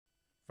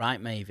Right,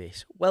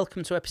 Mavis.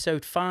 Welcome to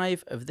episode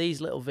 5 of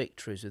These Little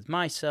Victories with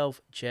myself,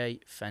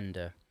 Jay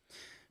Fender.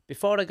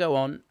 Before I go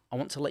on, I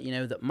want to let you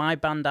know that my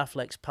band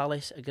Affleck's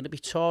Palace are going to be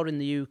touring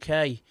the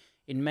UK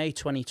in May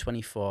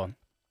 2024.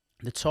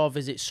 The tour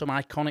visits some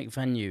iconic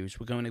venues.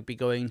 We're going to be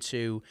going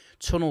to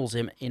Tunnels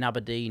in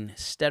Aberdeen,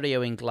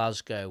 Stereo in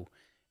Glasgow,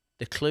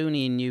 the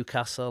Clooney in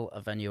Newcastle, a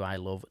venue I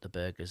love. The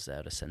burgers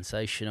there are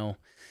sensational.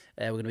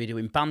 We're going to be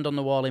doing Band on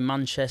the Wall in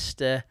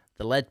Manchester,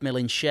 the Lead Mill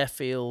in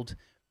Sheffield,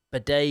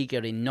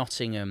 Bodega in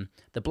Nottingham,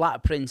 the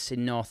Black Prince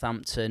in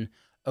Northampton,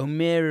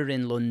 O'Meara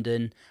in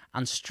London,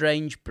 and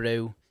Strange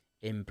Brew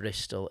in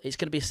Bristol. It's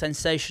going to be a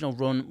sensational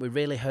run. We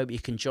really hope you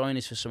can join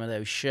us for some of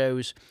those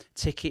shows.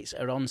 Tickets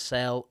are on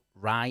sale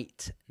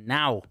right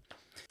now.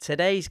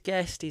 Today's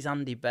guest is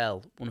Andy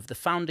Bell, one of the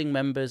founding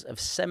members of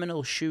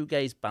seminal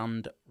shoegaze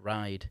band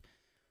Ride.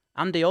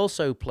 Andy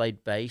also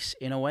played bass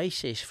in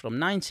Oasis from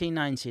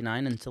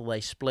 1999 until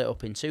they split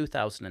up in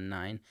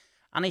 2009,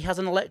 and he has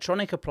an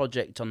electronica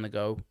project on the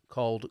go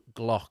called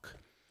GLOK.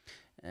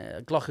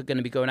 GLOK are going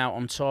to be going out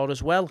on tour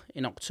as well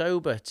in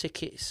October.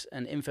 Tickets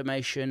and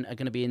information are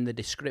going to be in the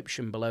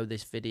description below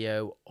this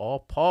video or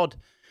pod,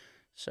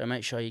 so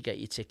make sure you get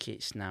your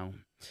tickets now.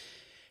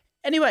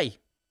 Anyway,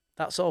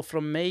 that's all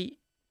from me.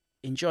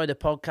 Enjoy the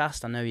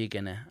podcast. I know you're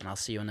going to, and I'll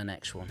see you on the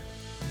next one.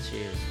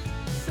 Cheers.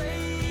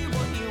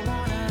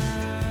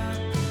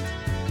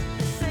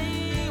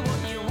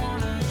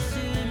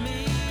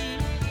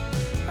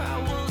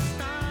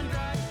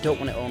 Don't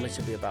want it only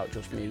to be about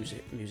just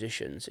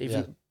musicians.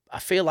 I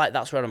feel like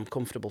that's where I'm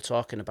comfortable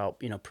talking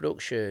about,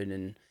 production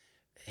and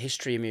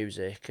history of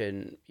music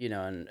and,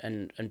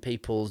 and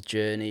people's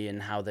journey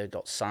and how they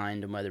got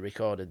signed and where they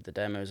recorded the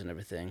demos and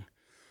everything.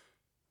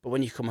 But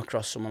when you come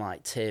across someone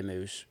like Tim,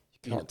 who's...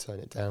 You can't turn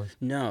it down.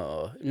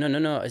 No.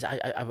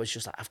 I was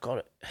just like, I've got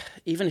it.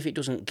 Even if it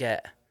doesn't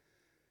get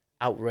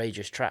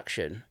outrageous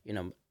traction,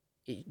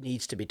 it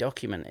needs to be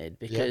documented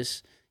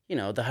because,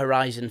 the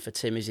horizon for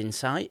Tim is in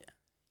sight.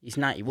 He's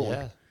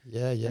 91.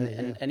 Yeah.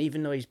 And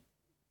even though he's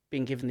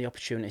been given the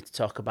opportunity to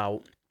talk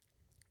about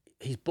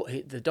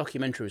the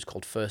documentary was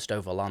called First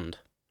Overland,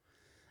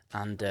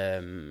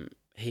 and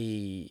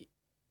he's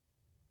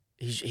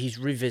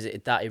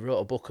revisited that. He wrote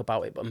a book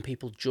about it, and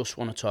people just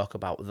want to talk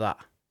about that.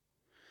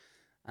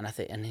 And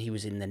and he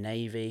was in the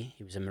Navy.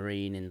 He was a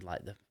Marine in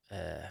like the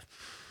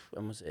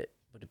when was it?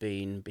 Would have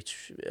been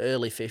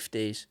early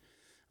 50s.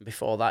 And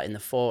before that, in the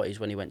 40s,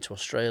 when he went to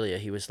Australia,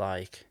 he was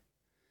like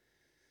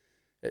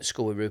at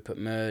school with Rupert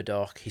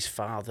Murdoch. His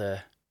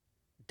father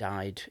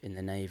died in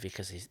the Navy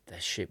because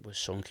their ship was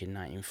sunk in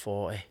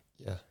 1940.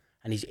 Yeah.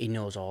 And he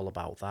knows all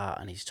about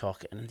that, and he's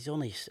talking. And there's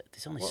only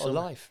what a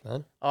life,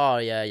 man. Oh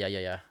yeah.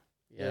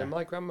 Yeah,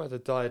 my grandmother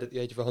died at the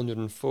age of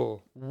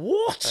 104.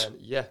 What?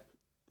 And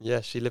yeah,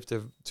 she lived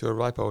to a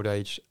ripe old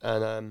age.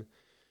 And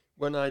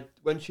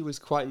when she was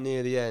quite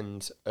near the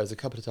end, as a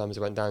couple of times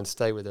I went down to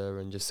stay with her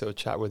and just sort of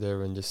chat with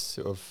her and just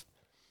sort of,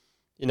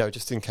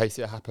 just in case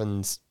it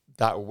happens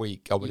that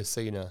week, I would have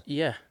seen her.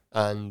 Yeah.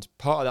 And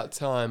part of that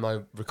time,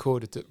 I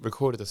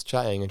recorded us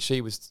chatting, and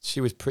she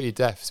was pretty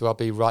deaf, so I'll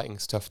be writing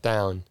stuff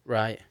down.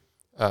 Right.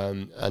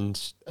 And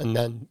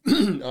then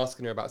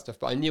asking her about stuff.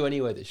 But I knew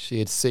anyway that she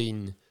had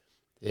seen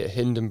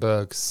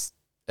Hindenburg's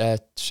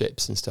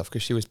airships and stuff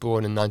because she was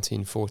born in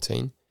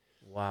 1914.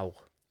 Wow.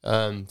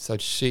 So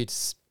she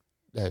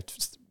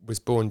was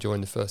born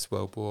during the First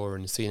World War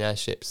and seen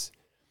airships.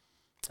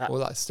 All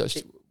that stuff.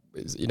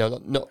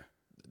 Not.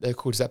 They're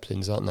called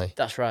Zeppelins, aren't they?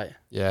 That's right.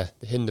 Yeah,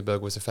 the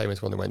Hindenburg was a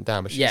famous one that went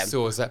down, but she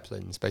saw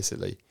Zeppelins,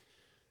 basically.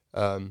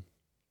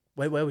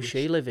 Where was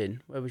she living?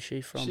 Where was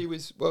she from?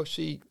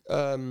 She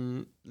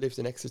lived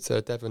in Exeter,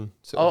 Devon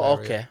sort of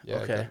area. Okay. Yeah,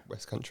 okay.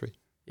 West Country.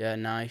 Yeah,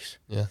 nice.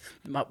 Yeah.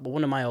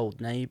 One of my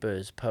old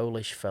neighbours,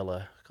 Polish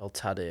fella called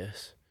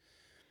Tadeusz,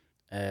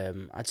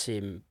 I'd see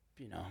him,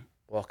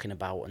 walking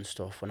about and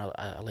stuff when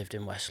I lived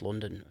in West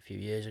London a few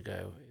years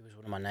ago. He was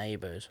one of my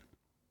neighbours.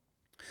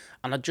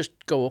 And I'd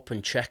just go up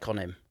and check on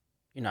him,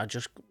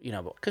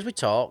 because we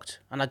talked,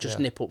 and I'd just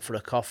nip up for a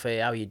coffee.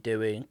 How you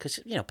doing? Because,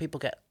 he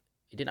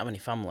didn't have any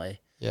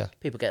family. Yeah.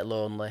 People get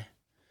lonely.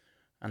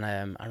 And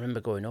I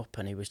remember going up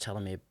and he was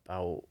telling me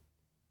about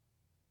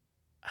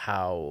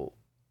how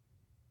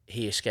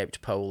he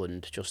escaped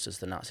Poland just as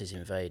the Nazis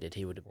invaded.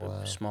 He would have been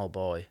a small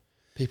boy.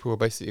 People were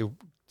basically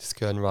just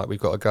going, right, we've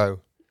got to go.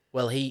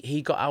 Well,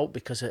 he got out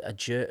because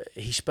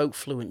he spoke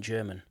fluent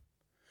German.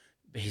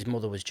 His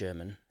mother was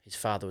German. His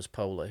father was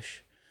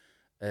Polish.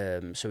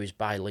 So he's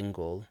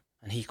bilingual,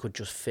 and he could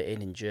just fit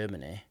in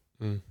Germany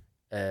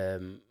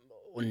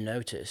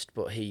unnoticed.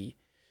 But I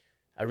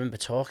remember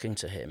talking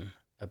to him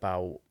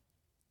about...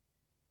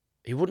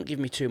 He wouldn't give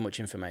me too much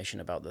information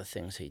about the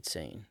things he'd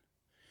seen.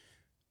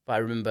 But I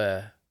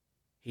remember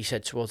he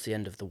said towards the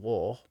end of the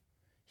war,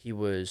 he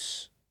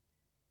was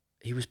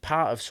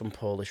part of some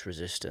Polish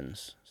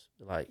resistance,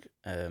 like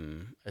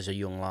as a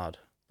young lad,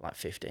 like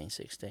 15,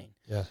 16.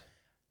 Yeah.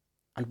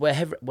 And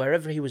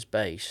wherever he was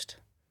based,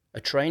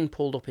 a train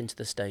pulled up into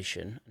the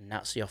station, and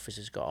Nazi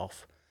officers got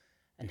off,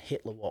 and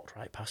Hitler walked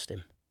right past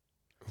him.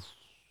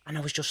 And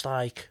I was just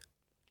like,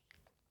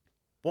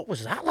 what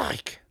was that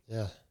like?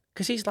 Yeah.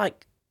 Because he's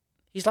like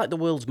the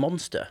world's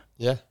monster.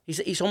 Yeah.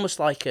 He's almost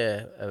like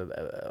a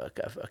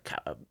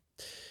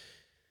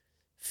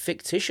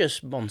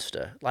fictitious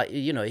monster. Like,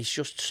 you know, he's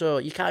just so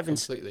you can't even.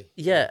 Completely.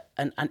 Yeah,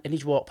 and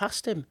he's walked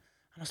past him,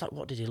 and I was like,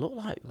 what did he look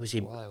like? Was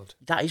he wild?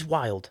 That is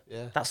wild.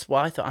 Yeah. That's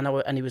what I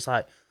thought. And he was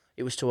like,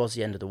 it was towards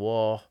the end of the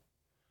war.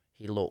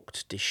 He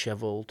looked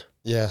dishevelled.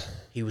 Yeah.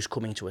 He was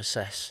coming to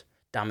assess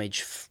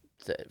damage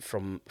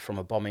from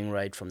a bombing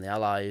raid from the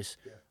Allies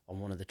on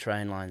one of the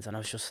train lines, and I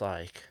was just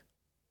like,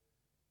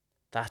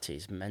 that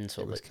is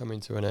mental. It was coming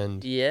to an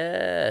end.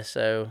 Yeah.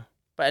 So,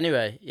 but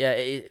anyway, yeah,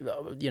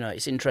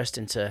 it's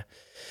interesting to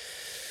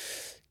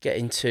get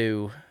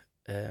into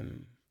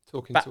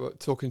talking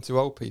to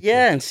old people.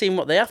 Yeah, and seeing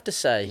what they have to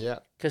say. Yeah.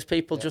 Because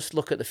people just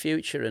look at the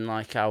future and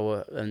like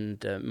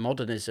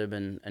modernism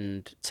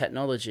and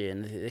technology,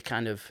 and they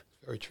kind of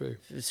very true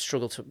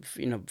struggle to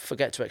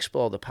forget to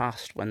explore the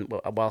past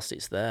whilst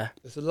it's there.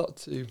 There's a lot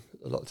to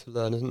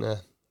learn, isn't there?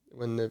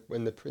 When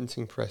the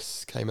printing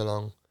press came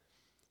along,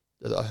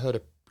 I heard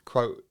a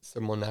quote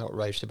someone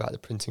outraged about the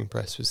printing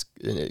press was,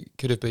 it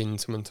could have been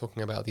someone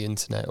talking about the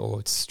internet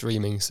or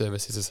streaming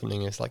services or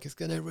something. It's like, it's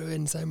going to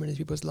ruin so many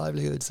people's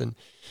livelihoods, and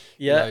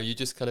you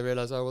just kind of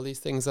realise, oh well, these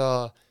things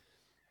are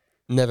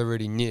never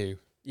really new.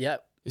 Yeah,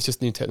 it's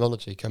just new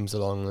technology comes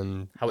along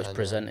and how it's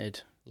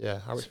presented.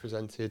 How it's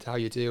presented, how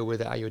you deal with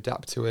it, how you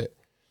adapt to it.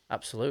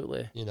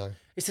 Absolutely.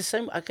 It's the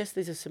same. I guess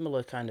there's a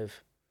similar kind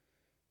of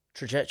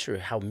trajectory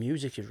how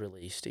music is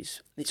released.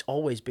 It's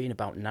always been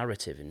about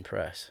narrative in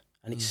press,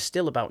 and it's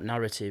still about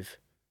narrative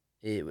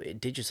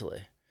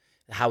digitally.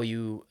 How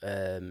you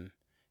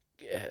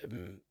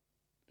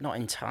not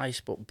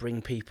entice, but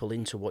bring people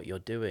into what you're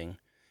doing.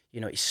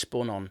 It's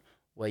spun on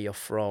where you're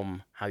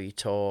from, how you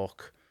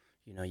talk,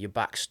 your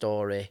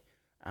backstory,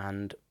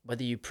 and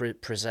whether you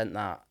present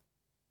that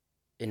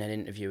in an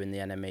interview in the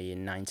NME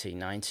in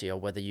 1990, or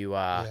whether you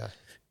are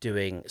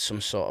doing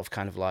some sort of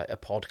kind of like a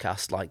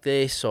podcast like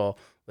this, or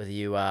whether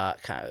you are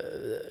kind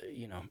of,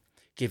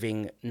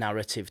 giving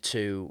narrative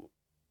to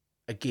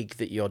a gig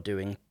that you're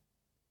doing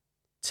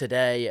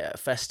today at a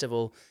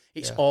festival.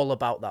 It's all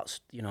about that,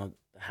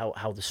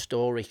 how the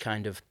story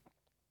kind of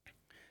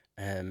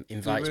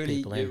invites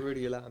people in. You're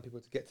really allowing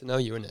people to get to know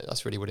you, isn't it?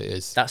 That's really what it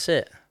is. That's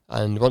it.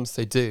 And once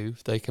they do,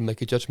 they can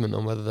make a judgment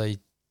on whether they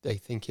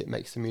think it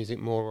makes the music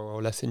more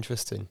or less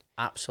interesting.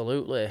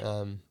 Absolutely.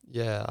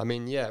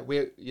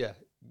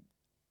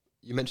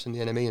 You mentioned the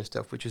NME and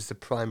stuff, which is the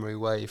primary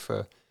way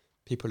for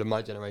people of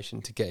my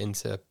generation to get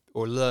into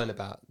or learn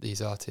about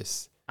these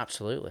artists.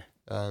 Absolutely.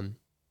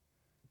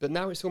 But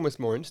now it's almost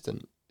more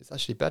instant. It's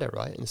actually better,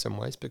 right, in some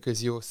ways,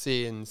 because you're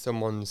seeing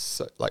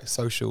someone's like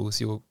socials,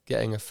 you're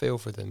getting a feel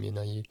for them.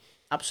 You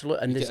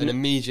absolutely, and you there's get an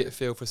immediate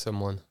feel for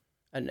someone.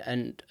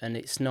 And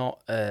it's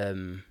not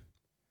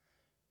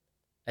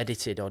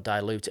edited or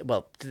diluted.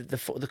 Well,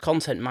 the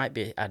content might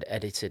be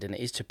edited and it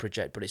is to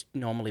project, but it's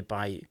normally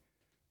by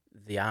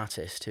the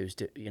artist who's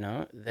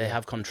they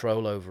have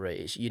control over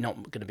it. You're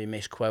not going to be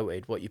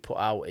misquoted. What you put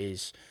out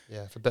is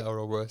for better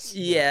or worse.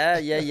 Yeah.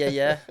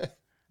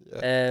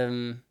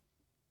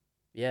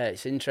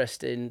 It's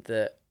interesting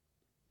that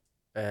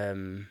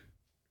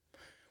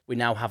we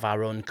now have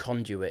our own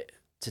conduit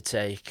to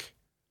take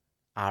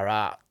our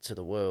art to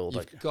the world.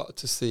 You've got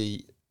to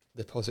see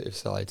the positive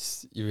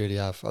sides. You really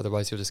have.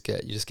 Otherwise, you just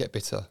get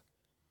bitter.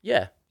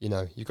 Yeah.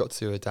 You've got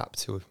to adapt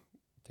to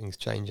things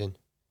changing.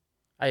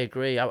 I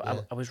agree.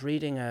 I was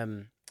reading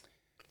a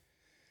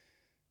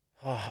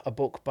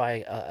book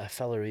by a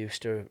fella who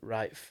used to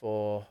write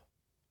for,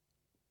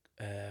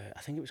 I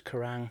think it was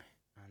Kerrang,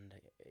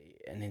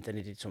 and then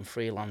he did some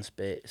freelance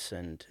bits,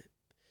 and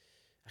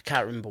I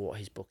can't remember what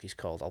his book is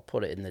called. I'll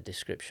put it in the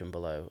description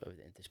below of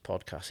this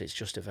podcast. It's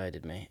just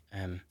evaded me.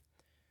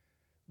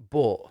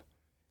 But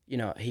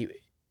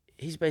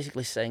he's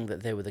basically saying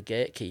that they were the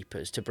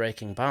gatekeepers to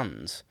breaking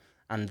bands,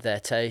 and their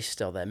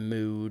taste or their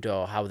mood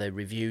or how they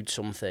reviewed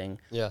something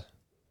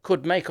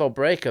could make or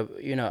break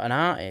an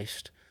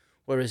artist.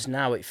 Whereas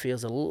now it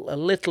feels a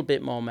little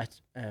bit more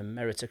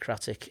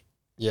meritocratic.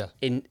 Yeah.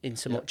 In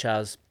so much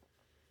as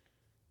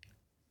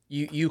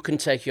you can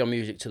take your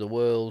music to the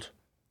world.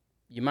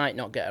 You might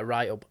not get a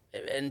write-up.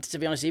 And to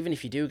be honest, even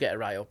if you do get a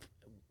write-up,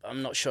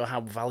 I'm not sure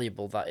how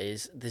valuable that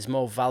is. There's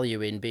more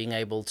value in being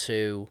able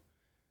to,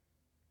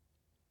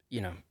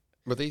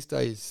 Well, these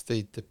days,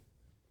 the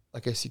I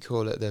guess you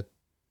call it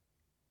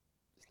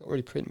it's not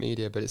really print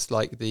media, but it's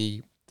like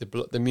the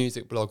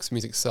music blogs,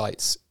 music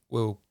sites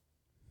will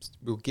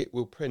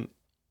print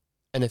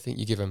anything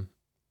you give them,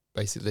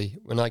 basically.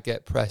 When I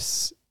get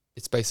press,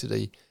 it's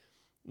basically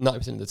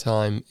 90% of the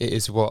time, it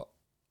is what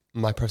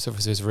my press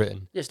officer has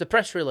written. It's the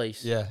press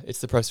release. Yeah,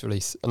 it's the press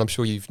release. And I'm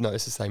sure you've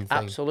noticed the same thing.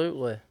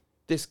 Absolutely.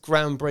 This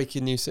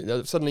groundbreaking news,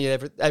 suddenly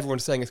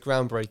everyone's saying it's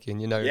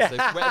groundbreaking, Yeah. So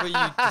whatever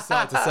you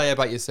decide to say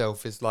about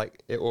yourself is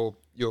like it, or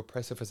your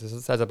press officer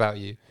says about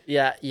you.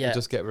 Yeah. It'll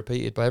just get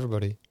repeated by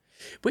everybody.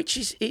 Which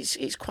is,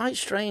 it's quite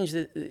strange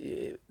that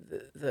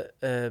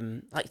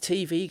like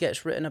TV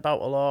gets written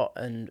about a lot,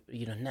 and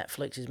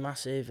Netflix is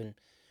massive, and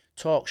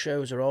talk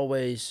shows are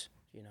always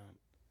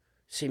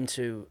seem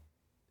to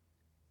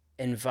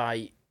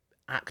invite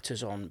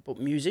actors on, but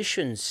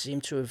musicians seem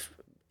to have,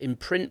 in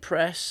print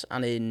press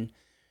and in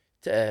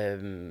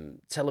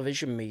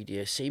television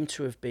media, seem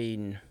to have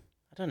been,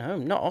 I don't know,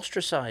 not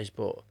ostracised,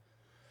 but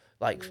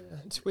like... Yeah,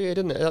 it's weird,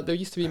 isn't it? Like, there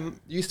used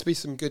to be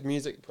some good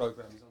music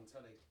programs on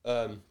telly,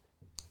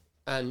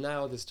 and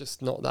now there's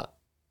just not that.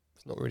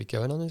 It's not really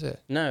going on, is it?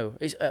 No,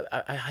 it's.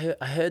 I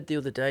heard the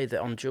other day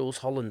that on Jules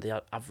Holland,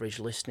 the average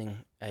listening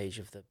age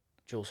of the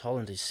Jules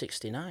Holland is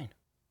 69.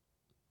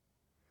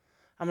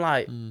 I'm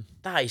like,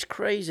 that is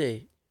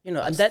crazy, you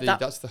know. That's And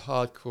that's the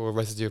hardcore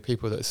residue of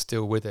people that are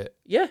still with it.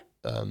 Yeah.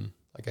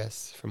 I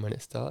guess from when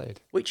it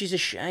started. Which is a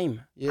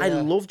shame. Yeah. I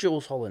love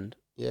Jules Holland.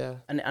 Yeah.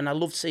 And I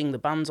love seeing the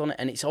bands on it,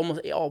 and it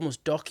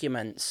almost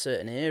documents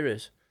certain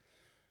eras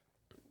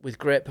with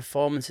great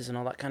performances and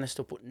all that kind of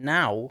stuff. But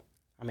now,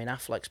 I mean,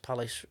 Affleck's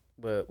Palace,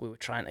 we were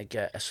trying to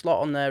get a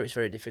slot on there. It's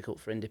very difficult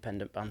for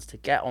independent bands to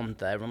get on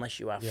there unless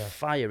you have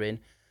firing.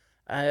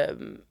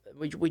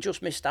 We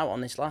just missed out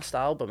on this last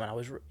album, and I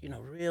was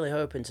really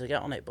hoping to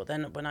get on it. But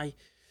then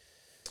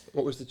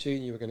what was the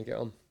tune you were going to get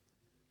on?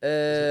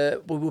 I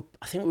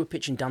think we were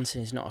pitching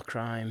 "Dancing Is Not a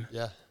Crime."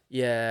 Yeah.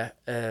 Yeah,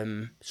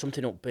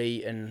 something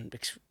upbeat, and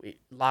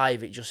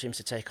live it just seems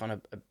to take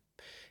on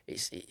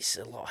it's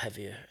a lot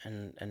heavier,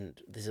 and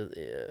there's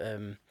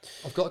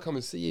I've got to come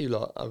and see you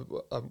lot.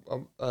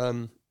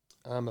 I'm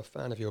a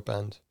fan of your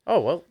band. Oh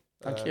well,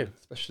 thank you.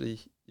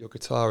 Especially your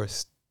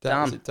guitarist,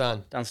 Dan. Is it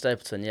Dan? Dan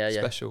Stapleton, yeah.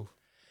 Special.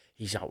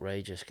 He's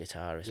outrageous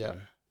guitarist,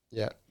 man.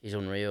 Yeah. He's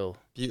unreal.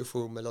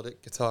 Beautiful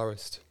melodic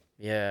guitarist.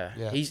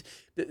 Yeah. He's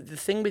the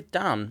thing with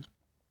Dan.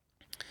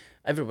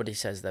 Everybody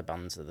says their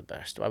bands are the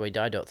best. I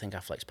don't think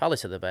Affleck's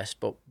Palace are the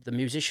best, but the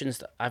musicians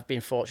that I've been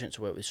fortunate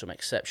to work with, some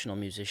exceptional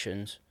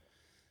musicians,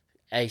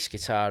 ace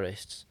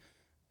guitarists,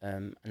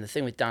 and the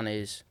thing with Dan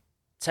is,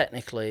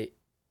 technically,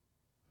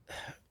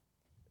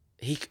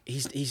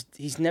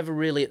 he's never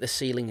really at the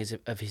ceiling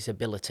of his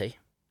ability.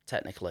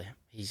 Technically,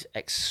 he's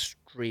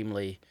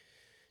extremely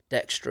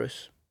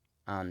dexterous,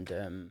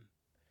 and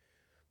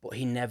but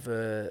he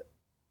never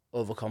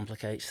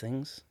overcomplicates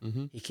things.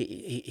 Mm-hmm.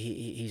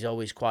 He's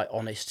always quite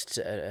honest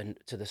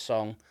to the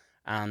song,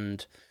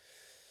 and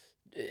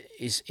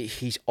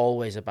he's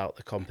always about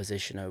the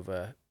composition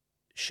over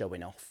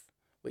showing off,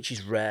 which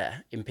is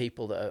rare in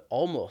people that are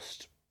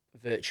almost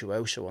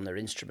virtuoso on their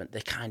instrument. They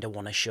kind of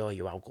want to show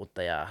you how good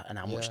they are and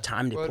how much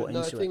time they put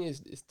into it. The thing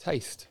is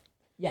taste.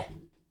 Yeah.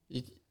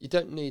 You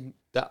don't need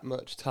that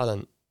much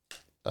talent,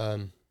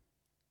 and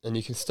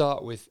you can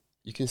start with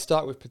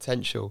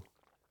potential.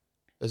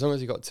 As long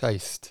as you've got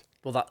taste.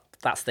 Well,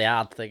 that's the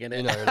hard thing, isn't it?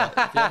 You know, like,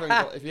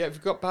 if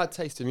you've got bad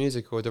taste in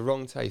music or the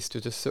wrong taste,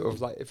 or just sort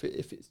of like if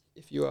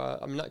you are,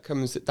 I mean,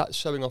 that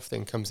showing off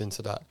thing comes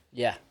into that.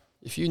 Yeah.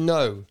 If you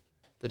know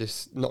that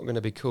it's not going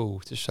to be cool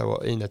to show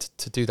up,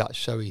 to do that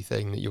showy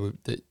thing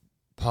that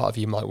part of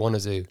you might want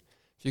to do,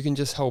 if you can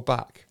just hold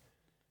back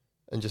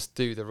and just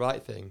do the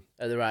right thing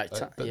at the right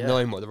time, but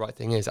knowing what the right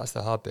thing is, that's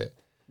the hard bit.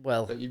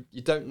 Well, but you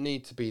don't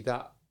need to be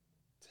that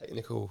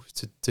technical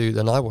to do.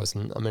 Then I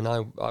wasn't. I mean,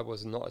 I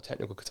was not a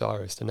technical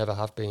guitarist. I never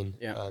have been.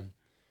 Yeah.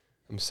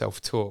 I'm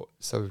self-taught,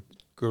 so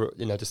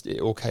just it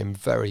all came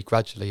very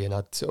gradually, and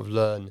I'd sort of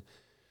learn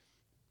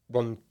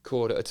one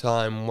chord at a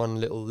time, one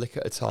little lick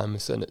at a time.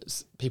 So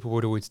people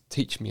would always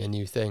teach me a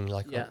new thing.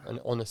 Like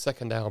on the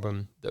second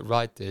album that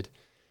Ride did,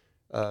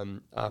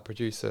 our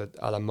producer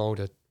Alan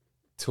Mulder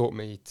taught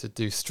me to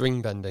do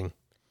string bending.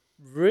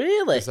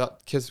 Really?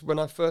 Because when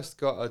I first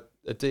got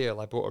a deal,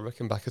 I bought a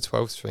Rickenbacker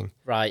 12-string.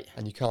 Right.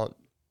 And you can't.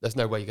 There's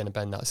no way you're going to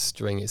bend that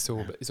string. It's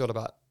all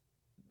about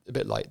a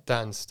bit like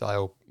Dan's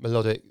style,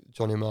 melodic,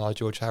 Johnny Marr,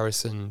 George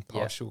Harrison,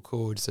 partial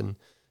chords and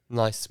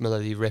nice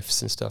melody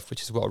riffs and stuff,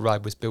 which is what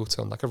Ride was built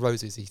on, like a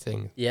Roses-y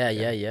thing.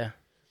 Yeah.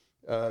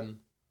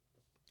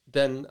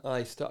 Then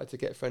I started to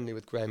get friendly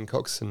with Graham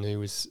Coxon, who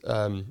was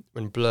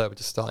when Blur were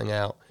just starting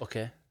out.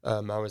 Okay. I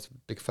was a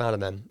big fan of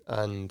them,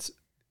 and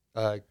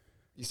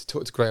used to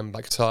talk to Graham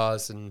about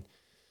guitars and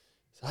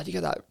so how do you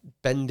get that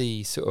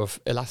bendy sort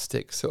of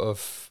elastic sort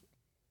of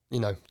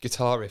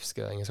guitar riffs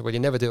going? I said, well, you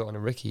never do it on a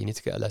Ricky, you need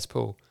to get a Les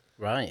Paul.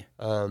 Right.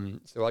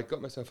 So I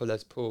got myself a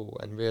Les Paul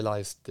and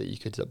realised that you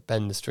could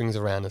bend the strings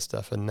around and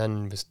stuff, and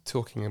then was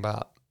talking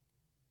about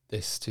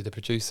this to the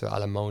producer,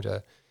 Alan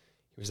Mulder.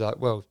 He was like,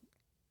 well,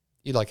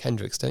 you like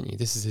Hendrix, don't you?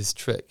 This is his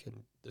trick.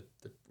 And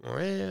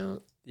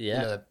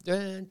Yeah.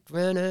 Highway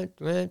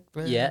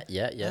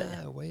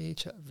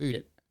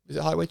Voodoo. Is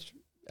it Highway?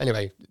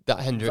 Anyway, that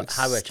Hendrix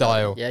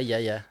style.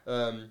 Yeah.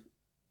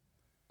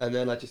 And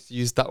then I just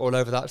used that all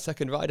over that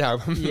second Ride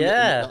album.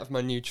 Yeah. That was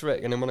my new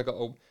trick. And then when I got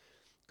a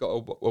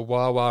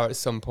wah-wah at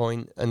some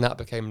point, and that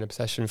became an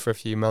obsession for a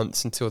few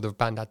months until the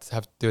band had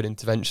to do an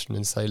intervention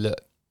and say,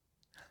 look,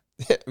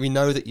 we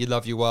know that you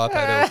love your wah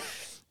pedal,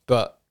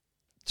 but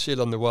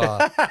chill on the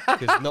wah,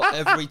 because not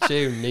every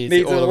tune needs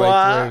it all the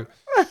way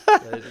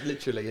through.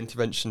 Literally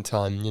intervention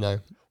time,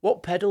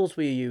 What pedals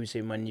were you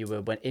using when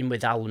you went in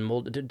with Alan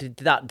Mulder? Did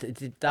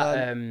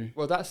that?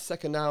 Well, that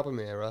second album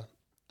era,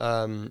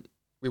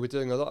 we were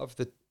doing a lot of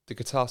the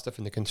guitar stuff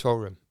in the control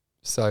room.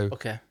 So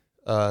okay.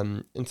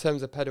 In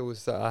terms of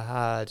pedals that I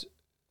had,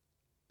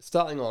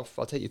 starting off,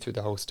 I'll take you through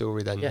the whole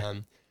story then. Yeah.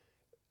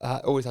 I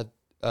always had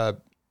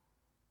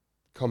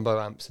combo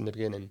amps in the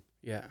beginning.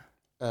 Yeah.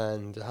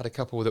 And I had a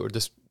couple that were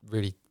just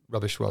really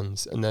rubbish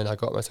ones. And then I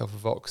got myself a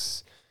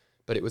Vox,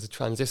 but it was a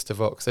transistor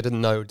Vox. I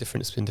didn't know the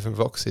difference between different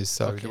Voxes.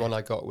 So the one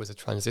I got was a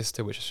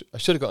transistor, which I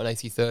should have got an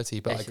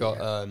AC30, but I got,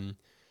 I think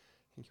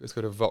it was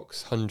called a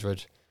Vox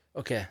 100.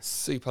 Okay.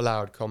 Super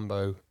loud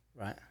combo.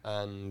 Right.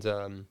 And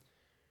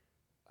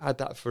I had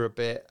that for a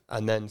bit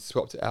and then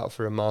swapped it out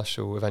for a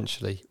Marshall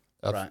eventually.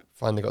 I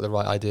finally got the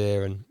right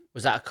idea. And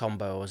was that a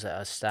combo or was it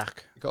a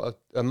stack? I got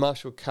a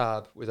Marshall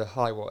cab with a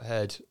high watt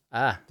head.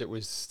 That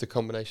was the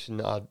combination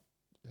that I'd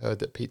heard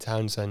that Pete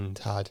Townsend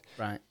had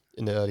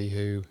in the early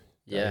Who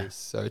days.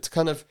 So it's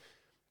kind of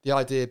the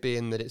idea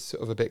being that it's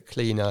sort of a bit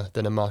cleaner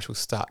than a Marshall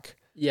stack.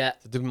 Yeah.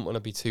 I didn't want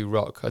to be too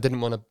rock. I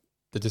didn't want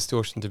the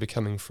distortion to be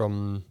coming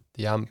from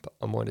the amp.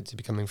 I wanted it to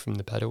be coming from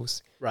the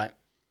pedals. Right.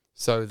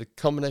 So the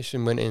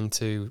combination went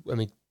into, when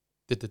we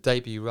did the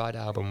debut Ride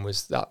album,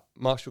 was that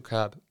Marshall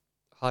cab,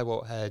 high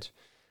watt head,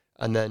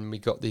 and then we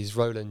got these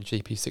Roland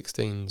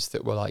GP16s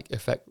that were like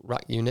effect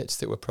rack units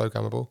that were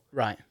programmable.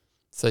 Right.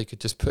 So you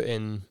could just put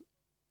in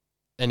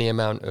any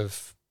amount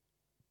of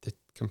the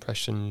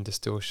compression,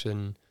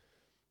 distortion,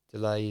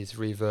 delays,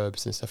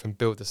 reverbs and stuff and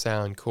build the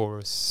sound,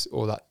 chorus,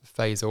 all that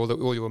phase,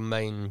 all your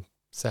main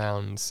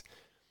sounds,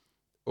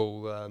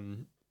 all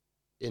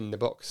in the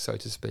box, so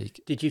to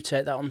speak. Did you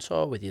take that on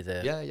tour with you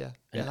there? Yeah.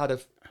 It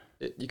had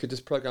you could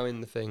just program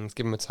in the things,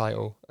 give them a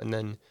title, and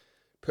then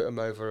put them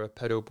over a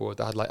pedal board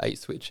that had like 8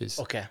 switches.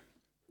 Okay.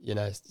 You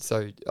know,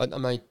 so I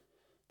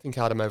think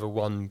I had them over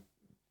one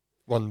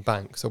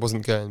bank, so I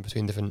wasn't going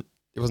between different.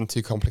 It wasn't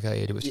too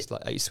complicated. It was just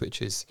like 8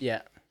 switches.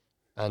 Yeah.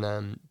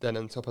 And then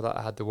on top of that,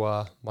 I had the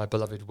wah, my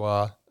beloved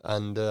wah,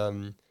 and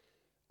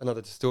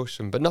another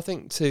distortion, but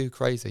nothing too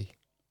crazy.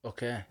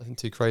 Okay. Nothing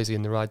too crazy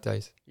in the Ride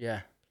days.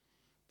 Yeah.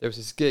 There was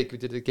this gig, we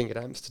did a gig at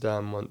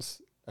Amsterdam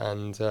once,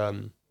 and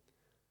the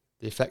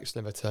effects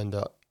never turned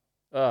up.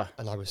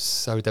 And I was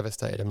so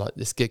devastated. I'm like,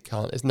 this gig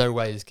can't, there's no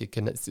way this gig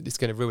can, it's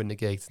going to ruin the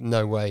gig. There's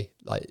no way,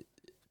 like,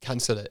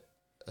 cancel it.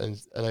 And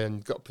I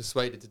got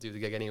persuaded to do the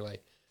gig anyway.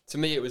 To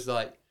me, it was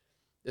like,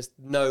 there's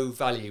no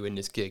value in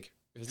this gig.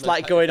 It's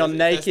like going on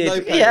naked.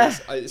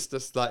 It's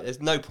just like,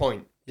 there's no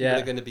point. People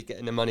are going to be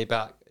getting the money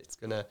back. It's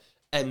going to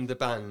end the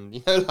band,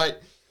 you know,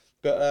 like,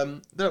 but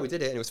no, we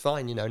did it and it was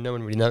fine, you know, no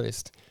one really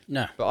noticed.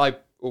 No. But I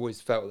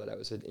always felt that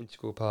was an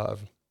integral part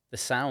of the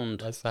sound.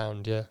 The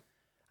sound, yeah.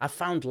 I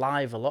found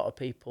live a lot of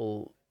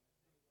people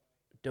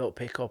don't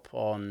pick up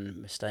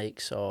on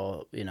mistakes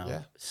or, you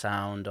know,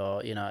 sound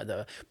or, you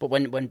know, but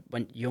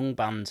when young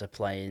bands are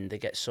playing, they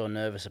get so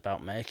nervous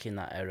about making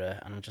that error,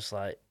 and I'm just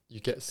like... You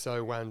get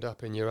so wound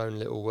up in your own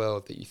little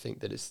world that you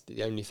think that it's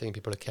the only thing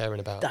people are caring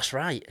about. That's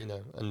right. You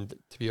know, and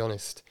to be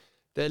honest,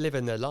 they're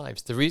living their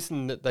lives. The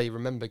reason that they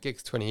remember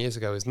gigs 20 years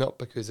ago is not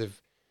because of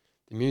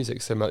the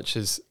music so much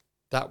as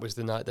that was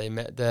the night they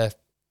met their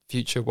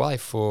future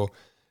wife, or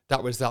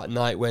that was that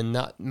night when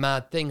that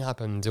mad thing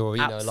happened, or,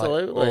 you know,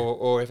 like,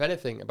 or if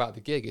anything about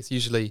the gig, it's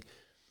usually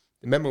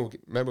the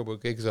memorable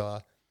gigs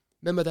are,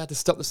 remember they had to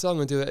stop the song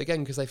and do it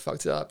again because they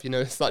fucked it up. You know,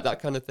 it's like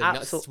that kind of thing.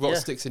 That's what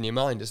sticks in your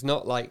mind. It's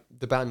not like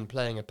the band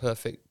playing a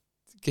perfect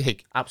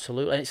gig.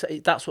 Absolutely.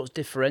 And that's what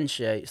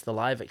differentiates the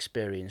live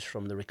experience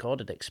from the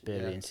recorded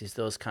experience, is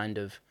those kind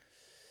of,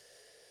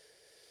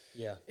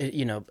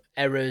 you know,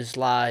 errors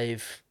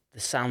live,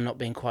 the sound not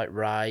being quite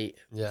right,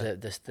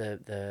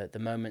 the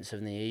moments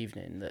of the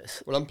evening.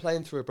 Well, I'm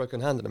playing through a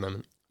broken hand at the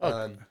moment.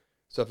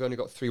 So I've only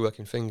got 3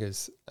 working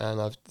fingers, and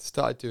I've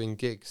started doing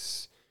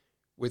gigs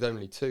with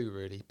only 2,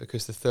 really,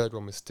 because the third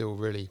one was still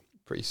really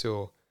pretty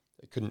sore.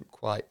 I couldn't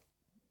quite,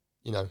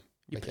 you know,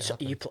 make it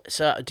happen.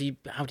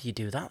 How do you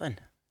do that then?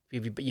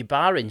 You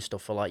barring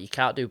stuff, or like you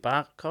can't do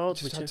bar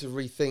chords? I just had to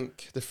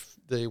rethink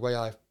the way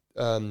I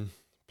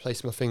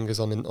place my fingers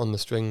on the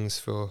strings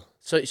for...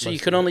 So you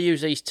can only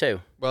use these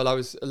 2? Well, I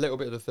was a little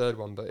bit of the third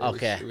one, but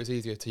it was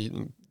easier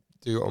to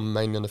do it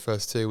mainly on the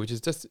first 2, which is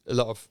just a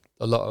lot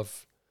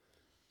of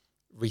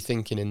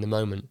rethinking in the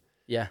moment.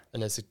 Yeah.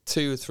 And there's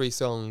 2 or 3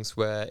 songs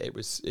where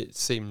it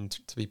seemed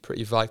to be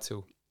pretty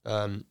vital.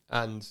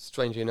 And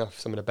strangely enough,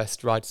 some of the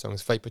best Ride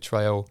songs, Vapor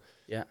Trail,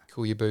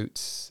 Cool Your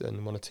Boots,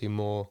 and 1 or 2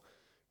 more,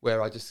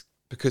 where I just,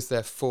 because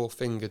they're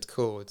 4-fingered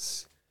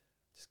chords,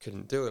 just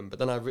couldn't do them. But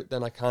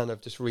then I kind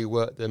of just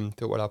reworked them,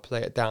 thought, well, I'll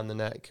play it down the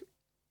neck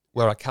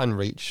where I can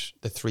reach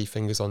the 3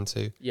 fingers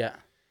onto. Yeah.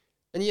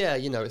 And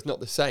you know, it's not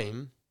the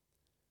same.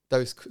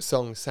 Those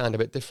songs sound a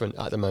bit different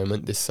at the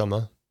moment this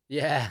summer.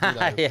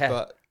 Yeah. You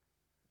know,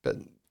 But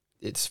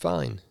it's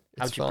fine.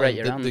 How'd you break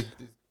your hand?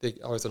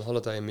 I was on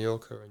holiday in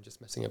Mallorca and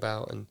just messing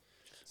about, and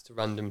just a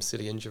random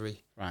silly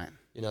injury. Right.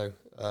 You know,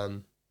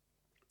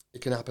 it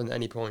can happen at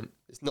any point.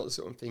 It's not the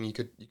sort of thing you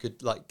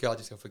could like guard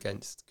yourself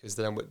against, because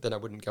then I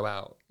wouldn't go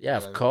out. Yeah,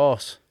 of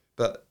course.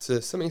 But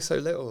to something so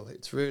little,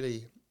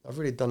 I've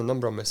really done a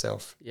number on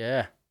myself.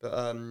 Yeah. But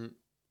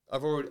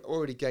I've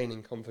already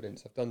gaining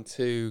confidence. I've done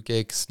 2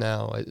 gigs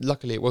now.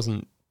 Luckily, it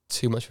wasn't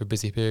too much of a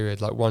busy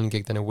period. Like one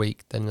gig, then a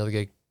week, then another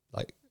gig.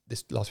 Like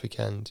this last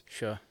weekend.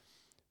 Sure.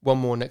 One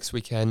more next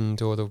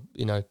weekend, or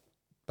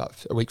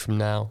about a week from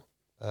now.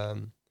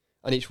 And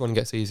each one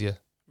gets easier.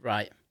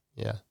 Right.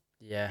 Yeah.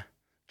 Yeah.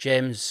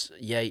 James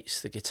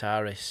Yates, the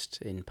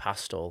guitarist in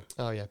Pastel.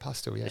 Oh yeah,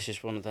 Pastel. Yeah. This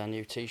is one of their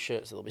new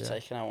T-shirts that they'll be Yeah.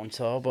 taking out on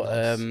tour.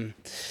 But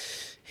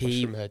Nice.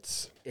 Mushroom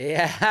heads.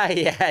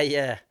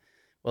 Yeah.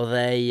 Well,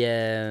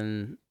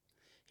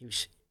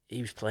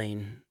 he was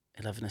playing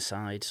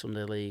 11-a-side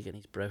Sunday League, and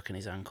he's broken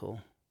his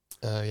ankle.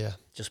 Oh yeah.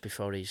 Just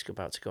before he's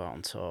about to go out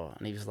on tour,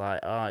 and he was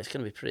like, "Oh, it's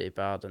going to be pretty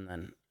bad." And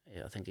then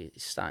I think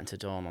it's starting to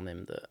dawn on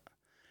him that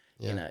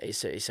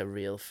it's a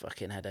real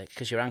fucking headache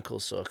because your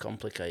ankle's so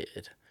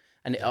complicated.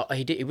 And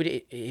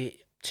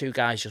two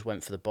guys just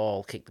went for the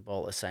ball, kicked the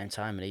ball at the same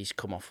time, and he's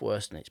come off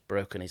worse, and it's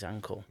broken his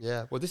ankle.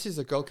 Yeah. Well, this is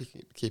a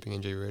goalkeeping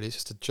injury. Really, it's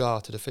just a jar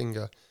to the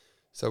finger.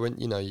 So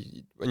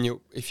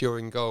if you're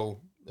in goal,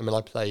 I mean,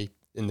 I play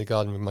in the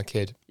garden with my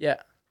kid. Yeah.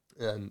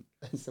 And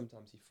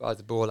sometimes he fires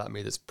a ball at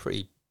me that's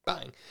pretty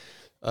bang,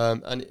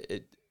 and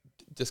it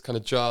just kind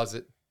of jars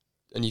it,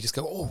 and you just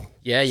go, oh.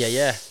 Yeah.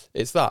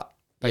 It's that.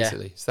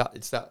 Basically, it's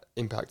that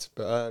impact.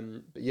 But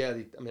yeah,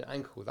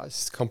 ankle,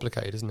 that's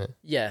complicated, isn't it?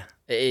 Yeah,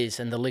 it is,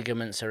 and the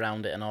ligaments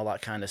around it and all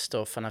that kind of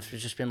stuff. And I've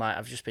just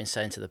been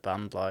saying to the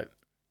band, like,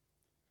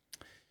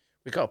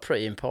 we've got a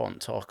pretty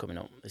important tour coming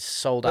up. It's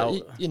sold out.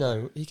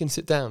 He can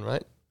sit down,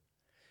 right?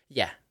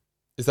 Yeah.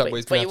 Is that what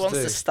he's going to do? But he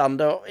wants to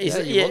stand up. He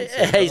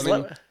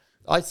wants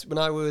to. When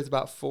I was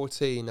about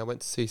 14, I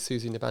went to see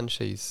Susie and the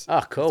Banshees.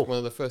 Oh, cool. It's one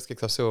of the first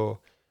gigs I saw.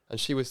 And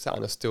she was sat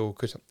on a stool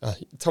because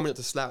he told me not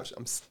to slouch.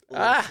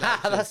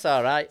 That's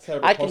all right.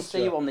 Terrible I can posture.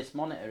 see you on this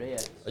monitor here.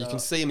 So. You can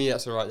see me.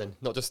 That's all right then.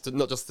 Not just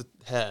the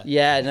hair.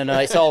 Yeah, no,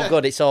 it's all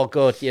good. It's all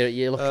good.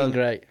 You're looking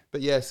great. But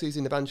yeah, Susie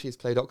and the Banshees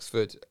played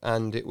Oxford,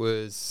 and it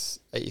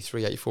was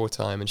 83, 84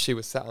 time, and she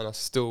was sat on a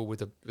stool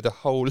with a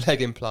whole leg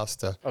in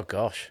plaster. Oh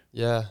gosh.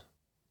 Yeah,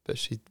 but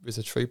she was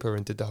a trooper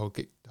and did the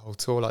whole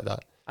tour like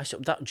that. I saw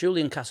that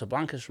Julian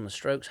Casablancas from the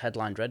Strokes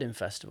headlined Reading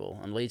Festival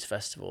and Leeds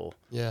Festival.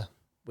 Yeah.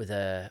 With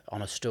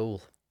on a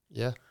stool.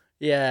 Yeah.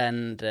 Yeah,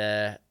 and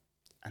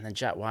then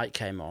Jack White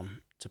came on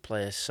to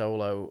play a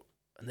solo,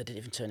 and they didn't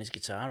even turn his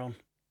guitar on.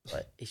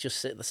 Like he's just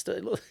sitting there still.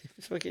 Look,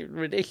 it's fucking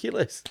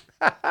ridiculous.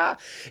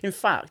 In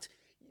fact,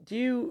 do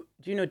you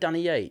know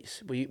Danny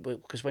Yates?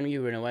 Because when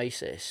you were in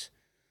Oasis,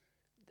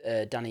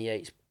 Danny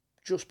Yates,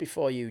 just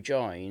before you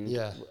joined,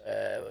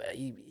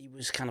 he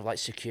was kind of like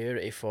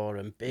security for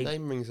him. Big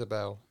name rings a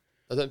bell.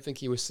 I don't think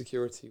he was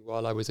security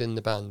while I was in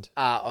the band.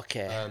 Ah,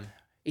 okay.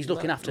 He's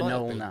looking after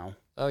Noel now.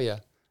 Oh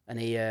yeah. And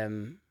he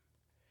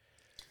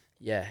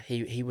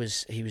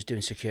was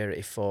doing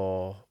security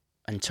for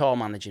and tour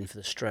managing for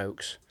the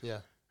Strokes. Yeah.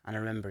 And I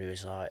remember he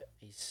was like,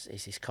 he's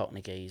this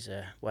Cockney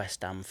geezer,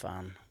 West Ham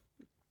fan,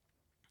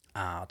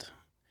 hard,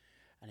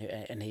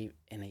 and he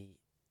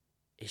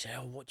said,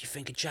 "Oh, what do you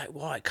think of Jack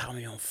White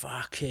coming on?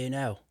 Fucking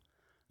hell!"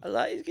 I was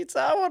like, "His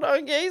guitar went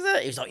on, geezer."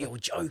 He was like, "You're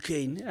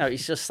joking."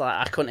 It's just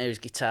like I couldn't hear his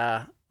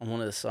guitar on one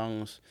of the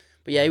songs.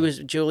 But yeah,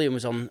 Julian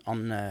was on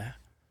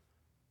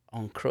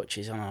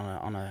crutches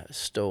on a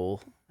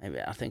stool.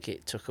 I think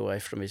it took away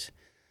from his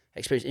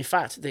experience. In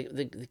fact,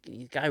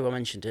 the guy who I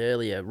mentioned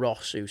earlier,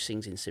 Ross, who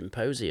sings in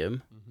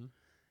Symposium,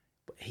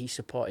 he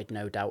supported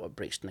No Doubt at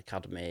Brixton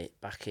Academy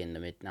back in the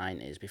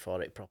mid-90s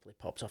before it properly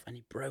popped off, and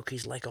he broke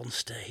his leg on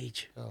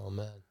stage. Oh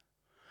man!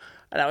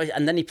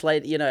 And then he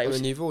played.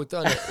 You've all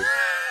done it.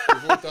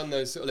 We've all done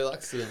those sort of little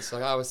accidents.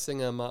 Like our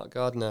singer Mark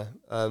Gardner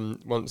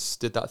once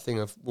did that thing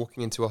of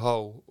walking into a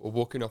hole or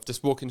walking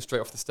straight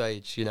off the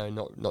stage.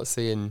 Not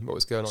seeing what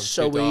was going on.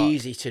 So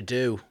easy to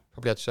do.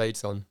 Probably had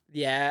shades on.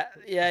 Yeah.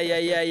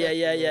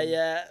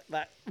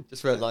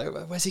 Just went like,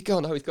 where's he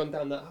gone? Oh, he's gone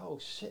down that hole.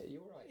 Shit,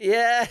 you're right.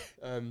 Yeah.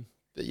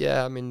 But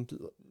yeah,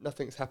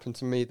 nothing's happened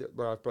to me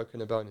where I've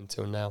broken a bone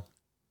until now.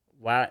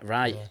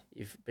 Right. Yeah.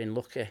 You've been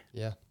lucky.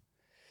 Yeah.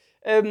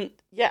 I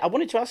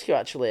wanted to ask you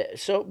actually.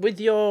 So with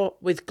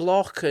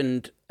GLOK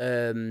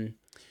and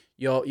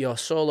your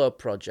solo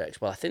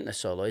projects, well, I think they're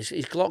solo. Is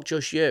GLOK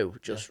just you,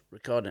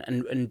 recording?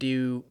 And do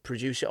you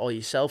produce it all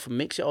yourself and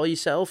mix it all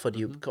yourself, or do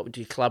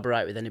you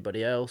collaborate with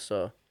anybody else?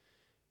 Or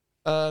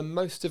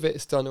most of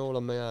it's done all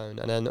on my own,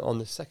 and then on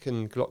the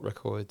second GLOK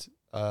record,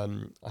 I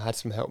had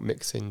some help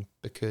mixing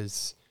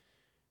because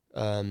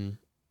I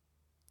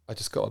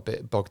just got a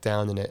bit bogged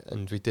down in it,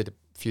 and we did a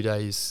few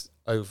days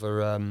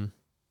over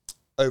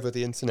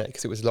the internet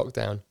because it was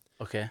lockdown.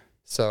 Okay.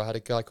 So I had a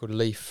guy called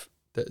Leaf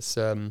that's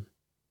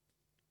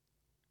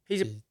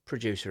he's a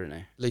producer, isn't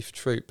he? Leaf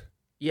Troop.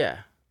 Yeah.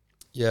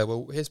 Yeah,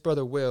 well his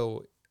brother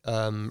Will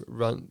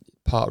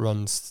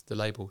runs the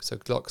label. So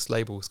GLOK's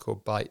label is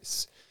called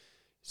Bites.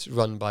 It's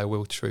run by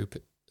Will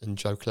Troop and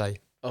Joe Clay.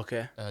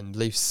 Okay. And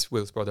Leaf's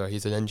Will's brother,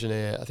 he's an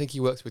engineer. I think he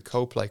works with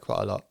Coldplay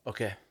quite a lot.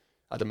 Okay.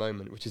 At the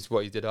moment, which is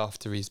what he did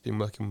after he's been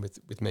working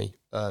with me.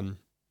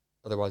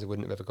 Otherwise I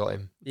wouldn't have ever got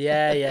him.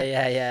 Yeah.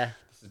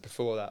 This is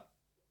before that.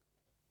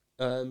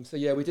 So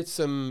yeah, we did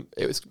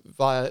it was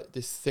via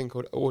this thing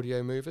called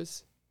Audio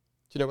Movers.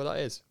 Do you know what that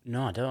is?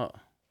 No, I don't.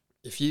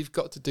 If you've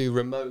got to do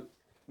remote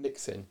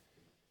mixing,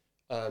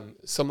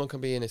 someone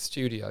can be in a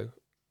studio,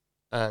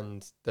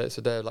 and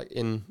they're like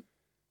in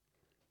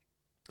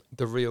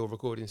the real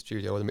recording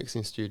studio or the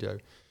mixing studio,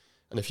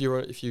 and if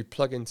you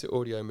plug into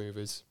audio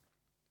movers,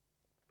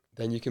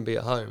 then you can be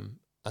at home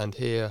and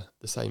hear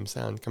the same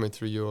sound coming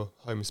through your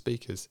home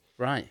speakers.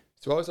 Right.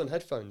 So I was on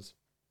headphones,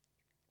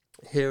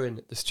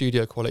 hearing the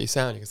studio quality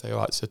sound. You can say, all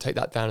right, so take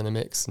that down in the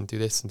mix and do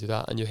this and do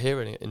that, and you're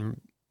hearing it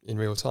in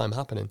real time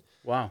happening.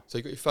 Wow. So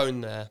you got your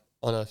phone there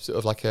on a sort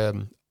of like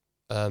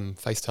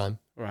FaceTime.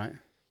 Right.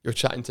 You're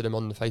chatting to them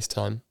on the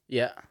FaceTime.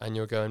 Yeah. And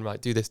you're going,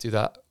 right, do this, do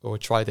that, or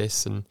try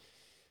this, and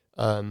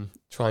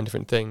trying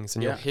different things,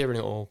 and you're hearing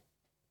it all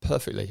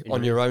perfectly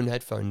on your own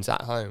headphones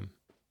at home.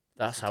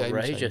 That's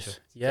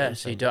outrageous. Yeah,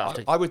 so you don't have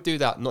to... I would do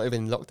that, not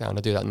even in lockdown.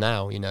 I do that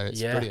now,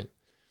 it's brilliant.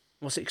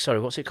 What's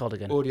it called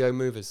again? Audio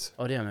movers.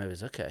 Audio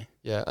movers, okay.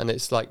 Yeah, and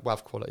it's like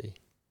WAV quality.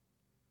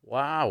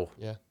 Wow.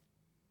 Yeah.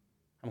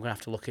 I'm going to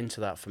have to look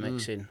into that for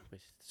mixing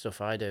with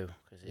stuff I do,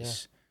 because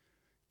it's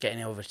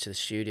getting over to the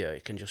studio,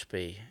 it can just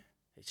be...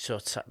 it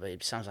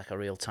sounds like a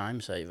real time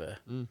saver.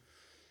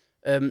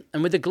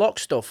 And with the GLOK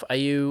stuff, are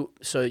you...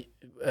 So,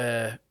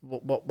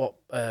 what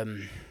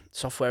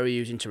software are you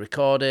using to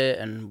record it,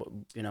 and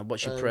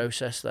what's your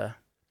process there?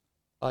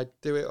 I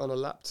do it on a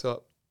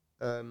laptop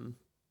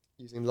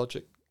using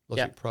Logic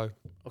Pro.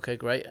 Okay,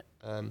 great.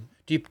 Do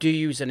you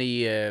use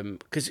any?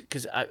 Because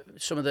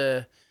some of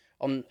the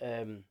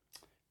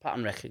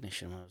pattern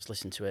recognition, when I was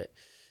listening to it,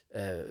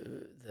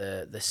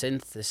 the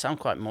synth, they sound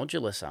quite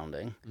modular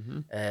sounding.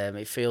 Mm-hmm.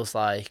 It feels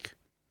like,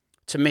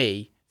 to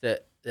me,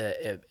 that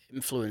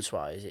influence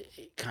wise,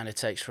 it kind of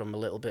takes from a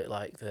little bit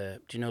like do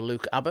you know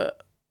Luke Abbott?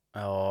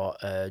 Or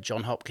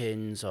John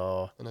Hopkins,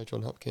 or... I know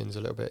John Hopkins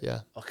a little bit, yeah.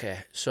 Okay,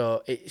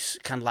 so it's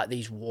kind of like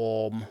these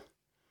warm,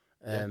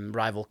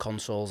 rival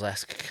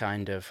consoles-esque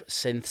kind of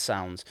synth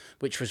sounds,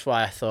 which was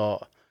why I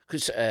thought...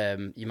 Because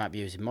you might be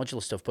using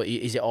modular stuff, but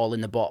is it all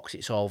in the box?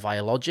 It's all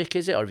via Logic,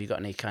 is it? Or have you got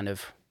any kind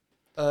of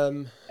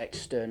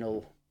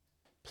external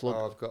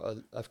plug?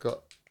 Oh, I've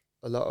got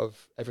a lot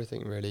of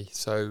everything, really.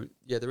 So,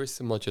 yeah, there is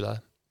some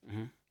modular.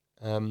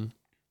 Mm-hmm.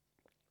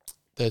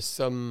 There's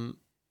some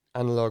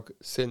analog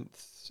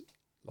synths.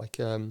 Like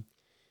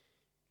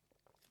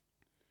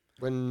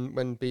when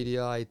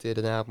BDI did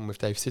an album with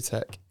Dave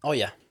Sitek. Oh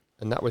yeah,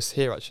 and that was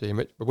here actually.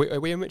 Are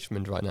we in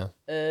Richmond right now?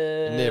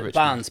 Near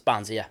Richmond.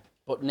 Barnes, yeah,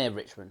 but near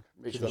Richmond.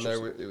 I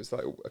know it was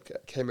like I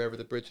came over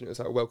the bridge and it was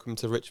like "Welcome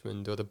to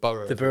Richmond" or the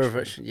borough. The borough of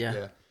Richmond,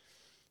 yeah.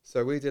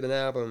 So we did an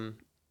album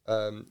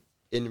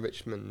in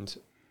Richmond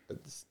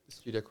at the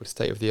studio called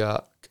State of the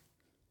Art,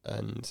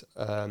 and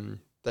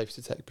Dave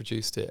Sitek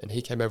produced it, and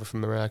he came over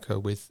from America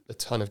with a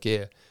ton of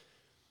gear,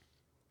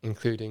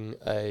 including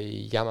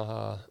a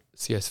Yamaha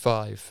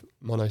CS5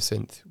 mono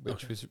synth,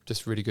 which was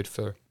just really good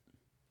for...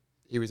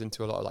 He was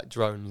into a lot of like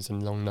drones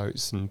and long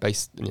notes and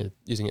bass,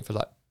 using it for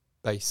like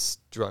bass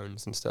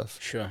drones and stuff.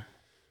 Sure.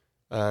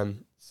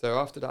 So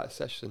after that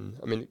session,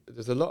 I mean,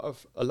 there's a lot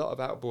of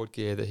outboard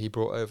gear that he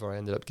brought over. I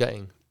ended up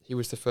getting. He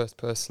was the first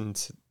person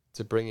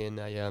to bring in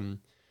a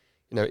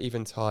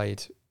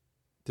Eventide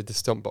did the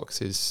stomp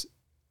boxes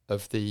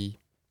of the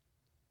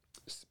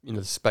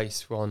the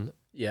space one.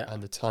 Yeah.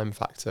 And the time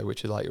factor,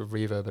 which is like a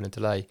reverb and a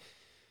delay.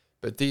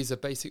 But these are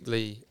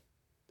basically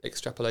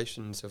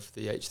extrapolations of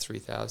the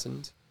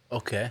H3000.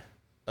 Okay.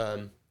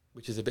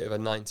 Which is a bit of a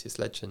 90s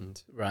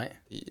legend. Right.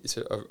 It's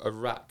a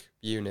rack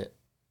unit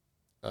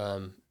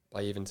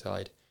by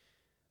Eventide.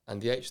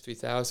 And the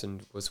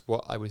H3000 was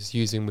what I was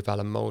using with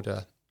Alan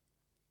Moulder.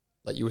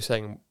 Like you were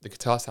saying, the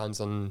guitar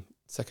sounds on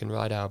Second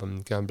Ride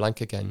album, Going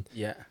Blank Again.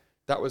 Yeah.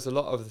 That was a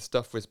lot of the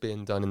stuff was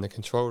being done in the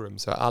control room.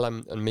 So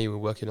Alan and me were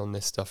working on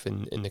this stuff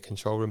in the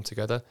control room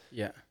together.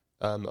 Yeah.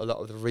 A lot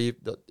of the reverbs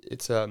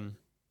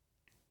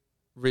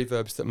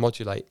that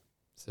modulate.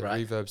 So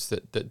reverbs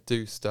that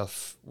do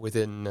stuff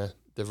within the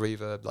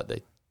reverb, like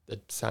they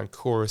sound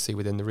chorusy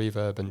within the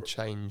reverb and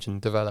change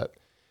and develop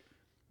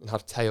and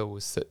have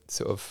tails that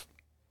sort of,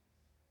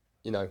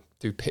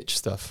 do pitch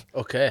stuff.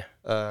 Okay.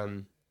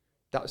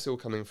 That's all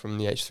coming from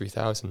the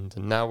H3000.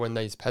 And now when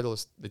these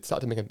pedals, they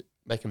started to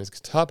make them as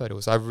guitar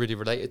pedals, I really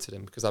related to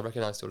them because I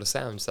recognised all the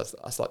sounds.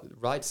 That's like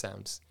ride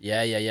sounds.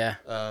 Yeah.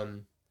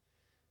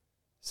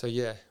 So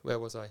yeah, where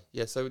was I?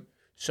 Yeah, so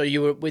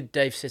you were with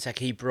Dave Sitek.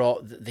 He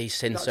brought these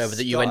synths over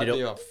that you ended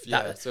up.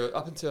 So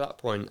up until that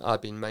point,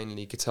 I'd been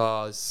mainly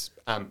guitars,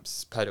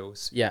 amps,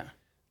 pedals. Yeah.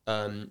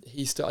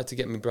 He started to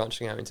get me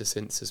branching out into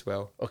synths as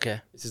well. Okay.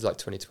 This is like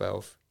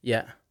 2012.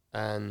 Yeah.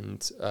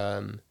 And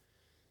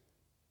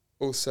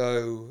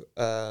also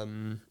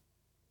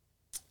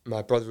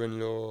my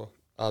brother-in-law,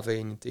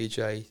 Arvin,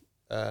 DJ,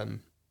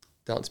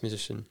 dance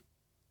musician,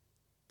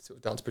 sort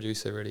of dance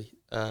producer, really.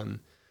 I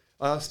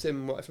asked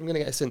him, if I'm going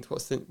to get a synth,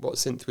 what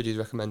synth would you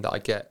recommend that I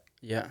get?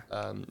 Yeah.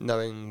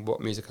 Knowing what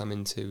music I'm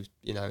into,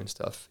 and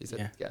stuff. He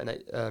said, get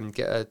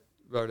a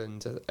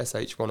Roland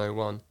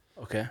SH101.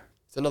 Okay.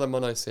 It's another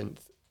mono synth,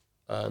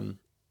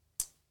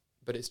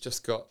 but it's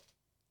just got.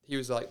 He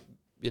was like,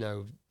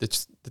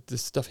 the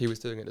stuff he was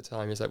doing at the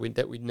time is like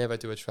we'd never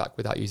do a track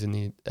without using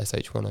the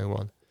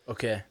SH101.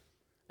 Okay.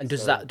 And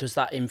does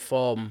that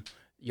inform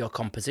your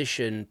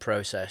composition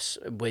process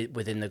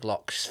within the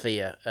GLOK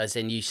sphere? As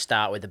in, you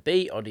start with a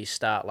beat, or do you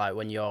start like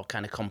when you're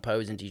kind of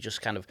composing? Do you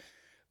just kind of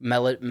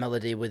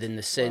melody within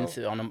the synth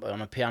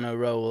on a piano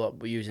roll,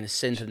 using a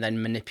synth, and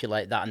then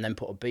manipulate that, and then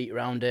put a beat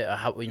around it? Or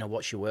how,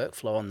 what's your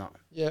workflow on that?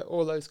 Yeah,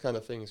 all those kind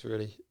of things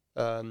really.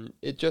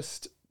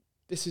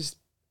 This is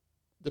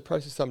the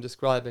process I'm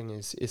describing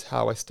is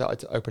how I started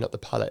to open up the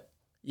palette.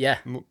 Yeah.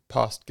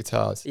 Past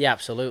guitars. Yeah,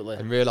 absolutely.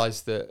 And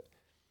realised that,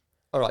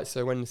 all right,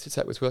 so when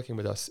Sitek was working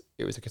with us,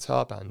 it was a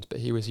guitar band, but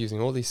he was using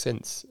all these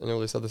synths and all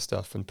this other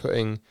stuff and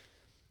putting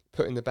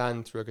the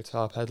band through a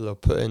guitar pedal, or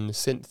putting the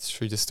synths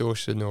through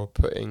distortion, or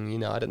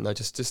putting, I don't know,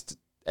 just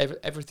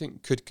everything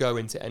could go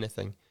into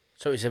anything.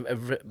 So it's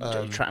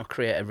trying to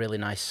create a really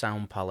nice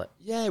sound palette.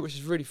 Yeah, which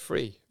is really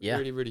free. Yeah.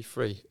 Really, really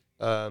free.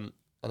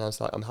 And I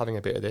was like, I'm having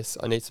a bit of this.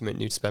 I need something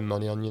new to spend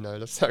money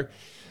on, So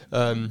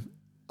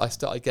I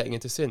started getting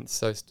into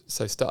synths.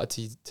 So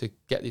started to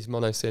get these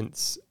mono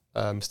synths,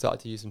 started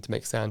to use them to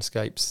make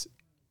soundscapes.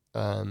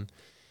 And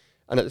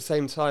at the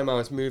same time, I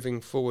was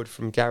moving forward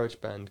from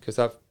GarageBand, because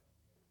I've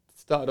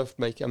started off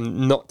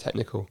I'm not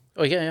technical.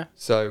 Oh, yeah.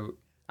 So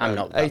I'm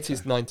not.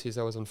 80s, 90s,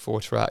 I was on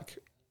 4-track,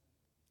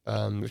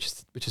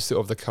 which is sort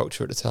of the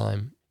culture at the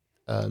time.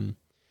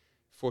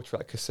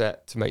 4-track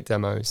cassette to make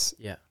demos.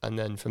 Yeah. And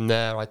then from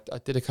there, I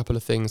did a couple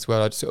of things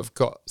where I'd sort of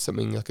got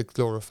something like a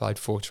glorified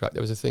 4-track.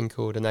 There was a thing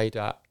called an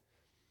ADAT.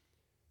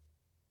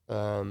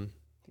 I think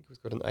it was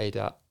called an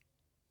ADAT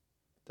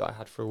that I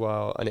had for a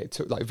while, and it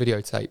took like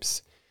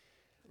videotapes.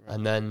 Right.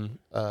 And then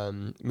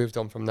moved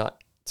on from that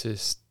to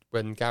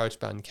when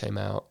GarageBand came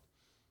out,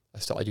 I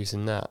started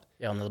using that.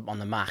 Yeah, on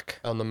the Mac.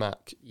 On the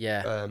Mac.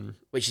 Yeah,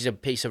 which is a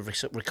piece of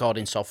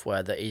recording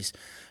software that is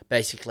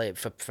basically,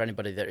 for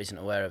anybody that isn't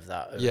aware of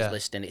that, who's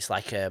listening, it's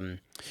like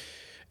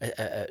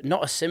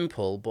not a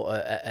simple,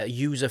 but a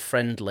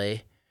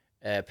user-friendly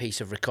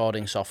piece of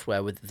recording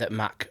software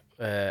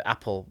that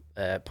Apple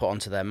put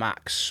onto their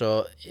Macs.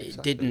 So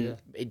it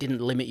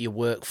didn't limit your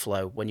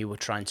workflow when you were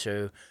trying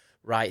to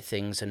write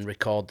things and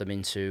record them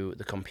into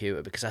the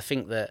computer, because I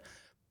think that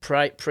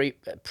pre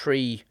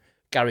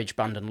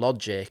GarageBand and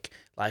Logic,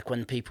 like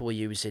when people were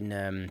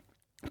using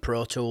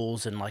Pro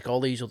Tools and like all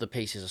these other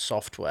pieces of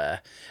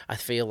software, I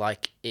feel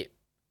like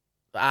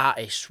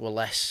artists were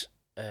less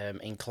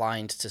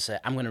inclined to say,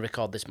 I'm going to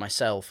record this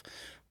myself.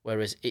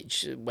 Whereas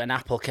when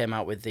Apple came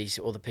out with these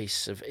other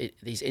pieces of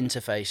these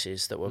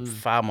interfaces that were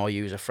far more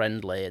user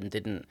friendly and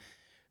didn't,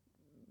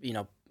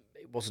 it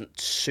wasn't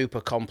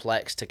super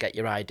complex to get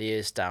your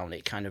ideas down.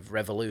 It kind of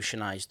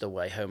revolutionized the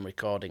way home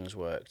recordings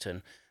worked,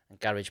 and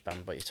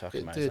GarageBand, what you're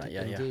talking about. Did,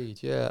 indeed,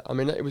 yeah. I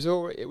mean, it was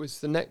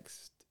the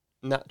next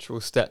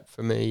natural step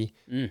for me.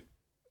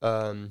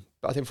 But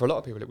I think for a lot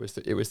of people, it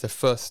was the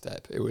first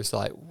step. It was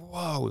like,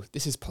 whoa,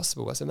 this is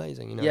possible. That's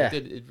amazing.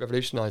 It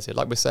revolutionized it.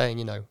 Like we're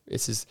saying,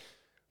 this is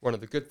one of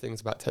the good things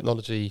about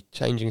technology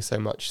changing so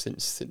much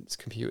since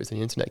computers and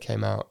the internet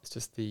came out. It's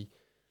just the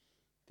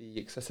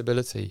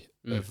accessibility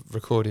of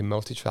recording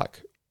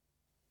multi-track,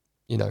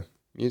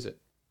 music.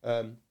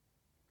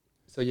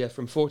 So yeah,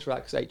 from 4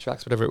 tracks, 8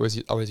 tracks, whatever it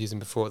was I was using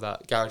before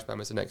that, GarageBand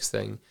was the next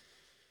thing,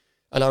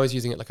 and I was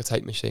using it like a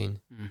tape machine,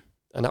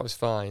 and that was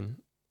fine.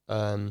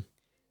 And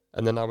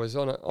then I was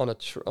on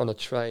a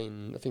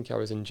train. I think I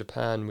was in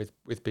Japan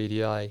with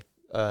BDI,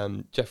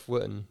 Jeff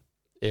Wooten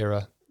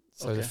era.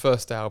 So the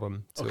first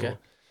album tour,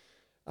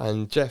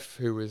 and Jeff,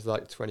 who was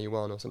like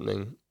 21 or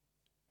something,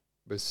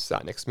 was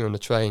sat next to me on the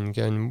train,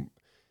 going,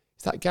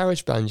 "Is that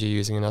GarageBand you're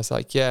using?" And I was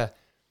like, "Yeah."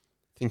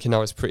 Thinking I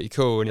was pretty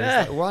cool, and he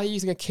was like, "Why are you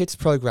using a kids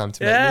program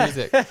to make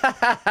music?" And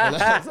I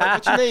was like,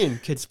 "What do you mean,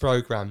 kids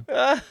program?"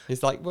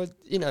 He's like, "Well,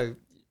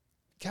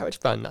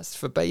 GarageBand, that's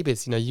for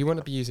babies. You want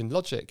to be using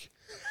Logic,"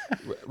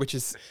 which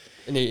is,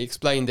 and he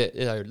explained it.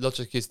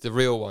 Logic is the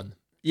real one.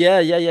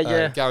 Yeah.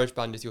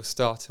 GarageBand is your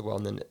starter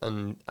one,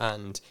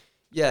 and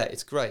yeah,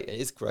 it's great.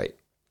 It is great,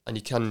 and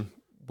you can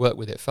work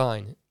with it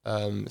fine.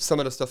 Some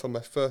of the stuff on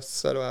my first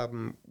solo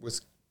album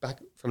was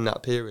back from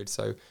that period,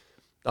 so.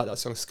 Like that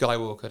song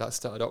Skywalker, that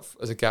started off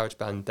as a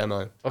GarageBand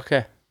demo.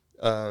 Okay.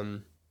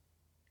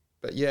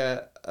 But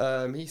yeah,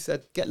 he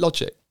said, get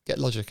Logic.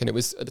 And it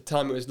was, at the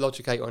time, it was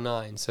Logic 8 or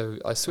 9. So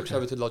I switched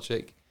over to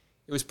Logic.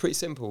 It was pretty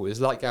simple. It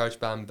was like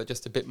GarageBand, but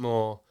just a bit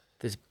more,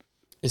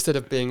 instead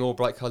of being all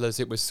bright colours,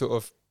 it was sort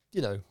of,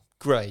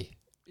 grey.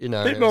 A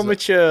bit more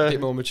mature. A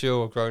bit more mature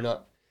or grown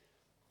up.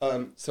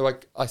 So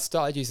I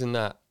started using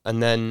that,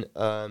 and then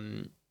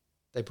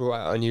they brought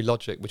out a new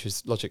Logic, which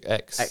was Logic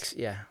X.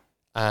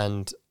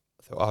 And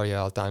oh yeah,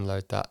 I'll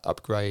download that,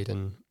 upgrade,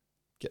 and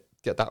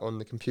get that on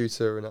the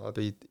computer, and it'll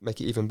make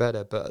it even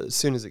better. But as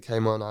soon as it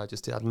came on, I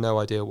just had no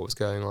idea what was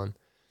going on.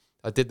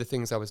 I did the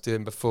things I was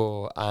doing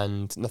before,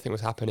 and nothing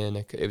was happening.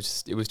 It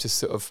was just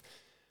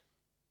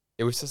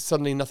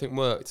suddenly nothing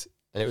worked,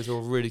 and it was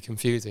all really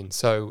confusing.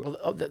 So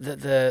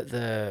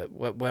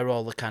where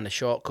all the kind of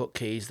shortcut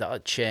keys that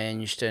had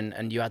changed,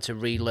 and you had to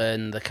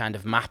relearn the kind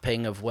of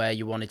mapping of where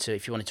you wanted to,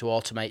 if you wanted to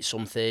automate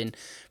something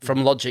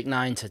from Logic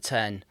 9 to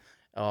 10.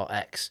 or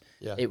X.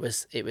 Yeah. It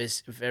was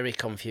very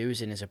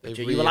confusing as a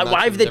producer. really You were like,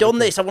 why have they done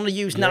everything. this? I want to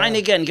use 9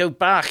 again. Go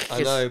back.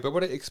 I know, but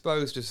what it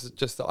exposed is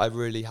just that I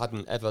really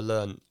hadn't ever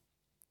learnt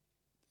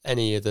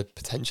any of the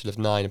potential of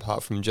 9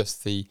 apart from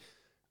just the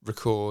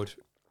record,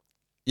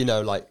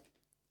 like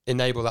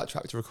enable that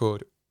track to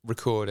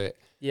record it,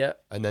 Yeah.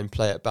 and then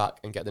play it back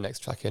and get the next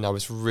track in. I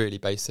was really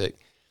basic,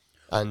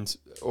 and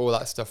all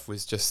that stuff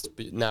was just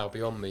now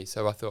beyond me.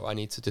 So I thought I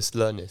need to just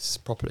learn this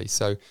properly.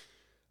 So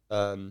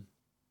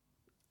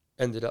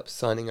ended up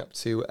signing up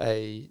to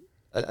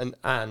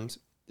and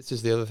this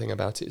is the other thing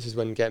about it. This is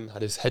when Gem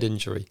had his head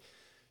injury.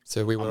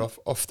 So we were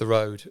off the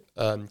road.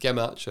 Gem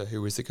Archer,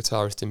 who was the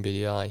guitarist in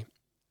BDI,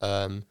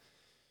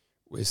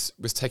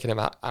 was taken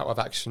out of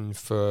action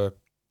for,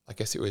 I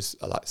guess it was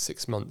like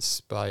 6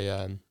 months by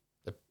a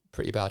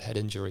pretty bad head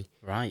injury.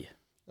 Right.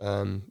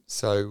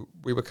 So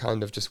we were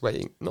kind of just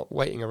not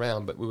waiting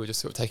around, but we were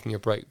just sort of taking a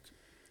break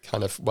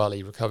kind of while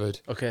he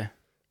recovered. Okay.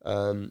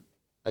 And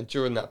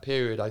during that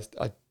period,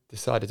 I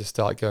decided to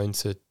start going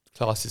to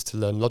classes to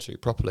learn Logic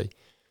properly.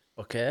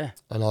 Okay.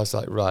 And I was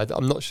like, right,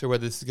 I'm not sure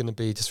whether this is going to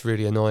be just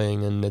really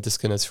annoying and they're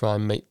just going to try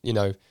and make,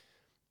 because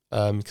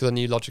I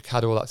knew Logic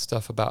had all that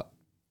stuff about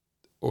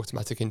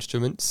automatic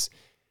instruments.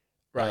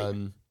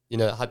 Right.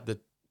 It had the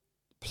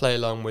play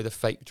along with a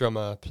fake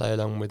drummer, play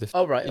along with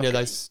Oh, right. Okay.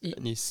 those.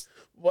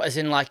 What, as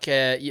in like,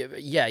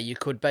 you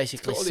could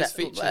basically set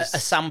a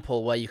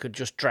sample where you could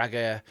just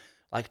drag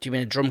do you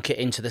mean a drum kit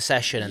into the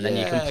session and then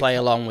you can play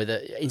along with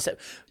it instead?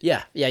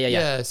 Yeah.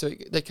 Yeah, so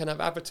they kind of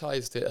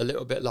advertised it a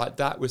little bit like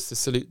that was the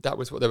salute. That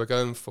was what they were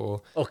going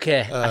for.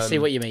 Okay, I see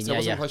what you mean. So I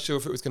wasn't quite sure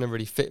if it was going to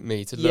really fit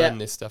me to learn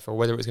this stuff or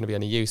whether it was going to be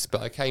any use.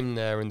 But I came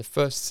there, and the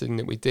first thing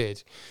that we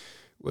did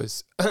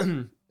was,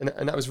 and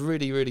that was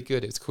really, really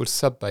good. It was called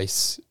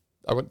Sub-Bass.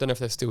 I don't know if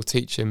they're still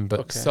teaching,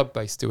 but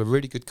Sub-Bass do a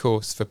really good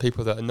course for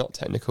people that are not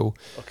technical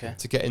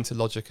to get into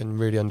Logic and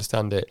really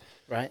understand it.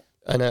 Right.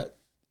 And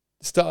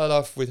started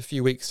off with a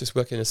few weeks just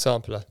working as a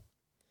sampler,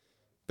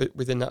 but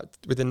within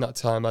that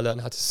time I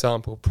learned how to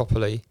sample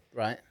properly.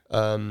 Right.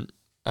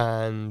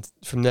 And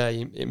from there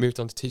it moved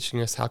on to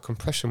teaching us how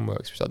compression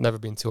works, which I'd never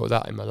been taught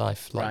that in my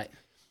life. Right.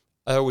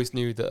 I always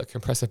knew that a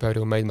compressor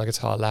pedal made my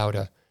guitar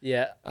louder.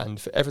 Yeah. And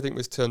if everything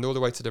was turned all the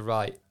way to the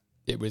right,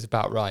 it was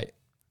about right.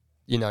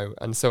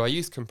 And so I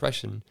used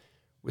compression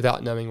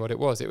without knowing what it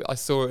was. I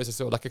saw it as a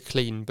sort of like a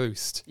clean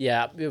boost.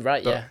 Yeah, you're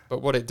right,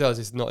 But what it does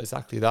is not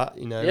exactly that,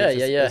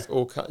 It's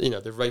all,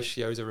 the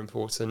ratios are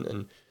important,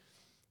 and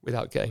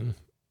without getting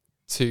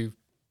too,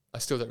 I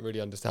still don't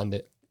really understand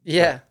it.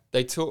 Yeah. But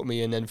they taught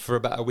me, and then for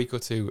about a week or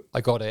two,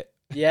 I got it.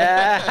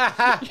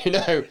 Yeah.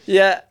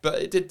 Yeah.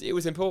 But it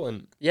was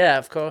important. Yeah,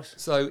 of course.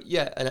 So,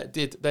 and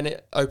then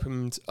it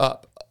opened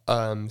up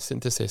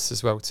synthesis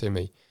as well to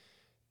me,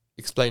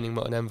 explaining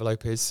what an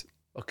envelope is.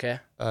 Okay.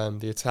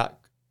 The attack,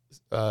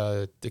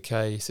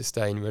 decay,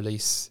 sustain,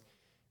 release,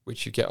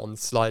 which you get on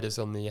sliders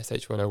on the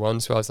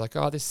SH101. So I was like,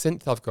 this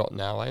synth I've got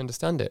now, I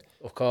understand it.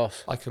 Of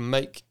course. I can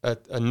make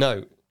a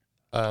note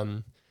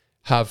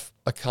have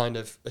a kind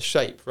of a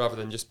shape rather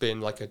than just being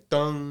like a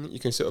dong. You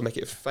can sort of make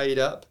it fade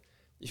up.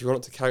 If you want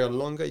it to carry on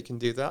longer, you can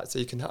do that. So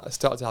you can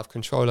start to have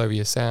control over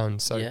your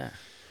sound. So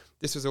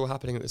this was all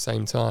happening at the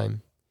same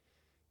time.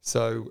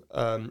 So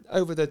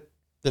over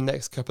the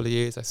next couple of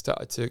years, I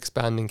started to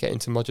expand and get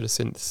into modular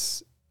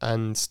synths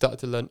and started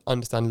to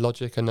understand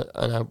Logic. And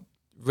I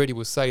really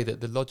will say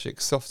that the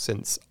Logic soft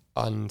synths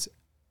and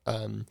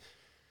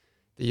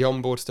the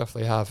onboard stuff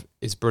they have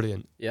is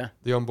brilliant. Yeah.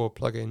 The onboard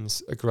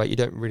plugins are great. You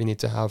don't really need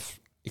to have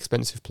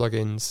expensive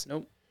plugins.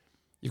 Nope.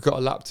 You've got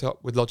a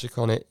laptop with Logic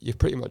on it. You're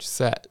pretty much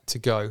set to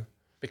go.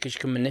 Because you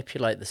can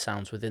manipulate the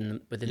sounds within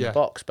the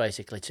box,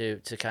 basically,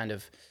 to kind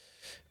of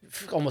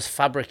almost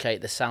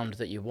fabricate the sound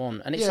that you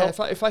want. And it's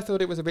if I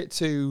thought it was a bit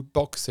too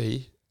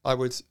boxy, I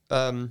would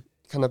kind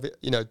of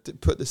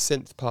put the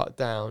synth part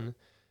down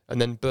and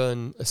then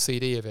burn a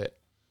CD of it,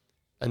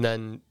 and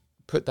then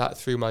put that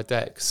through my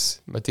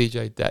decks, my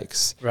DJ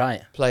decks.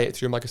 Right. Play it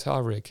through my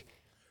guitar rig.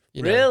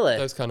 Really?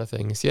 Those kind of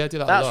things. Yeah, I do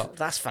that a lot.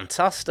 That's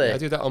fantastic. Yeah, I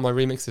do that on my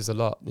remixes a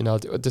lot.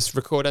 I'll just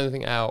record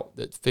anything out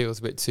that feels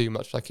a bit too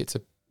much like it's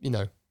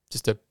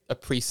just a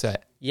preset.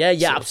 Yeah,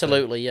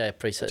 absolutely. Yeah,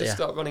 preset. Just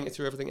start running it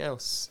through everything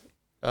else.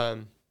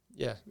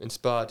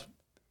 Inspired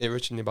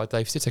originally by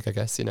Dave Sittek, I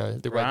guess.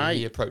 The way that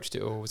he approached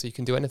it all, so you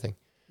can do anything.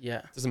 Yeah.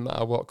 It doesn't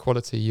matter what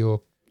quality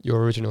your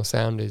original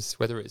sound is,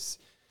 whether it's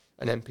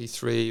an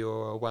MP3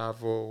 or a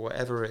WAV or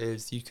whatever it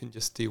is, you can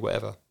just do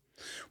whatever.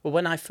 Well,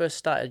 when I first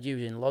started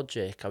using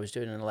Logic, I was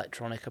doing an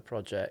electronica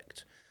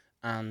project,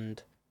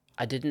 and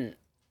I didn't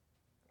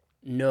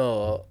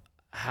know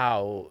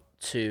how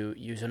to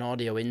use an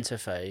audio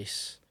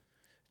interface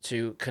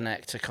to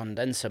connect a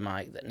condenser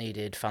mic that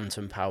needed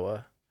phantom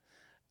power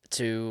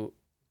to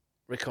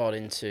record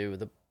into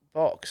the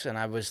box, and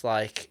I was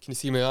like, can you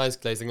see my eyes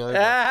glazing over?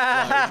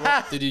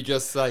 What did you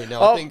just say?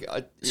 No, I think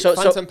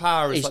phantom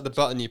power is like the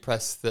button you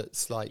press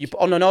that's like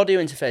on an audio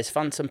interface.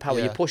 Phantom power,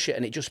 you push it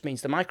and it just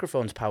means the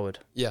microphone's powered.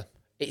 Yeah.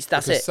 That's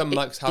because it. some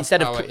mics have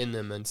Instead power of in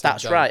them, and some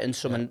that's don't. right, and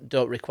some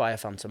don't require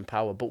phantom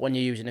power. But when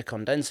you're using a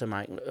condenser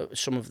mic,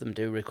 some of them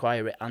do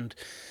require it. And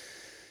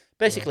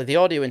basically, the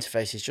audio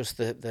interface is just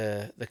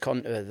the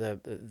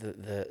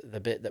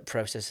bit that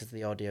processes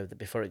the audio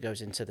before it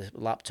goes into the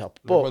laptop.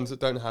 The But ones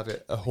that don't have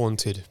it are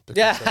haunted.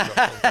 yeah,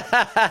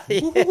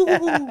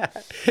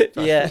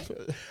 yeah.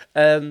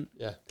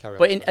 Yeah,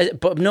 carry on.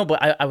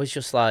 But I was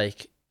just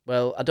like,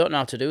 well, I don't know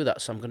how to do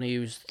that, so I'm going to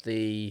use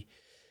the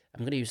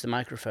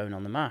microphone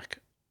on the Mac.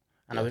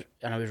 And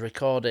I was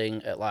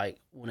recording at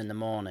like 1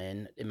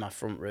 a.m. in my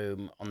front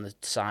room on the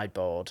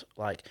sideboard,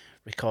 like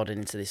recording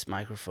into this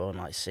microphone,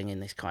 like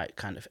singing this quite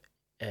kind of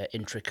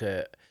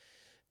intricate,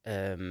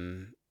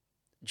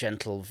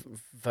 gentle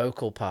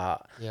vocal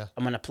part. Yeah.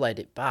 And when I played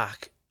it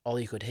back, all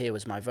you could hear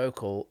was my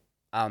vocal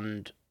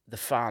and the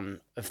fan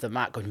of the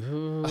Mac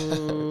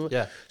going.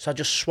 Yeah. So I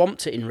just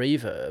swamped it in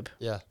reverb.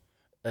 Yeah.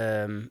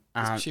 And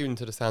It's tuned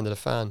to the sound of the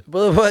fan.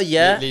 well,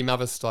 yeah. Lee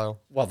Mavers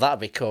style. Well,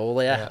 that'd be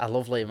cool. Yeah, Yeah. I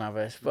love Liam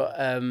Harris. But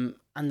and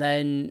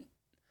then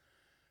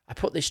I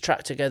put this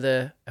track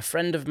together. A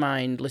friend of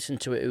mine listened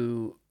to it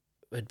who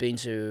had been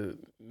to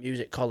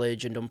music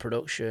college and done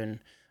production,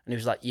 and he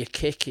was like, "Your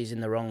kick is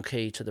in the wrong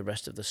key to the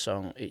rest of the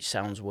song. It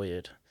sounds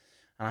weird."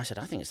 And I said,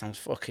 "I think it sounds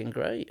fucking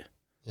great.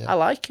 Yeah. I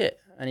like it."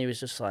 And he was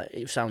just like,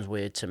 "It sounds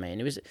weird to me."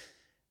 And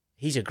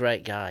he's a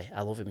great guy.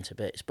 I love him to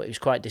bits, but he was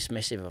quite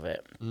dismissive of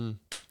it. Mm.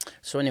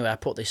 So anyway, I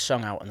put this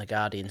song out, and the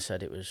Guardian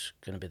said it was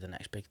going to be the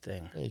next big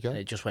thing. There you go. And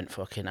it just went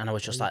fucking, and I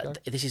was just There you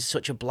like, this is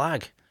such a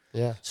blag.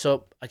 Yeah.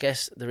 So I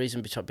guess the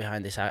reason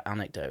behind this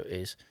anecdote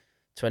is,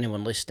 to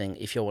anyone listening,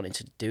 if you're wanting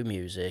to do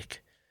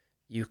music,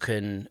 you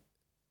can,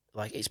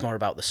 like, it's more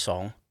about the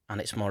song, and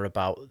it's more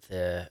about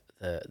the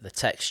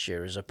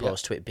texture as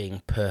opposed to it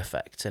being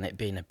perfect and it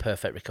being a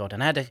perfect record.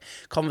 And I had a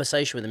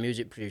conversation with a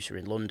music producer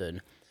in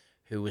London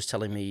who was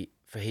telling me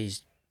for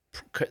his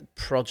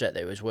project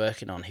that he was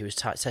working on, he was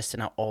testing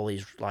out all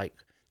these like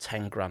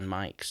 10 grand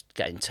mics,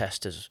 getting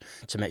testers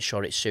to make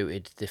sure it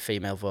suited the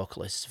female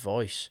vocalist's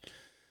voice.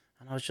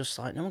 And I was just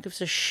like, no one gives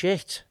a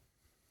shit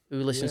who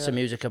listens to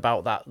music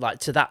about that, like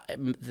to that,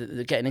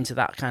 getting into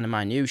that kind of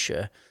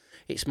minutiae.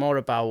 It's more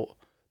about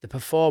the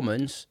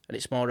performance and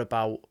it's more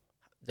about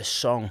the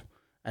song.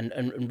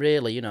 And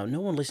really, you know, no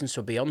one listens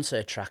to a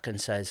Beyonce track and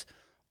says,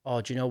 oh,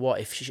 do you know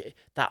what,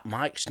 that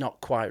mic's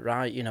not quite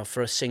right, you know,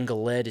 for a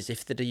single ladies,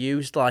 if they'd have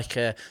used like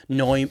a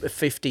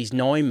 50s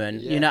Neumann,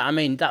 you know what I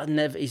mean, that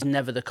is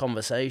never the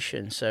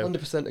conversation. So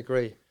 100%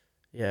 agree.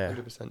 Yeah.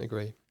 100%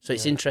 agree. So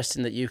it's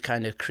interesting that you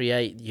kind of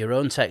create your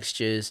own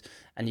textures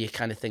and you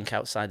kind of think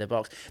outside the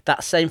box.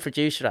 That same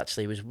producer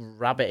actually was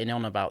rabbiting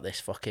on about this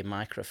fucking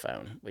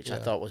microphone, which I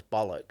thought was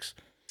bollocks.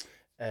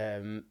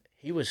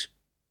 He was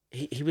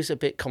a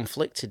bit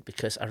conflicted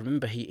because I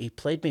remember he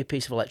played me a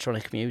piece of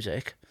electronic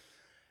music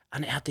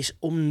and it had this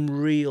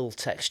unreal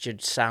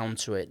textured sound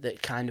to it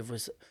that kind of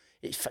was...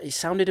 It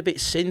sounded a bit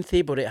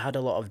synthy, but it had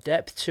a lot of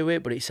depth to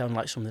it, but it sounded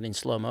like something in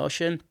slow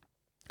motion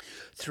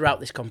throughout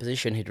this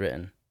composition he'd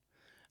written.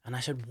 And I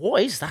said,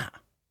 what is that?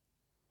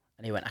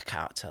 And he went, I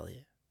can't tell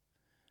you.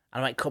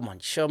 And I went, come on,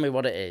 show me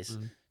what it is.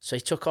 Mm. So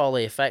he took all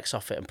the effects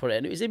off it and put it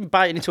in. It was even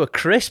biting into a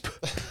crisp.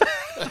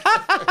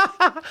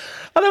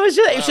 And it was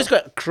just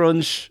got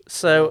crunch.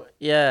 So,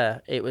 yeah,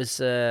 it was...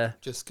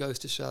 just goes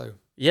to show.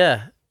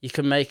 Yeah, you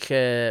can make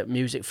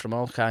music from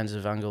all kinds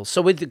of angles.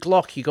 So with the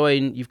GLOK,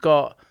 you've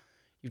got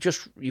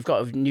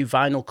a new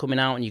vinyl coming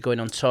out and you're going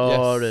on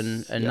tour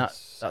and that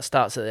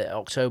starts at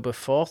October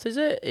 4th, is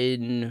it?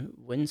 In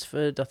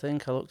Winsford, I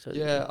think. I looked at.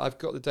 Yeah, I've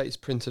got the dates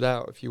printed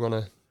out if you want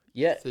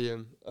to see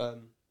them. I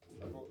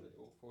brought it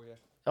all for you.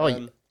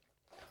 Oh,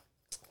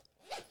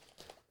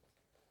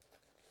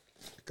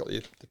 got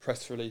the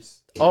press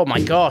release. Oh my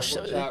gosh!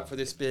 Watch out for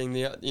this being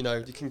the, you know,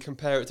 you can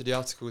compare it to the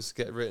articles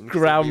get written.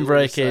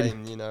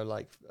 Groundbreaking. You know,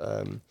 like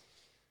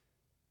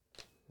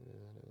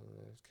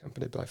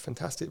accompanied by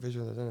fantastic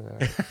visuals. I don't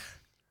know.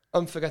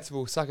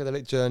 Unforgettable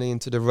psychedelic journey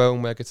into the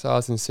realm where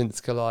guitars and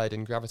synths collide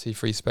in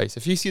gravity-free space.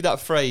 If you see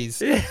that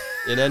phrase in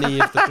any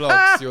of the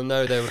blogs, you'll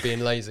know they were being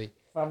lazy.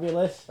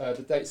 Fabulous.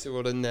 The dates are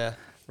all in there.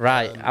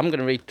 Right, I'm going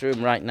to read through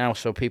them right now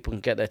so people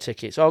can get their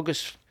tickets. October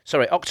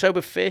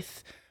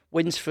 5th,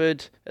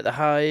 Winsford at the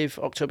Hive.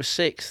 October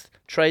 6th,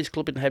 Trades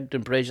Club in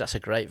Hebden Bridge. That's a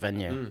great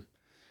venue. Mm.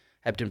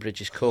 Hebden Bridge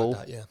is cool.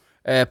 Like that,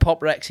 yeah.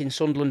 Pop Rex in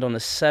Sunderland on the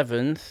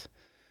 7th.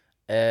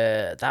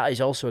 That is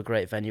also a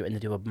great venue, and they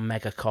do a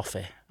mega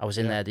coffee. I was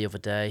in there the other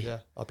day. Yeah,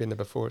 I've been there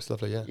before. It's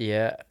lovely. Yeah.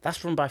 Yeah,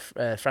 that's run by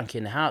Frankie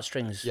and the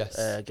Heartstrings. Yes.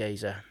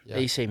 Geezer. Yeah.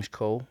 He seems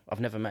cool. I've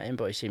never met him,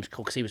 but he seems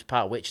cool because he was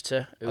part of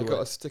Wichita. I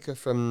got a sticker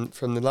from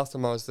the last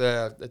time I was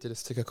there. They did a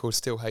sticker called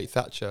 "Still Hate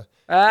Thatcher,"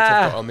 which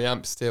I've got on the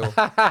amp still.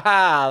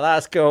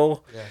 That's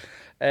cool.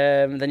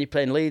 Yeah. Then you're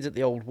playing Leeds at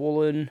the Old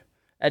Woolen,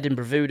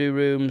 Edinburgh Voodoo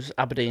Rooms,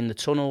 Aberdeen the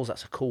Tunnels.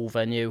 That's a cool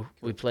venue.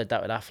 We played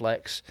that with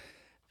Afflex.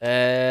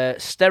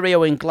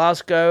 Stereo in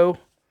Glasgow,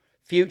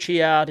 Future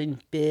Yard in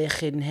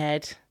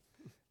Birkenhead.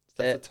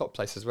 That's the top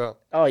place as well.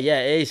 Oh yeah,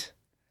 it is.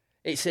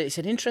 It's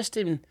an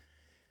interesting.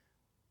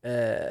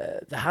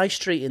 the high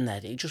street in there,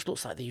 it just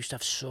looks like they used to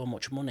have so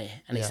much money,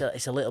 and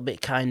it's a little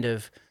bit kind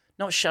of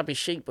not shabby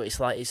chic, but it's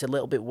like it's a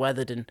little bit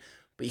weathered,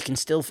 but you can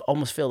still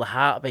almost feel the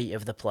heartbeat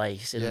of the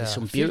place. And there's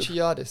some Future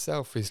Yard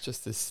itself is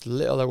just this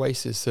little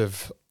oasis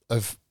of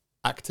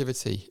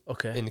activity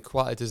in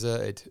quite a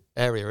deserted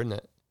area, isn't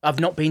it? I've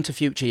not been to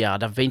Future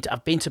Yard. I've been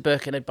to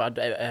Birkenhead, but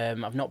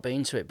I've not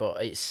been to it.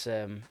 But it's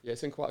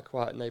it's in quite a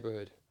quiet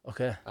neighbourhood.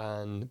 Okay.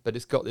 But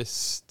it's got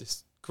this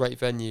great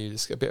venue.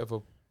 It's got a bit of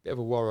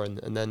a warren,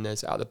 and then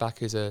there's out the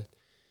back is a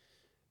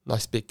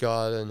nice big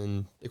garden,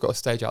 and they've got a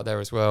stage out there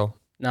as well.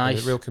 Nice.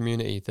 There's a real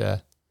community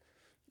there.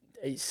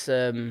 It's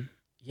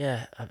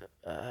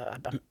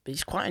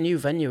it's quite a new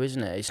venue,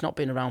 isn't it? It's not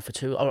been around for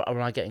too. Or am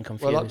I getting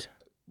confused?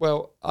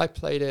 Well, I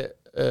played it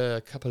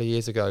a couple of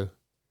years ago,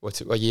 or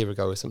a year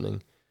ago or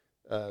something.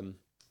 I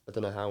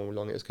don't know how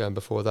long it was going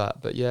before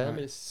that, but yeah, right. I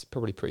mean it's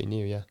probably pretty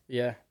new. Yeah.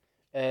 Yeah.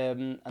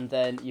 And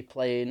then you're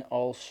playing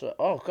also.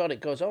 Oh God,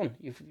 it goes on.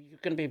 You're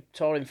going to be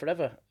touring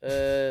forever.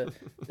 The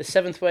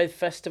Seventh Wave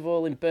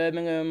Festival in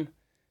Birmingham,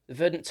 the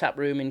Verdant Tap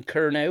Room in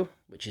Curnow,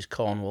 which is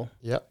Cornwall.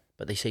 Yep.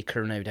 But they say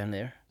Curnow down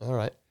there. All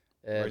right.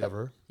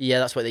 Whatever. Yeah,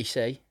 that's what they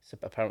say. So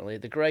apparently,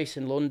 the Grace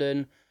in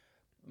London,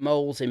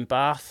 Moles in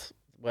Bath,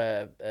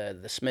 where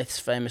the Smiths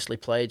famously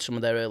played some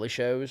of their early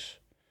shows.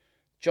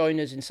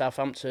 Joiners in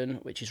Southampton,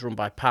 which is run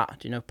by Pat.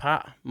 Do you know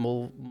Pat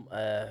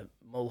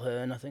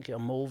Mulhern? I think, or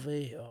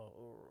Mulvey.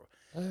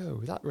 Oh,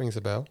 that rings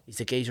a bell. He's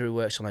the geezer who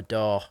works on a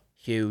door.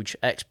 Huge,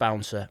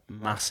 ex-bouncer,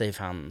 massive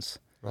hands.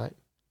 Right.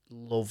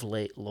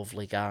 Lovely,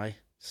 lovely guy.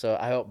 So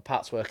I hope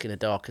Pat's working a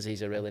door because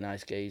he's a really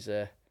nice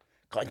geezer.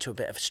 Got into a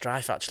bit of a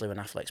strife, actually, when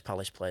Affleck's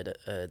Palace played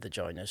at the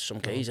Joiners. Some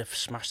geezer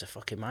smashed a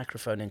fucking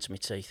microphone into my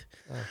teeth.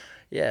 Oh.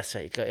 Yeah, so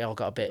he all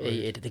got a bit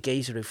heated. The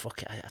geezer who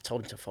I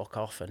told him to fuck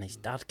off, and his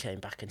dad came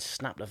back and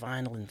snapped the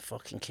vinyl and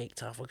fucking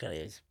kicked off. Look at it,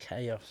 it's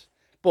chaos.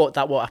 But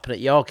that won't happen at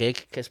your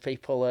gig, because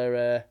people are...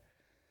 a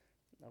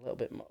little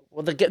bit more.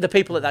 Well, the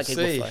people at that gig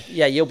will fine.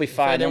 Yeah, you'll be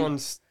fine. If anyone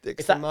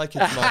sticks the mic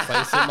into my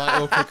face, it might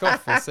all kick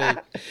off. We'll see.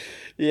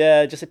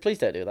 Yeah, just say, please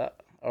don't do that,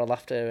 or I'll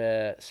have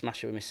to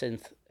smash it with my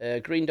synth.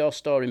 Green Door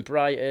Store in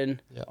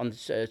Brighton on the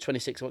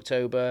 26th of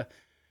October.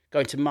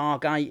 Going to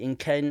Margate in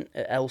Kent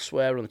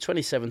elsewhere on the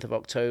 27th of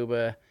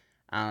October.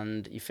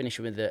 And you finish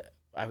with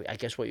I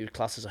guess what you would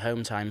class as a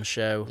home time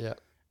show. Yeah.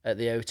 At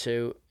the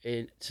O2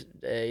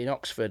 in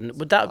Oxford. And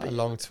would that be a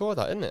long tour,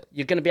 that, isn't it?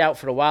 You're going to be out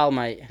for a while,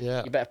 mate.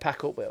 Yeah. You better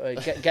pack up.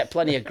 Get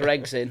plenty of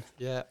Gregs in.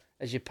 Yeah.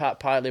 As you're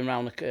piling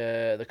around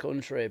the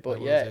country.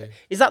 But yeah,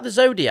 is that the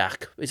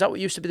Zodiac? Is that what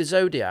used to be the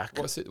Zodiac?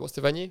 What's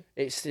the venue?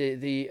 It's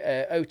the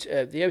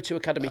O2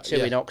 Academy 2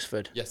 in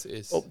Oxford. Yes, it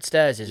is.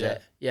 Upstairs, is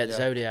it? Yeah, the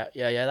Zodiac.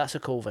 Yeah, that's a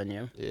cool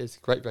venue. It is a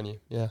great venue.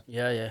 Yeah.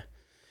 Yeah.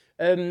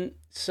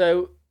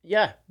 So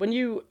yeah, when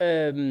you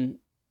were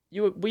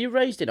you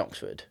raised in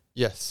Oxford?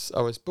 Yes,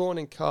 I was born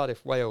in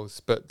Cardiff, Wales,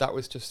 but that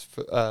was just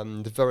for,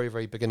 the very,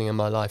 very beginning of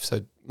my life.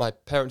 So my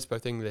parents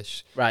both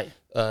English. Right.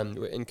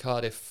 Were in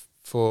Cardiff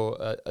for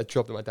a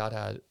job that my dad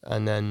had,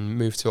 and then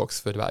moved to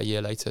Oxford about a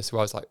year later. So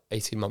I was like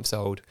 18 months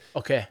old.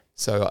 Okay.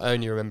 So I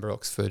only remember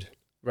Oxford.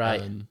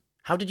 Right.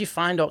 How did you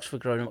find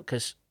Oxford growing up?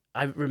 Because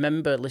I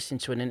remember listening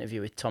to an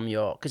interview with Tom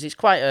York, because it's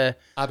quite a...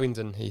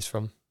 Abingdon, he's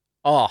from.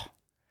 Oh.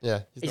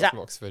 Yeah, he's not from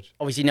Oxford.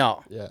 Oh, is he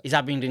not? Yeah. Is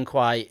Abingdon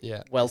quite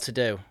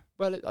well-to-do?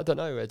 Well, I don't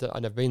know.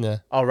 I've never been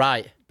there. Oh,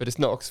 right. But it's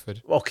not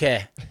Oxford.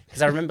 Okay.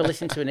 Because I remember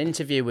listening to an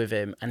interview with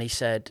him, and he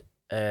said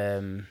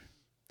that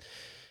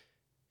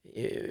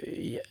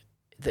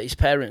his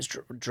parents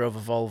drove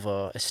a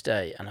Volvo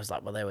estate, and I was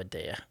like, well, they were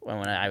dear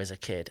when I was a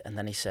kid. And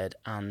then he said,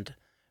 and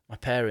my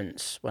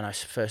parents, when I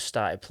first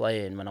started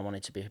playing, when I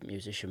wanted to be a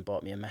musician,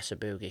 bought me a Mesa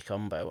Boogie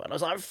combo. And I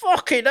was like,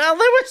 fucking hell, they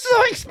were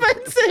so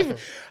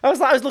expensive. I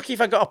was lucky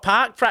if I got a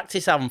park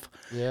practice amp.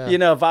 Yeah.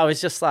 But I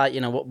was just like,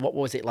 what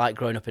was it like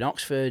growing up in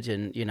Oxford?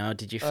 And,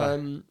 did you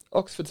find...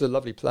 Oxford's a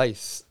lovely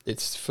place.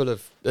 It's full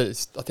of... I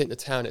think the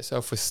town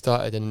itself was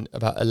started in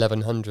about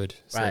 1100.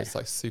 So It's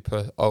like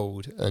super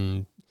old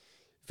and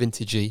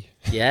vintagey.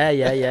 Yeah.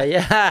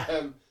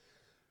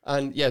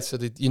 And yeah, so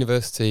the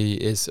university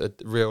is a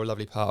real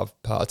lovely part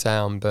of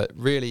town, but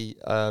really,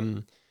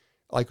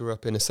 I grew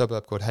up in a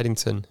suburb called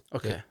Headington.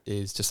 Okay, it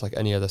is just like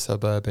any other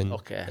suburb in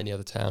any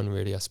other town,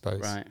 really, I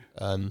suppose. Right.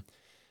 And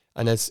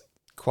there's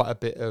quite a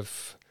bit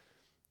of,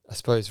 I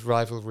suppose,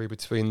 rivalry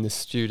between the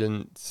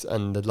students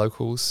and the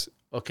locals.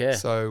 Okay.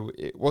 So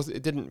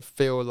it didn't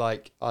feel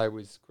like I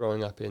was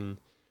growing up in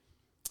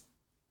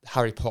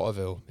Harry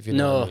Potterville, if you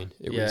know what I mean.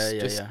 It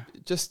was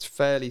just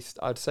fairly,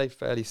 I'd say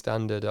fairly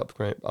standard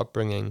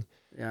upbringing.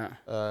 Yeah.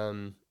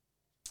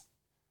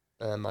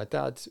 My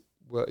dad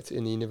worked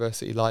in the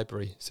university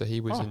library, so he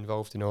was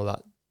involved in all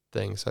that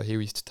thing. So he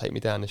used to take me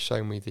down and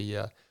show me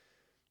the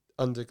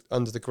under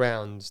the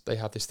ground. They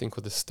have this thing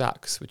called the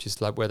stacks, which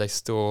is like where they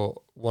store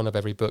one of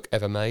every book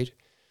ever made.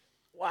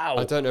 Wow.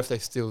 I don't know if they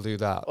still do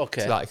that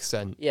to that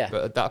extent. Yeah.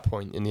 But at that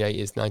point in the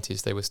 80s,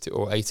 90s, they were still,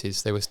 or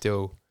 80s, they were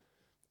still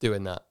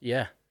doing that.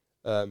 Yeah.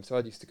 So I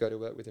used to go to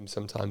work with him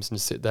sometimes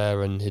and sit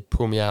there, and he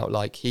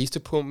used to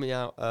pull me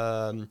out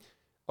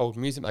old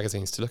music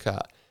magazines to look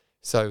at,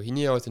 So he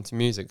knew I was into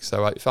music.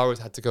 So if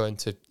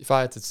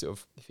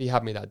he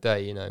had me that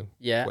day, you know,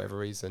 Yeah. for whatever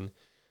reason,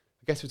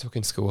 I guess we're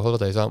talking school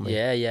holidays, aren't we?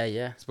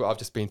 Yeah. It's what I've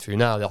just been through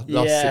now. The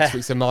last 6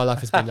 weeks of my life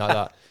has been like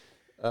that.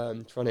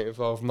 Trying to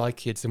involve my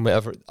kids and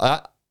whatever.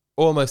 I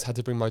almost had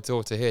to bring my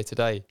daughter here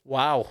today.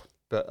 Wow.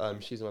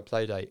 But she's on a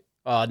play date.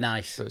 Oh,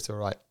 nice. So it's all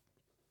right.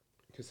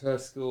 Because her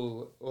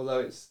school, although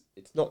it's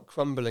not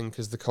crumbling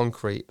because the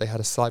concrete, they had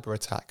a cyber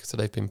attack, so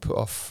they've been put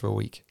off for a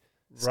week.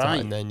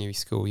 Starting their new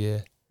school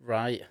year.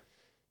 Right.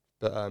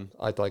 But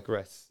I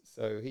digress.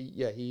 So he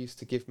used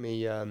to give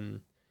me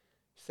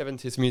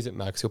 70s music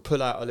mags. He'll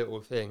pull out a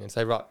little thing and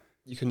say, right,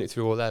 you can look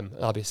through all them.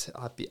 And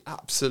I'd be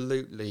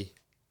absolutely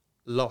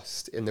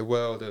lost in the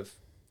world of,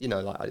 you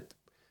know, like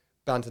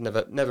bands I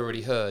never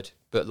really heard,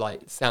 but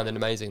like sounding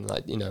amazing.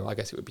 Like, you know, I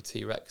guess it would be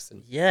T-Rex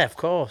and yeah, of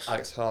course,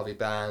 Alex Harvey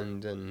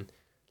band, and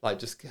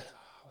like it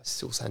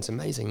still sounds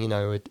amazing. You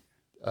know, it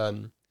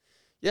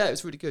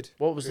was really good.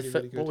 What was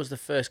what was the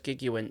first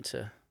gig you went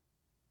to?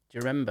 Do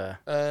you remember?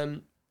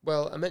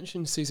 Well, I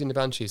mentioned Susie and the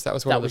Banshees. That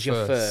was one that of the was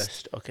your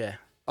first. Okay.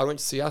 I went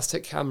to see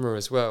Aztec Camera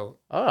as well.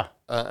 Oh.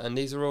 And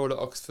these are all at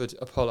Oxford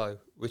Apollo,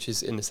 which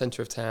is in the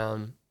centre of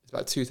town. It's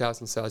about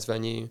 2,000 size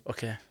venue.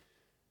 Okay.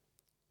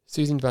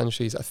 Susie and the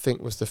Banshees, I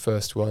think, was the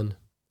first one.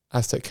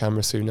 Aztec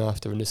Camera soon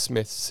after, and the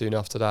Smiths soon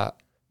after that.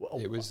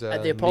 It was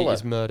at the Apollo? Meat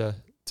is Murder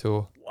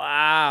tour.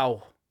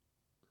 Wow.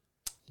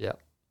 Yeah.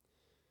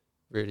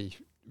 Really,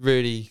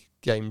 really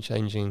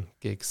game-changing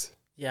gigs.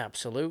 Yeah,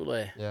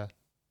 absolutely. Yeah.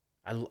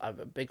 I'm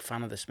a big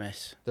fan of the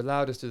Smiths. The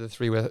loudest of the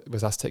three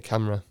was Aztec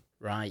Camera.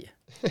 Right.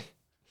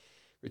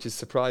 Which is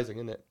surprising,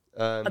 isn't it?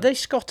 Are they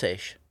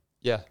Scottish?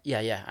 Yeah.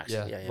 Yeah,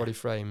 actually. Yeah. Roddy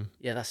Frame.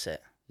 Yeah, that's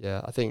it.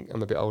 Yeah, I think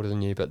I'm a bit older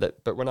than you,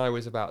 but when I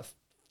was about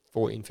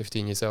 14,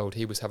 15 years old,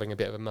 he was having a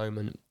bit of a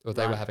moment, or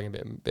they were having a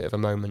bit of a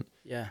moment.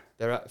 Yeah.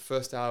 Their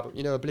first album,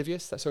 you know,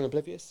 Oblivious, that song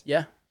Oblivious?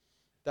 Yeah.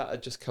 That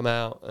had just come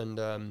out, and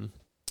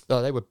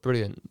they were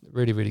brilliant,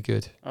 really, really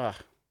good. Oh,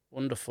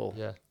 wonderful.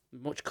 Yeah.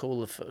 Much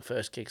cooler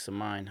first gigs than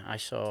mine. I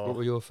saw... What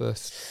were your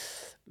first?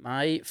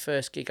 My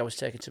first gig I was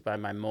taken to by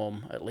my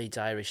mum at Leeds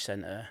Irish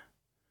Centre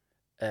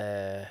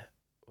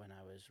when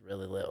I was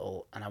really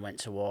little, and I went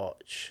to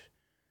watch...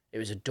 It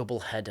was a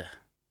double header.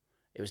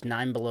 It was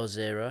 9 Below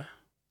Zero,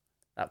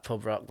 that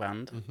pub rock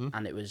band,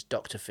 and it was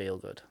Dr.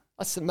 Feelgood.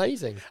 That's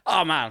amazing.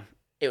 Oh, man.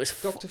 It was...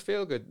 Dr.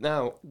 Feelgood.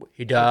 Now,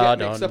 he died I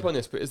get mixed up on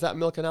this, but is that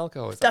milk and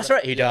alcohol? That's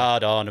right. He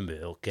died on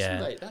milk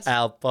and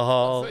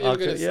alcohol. I thought you were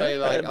going to say,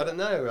 like, I don't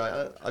know.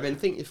 Right? I mean,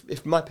 think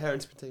if my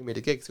parents were taking me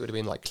to gigs, it would have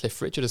been like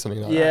Cliff Richard or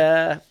something like that.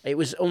 Yeah, it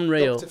was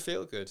unreal. Dr.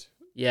 Feelgood.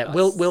 Yeah,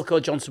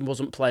 Wilco Johnson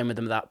wasn't playing with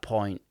them at that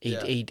point.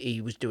 He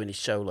was doing his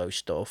solo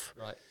stuff.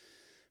 Right.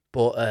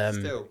 But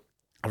still,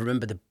 I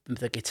remember the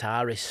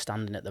guitarist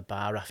standing at the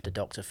bar after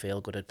Dr.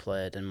 Feelgood had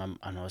played, and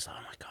I was like,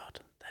 oh my God,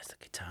 there's the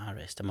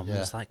guitarist. And my mum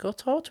was like, go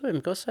talk to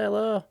him, go say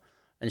hello.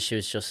 And she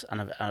was just,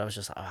 and I was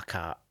just like, oh, I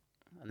can't.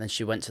 And then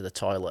she went to the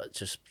toilet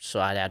just so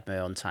I had my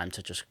own time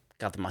to just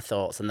gather my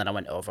thoughts. And then I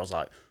went over, I was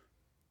like,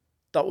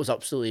 that was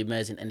absolutely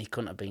amazing, and he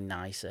couldn't have been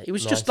nicer. He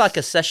was just like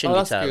a session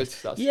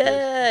guitarist. That's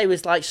good. He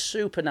was like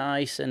super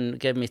nice and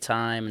gave me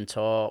time and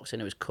talks, and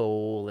it was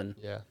cool. And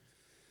yeah.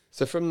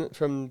 So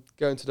from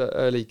going to the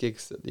early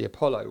gigs at the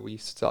Apollo, we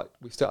started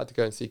to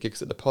go and see gigs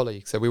at the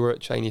Poly. So we were at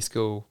Cheney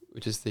School,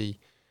 which is the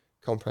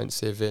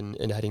comprehensive in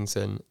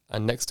Headington,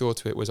 and next door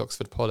to it was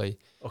Oxford Poly.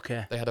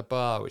 Okay. They had a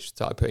bar which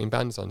started putting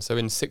bands on. So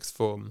in sixth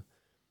form,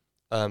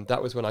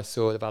 that was when I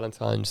saw the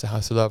Valentines, the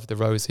House of Love, the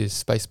Roses,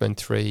 Spacemen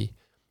 3.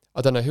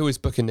 I don't know who was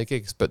booking the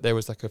gigs, but there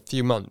was like a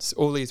few months.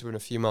 All these were in a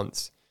few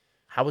months.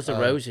 How was the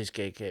Roses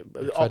gig?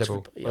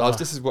 Incredible. Well,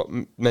 this is what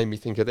made me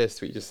think of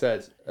this. What you just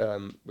said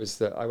was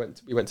that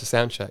we went to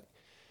soundcheck,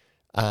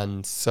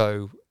 and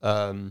so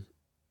I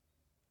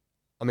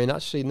mean,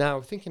 actually, now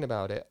thinking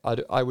about it,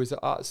 I was at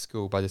art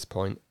school by this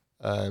point,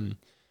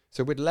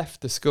 so we'd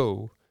left the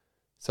school.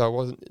 So I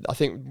wasn't. I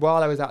think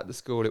while I was at the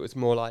school, it was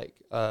more like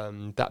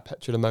That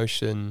Petrol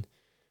Emotion,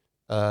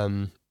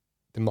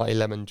 the Mighty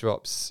Lemon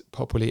Drops,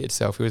 Pop Will Eat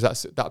Itself. It was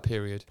that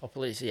period. Pop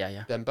Will Eat,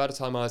 yeah. Then by the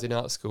time I was in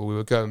art school, we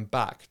were going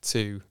back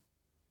to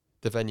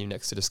the venue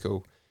next to the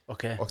school,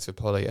 Oxford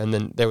Poly, and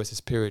then there was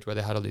this period where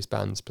they had all these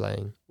bands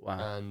playing. Wow.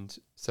 And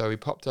so we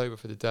popped over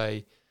for the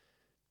day.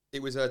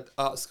 It was an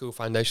art school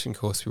foundation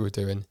course we were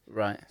doing.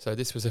 Right. So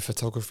this was a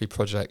photography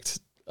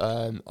project.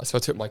 So I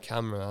took my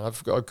camera, and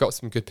I've got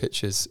some good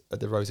pictures at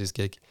the Roses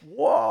gig.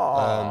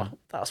 Wow,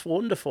 that's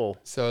wonderful.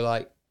 So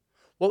like,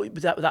 what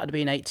that would have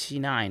been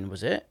 89,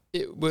 was it?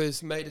 It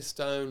was Made of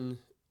Stone.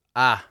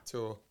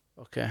 Tour.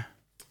 Okay.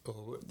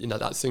 Or,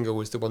 that single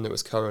was the one that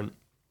was current.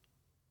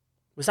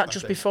 Was that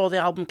just before the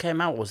album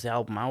came out? Was the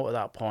album out at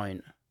that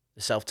point?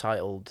 The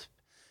self-titled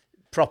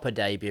proper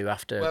debut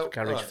after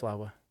Carriage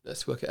Flower.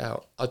 Let's work it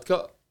out. I'd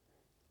got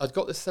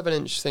the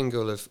 7-inch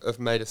single of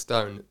Made of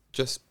Stone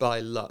just by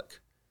luck,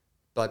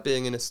 by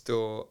being in a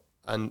store,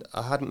 and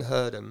I hadn't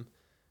heard them,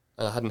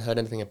 and I hadn't heard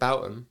anything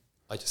about them.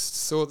 I just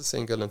saw the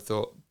single and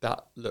thought,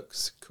 that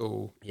looks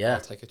cool. Yeah.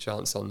 I'll take a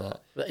chance on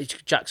that.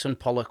 Jackson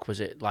Pollock,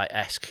 was it like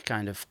esque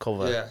kind of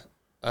cover?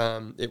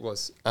 Yeah, it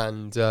was.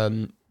 And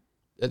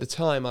at the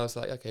time I was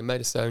like, okay,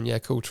 Made of Stone, yeah,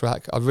 cool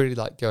track. I really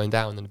like Going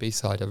Down on the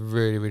B-side. I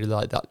really, really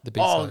like that, the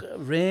B-side.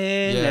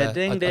 Ring a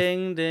ding,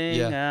 ding, ding.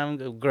 Yeah.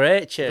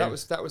 Great tune. That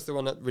was the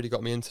one that really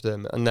got me into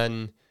them. And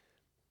then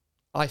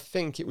I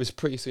think it was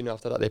pretty soon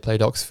after that they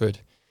played Oxford.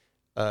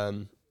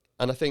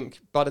 And I think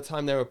by the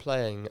time they were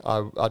playing,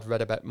 I'd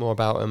read a bit more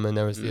about them, and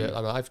there was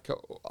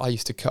I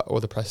used to cut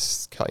all the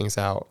press cuttings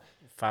out,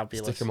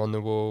 fabulous, stick them on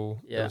the wall.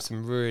 Yeah. There were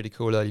some really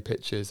cool early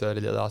pictures, early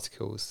little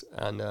articles,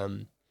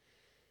 and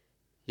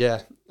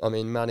yeah, I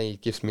mean, Manny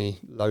gives me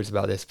loads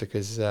about this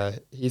because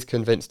he's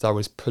convinced I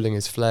was pulling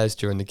his flares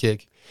during the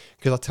gig,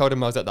 because I told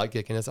him I was at that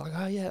gig, and I was like,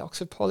 oh yeah,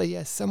 Oxford Poly,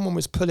 yeah, someone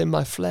was pulling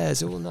my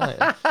flares all night.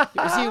 It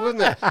was you,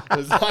 wasn't it? I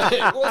was like,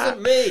 it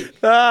wasn't me.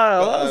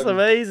 Oh, that's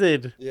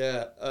amazing.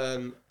 Yeah.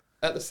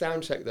 At the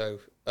sound check though,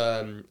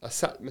 I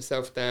sat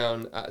myself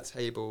down at a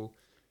table,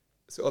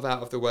 sort of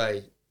out of the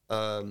way,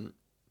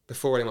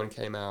 before anyone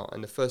came out,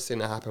 and the first thing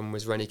that happened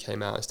was Rennie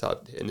came out and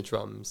started hitting the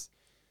drums,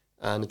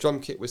 and the drum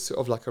kit was sort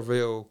of like a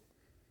real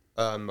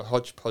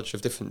hodgepodge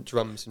of different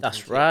drums. And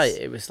that's right.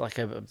 It was like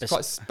it's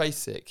quite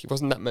basic. It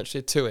wasn't that much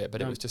to it,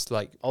 but it was just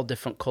like all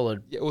different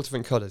coloured. Yeah, all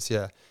different colours.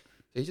 Yeah,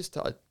 he just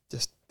started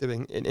just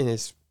doing in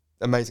his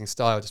amazing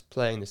style, just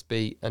playing this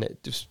beat, and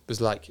it just was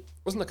like, it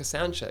wasn't like a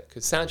sound check,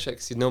 because sound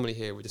checks you normally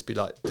hear would just be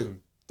like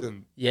doom,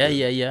 doom. Yeah,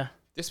 doom. yeah.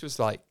 This was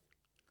like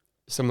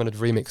someone had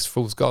remixed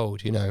Fool's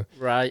Gold, you know.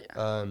 Right.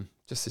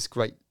 Just this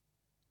great,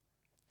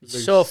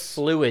 loose, so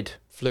fluid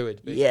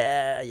beat.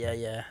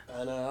 Yeah.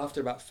 And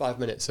after about 5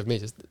 minutes of me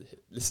just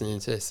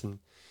listening to this and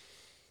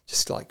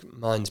just like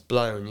mind's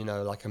blown, you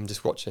know, like I'm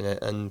just watching it,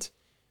 and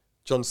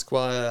John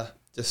Squire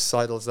just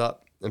sidles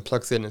up and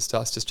plugs in and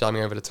starts just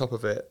jamming over the top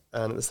of it.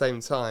 And at the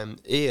same time,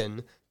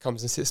 Ian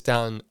comes and sits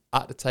down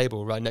at the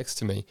table right next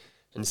to me,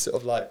 and sort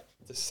of like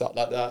just sat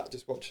like that,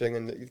 just watching,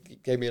 and he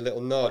gave me a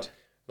little nod.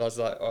 And I was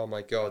like, oh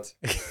my God,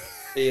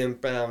 Ian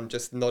Brown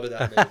just nodded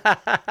at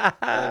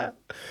me,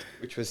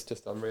 which was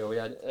just unreal.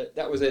 Yeah,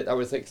 that was it. That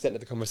was the extent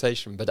of the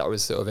conversation, but that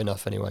was sort of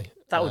enough anyway.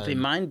 That would be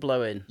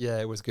mind-blowing. Yeah,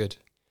 it was good.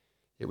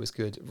 It was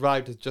good.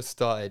 Ride had just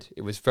started.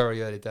 It was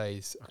very early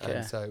days,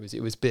 and so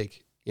it was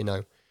big, you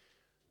know.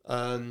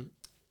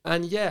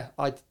 And yeah,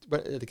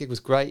 the gig was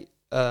great.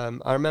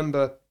 I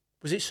remember.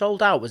 Was it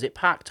sold out? Was it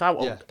packed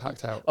out? Yeah,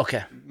 packed out.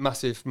 Okay.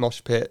 Massive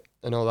mosh pit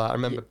and all that. I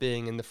remember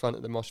being in the front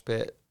of the mosh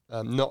pit,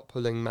 not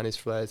pulling Manny's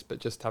flares, but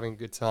just having a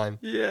good time.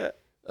 Yeah.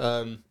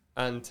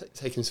 And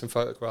taking some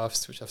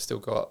photographs, which I've still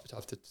got, which I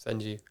have to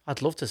send you.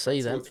 I'd love to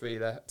see them.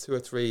 Two or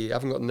three. I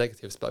haven't got the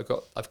negatives, but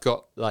I've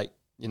got like,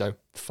 you know,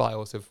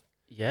 files of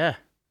the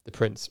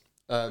prints.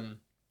 But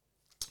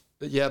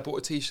yeah, I bought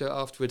a T-shirt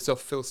afterwards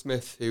off Phil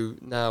Smith, who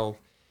now,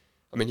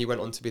 I mean, he went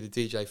on to be the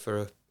DJ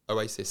for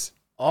Oasis.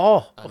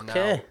 Oh, and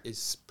okay. now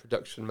is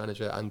production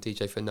manager and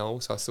DJ for Noel.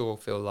 So I saw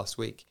Phil last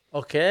week.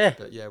 Okay.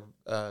 But yeah,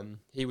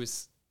 he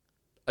was.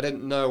 I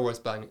didn't know I was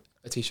buying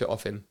a T-shirt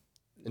off him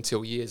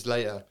until years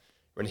later,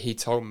 when he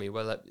told me.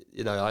 Well,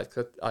 you know,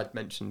 I'd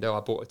mentioned, I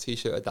bought a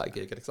T-shirt at that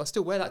gig, because I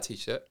still wear that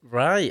T-shirt.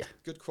 Right.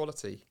 Good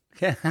quality.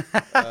 Yeah.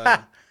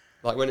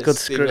 Like when it's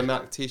Stephen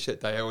Mac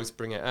T-shirt day, I always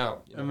bring it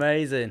out. You know?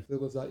 Amazing. Phil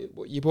was like,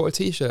 "What, you bought a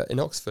T-shirt in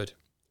Oxford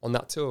on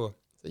that tour?"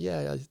 So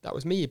yeah, that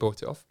was me. You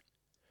bought it off.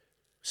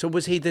 So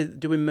was he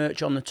doing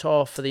merch on the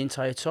tour for the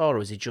entire tour, or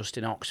was he just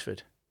in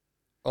Oxford?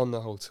 On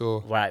the whole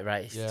tour.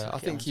 Right. Yeah, I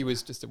think he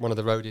was just one of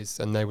the roadies,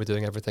 and they were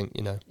doing everything,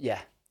 you know. Yeah.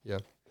 Yeah.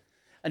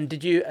 And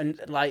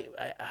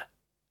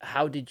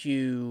how did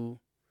you?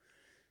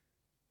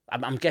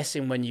 I'm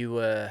guessing when you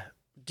were.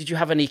 Did you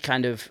have any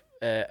kind of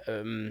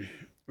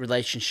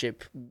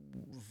relationship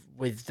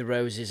with the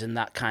Roses and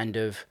that kind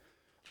of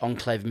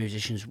enclave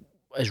musicians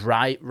as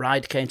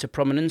Ride came to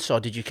prominence, or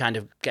did you kind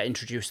of get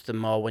introduced to them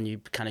more when you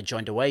kind of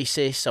joined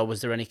Oasis, or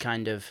was there any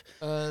kind of...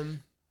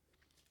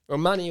 Well,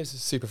 Manny was a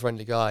super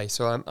friendly guy,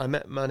 so I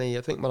met Manny,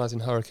 I think when I was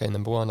in Hurricane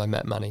 #1, I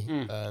met Manny.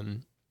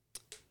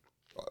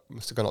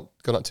 Must have gone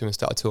up to him and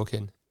started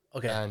talking.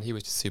 Okay. And he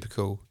was just super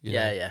cool. You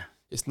know? Yeah.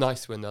 It's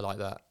nice when they're like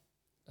that.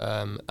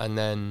 And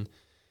then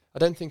I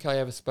don't think I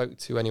ever spoke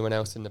to anyone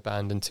else in the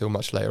band until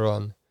much later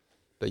on.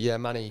 But yeah,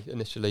 Manny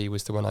initially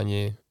was the one I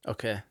knew.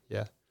 Okay.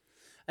 Yeah.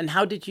 And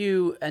how did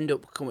you end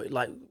up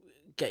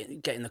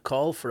getting the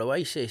call for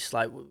Oasis?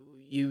 Like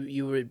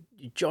you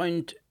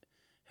joined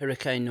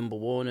Hurricane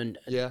 #1 and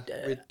yeah,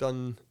 we'd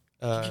done.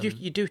 Did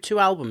you do 2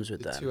 albums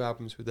with them? 2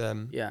 albums with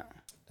them. Yeah.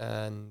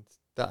 And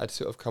that had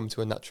sort of come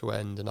to a natural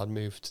end, and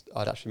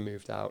I'd actually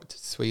moved out to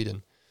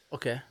Sweden.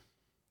 Okay.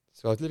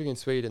 So I was living in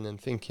Sweden and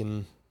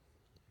thinking,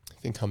 I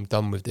think I'm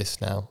done with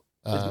this now.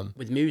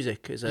 With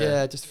music,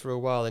 yeah, just for a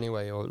while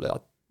anyway. Or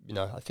you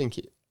know, I think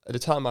at the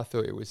time I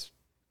thought it was,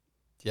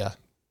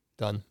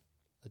 done.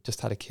 I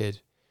just had a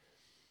kid.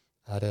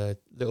 I had a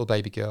little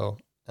baby girl,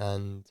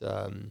 and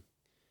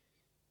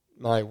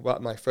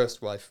my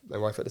first wife, my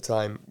wife at the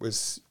time,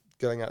 was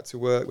going out to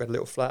work. We had a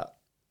little flat,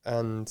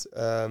 and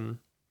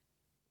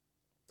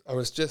I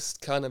was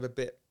just kind of a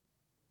bit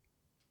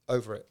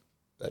over it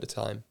at the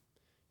time.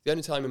 The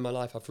only time in my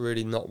life I've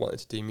really not wanted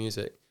to do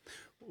music.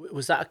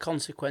 Was that a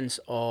consequence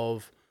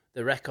of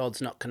the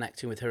record's not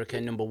connecting with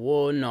Hurricane number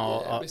one,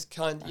 or it was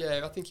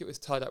I think it was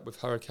tied up with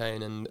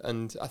Hurricane,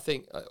 and I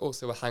think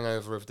also a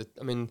hangover of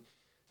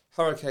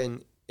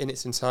Hurricane in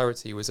its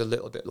entirety was a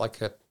little bit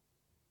like a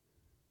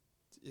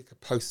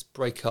post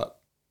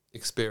breakup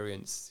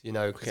experience,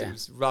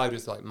 because Ride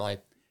was like my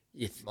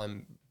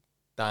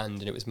band,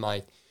 and it was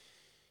my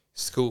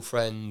school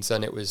friends,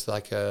 and it was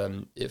like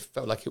it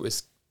felt like it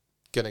was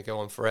gonna go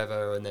on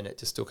forever, and then it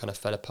just all kind of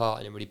fell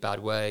apart in a really bad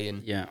way,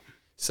 and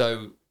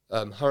so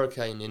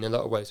Hurricane in a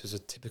lot of ways was a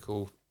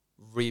typical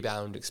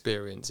rebound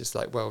experience. It's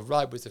like, well,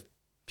 Ride was a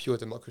pure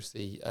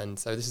democracy, and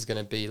so this is going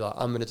to be like,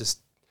 I'm going to just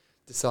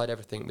decide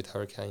everything with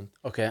Hurricane,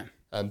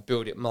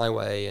 build it my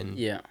way, and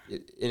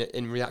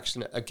in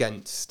reaction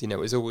against, it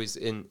was always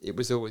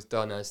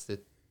done as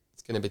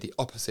it's going to be the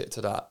opposite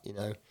to that,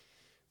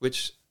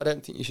 which I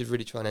don't think you should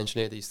really try and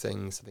engineer these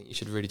things. I think you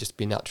should really just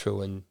be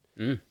natural, and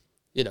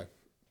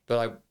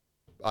but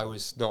I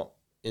was not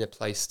in a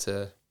place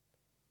to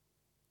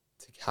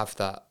have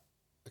that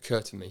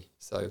occur to me,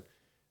 so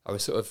I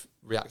was sort of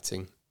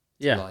reacting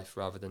to life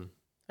rather than.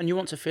 And you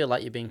want to feel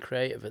like you're being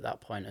creative at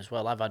that point as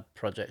well. I've had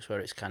projects where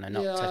it's kind of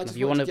not technical. I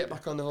just want to get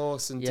back on the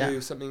horse and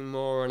do something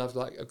more, and I've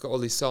got all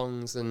these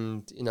songs,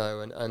 and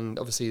and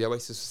obviously the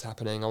Oasis was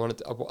happening. I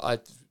was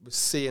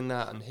seeing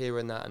that and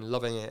hearing that and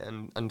loving it,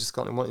 and just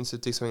kind of wanting to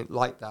do something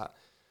like that.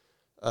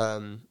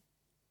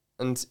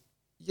 And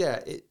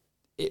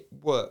it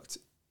worked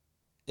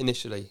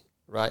initially.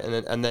 Right,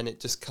 and then it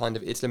just kind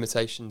of, its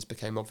limitations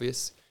became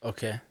obvious.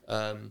 Okay.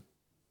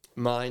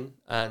 Mine,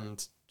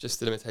 and just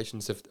the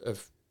limitations of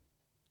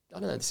I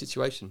don't know, the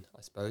situation,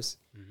 I suppose.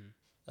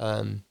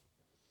 Mm-hmm.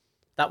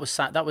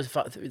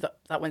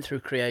 That went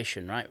through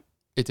Creation, right?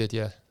 It did,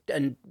 yeah.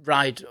 And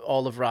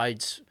all of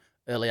Ride's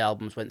early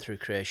albums went through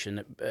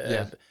Creation.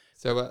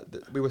 So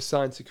we were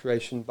signed to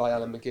Creation by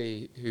Alan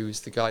McGee,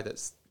 who's the guy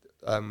that's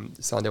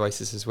signed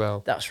Oasis as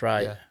well. That's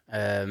right.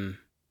 Yeah.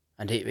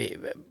 And he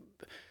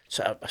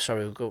so,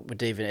 sorry, we're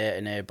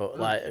deviating here, but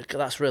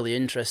that's really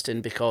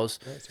interesting, because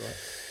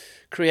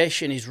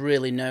Creation is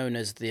really known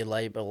as the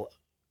label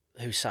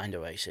who signed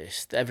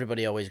Oasis.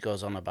 Everybody always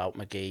goes on about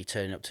McGee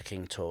turning up to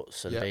King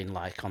Tut's and being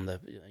like on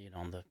the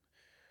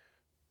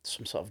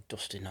some sort of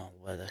dusty knoll,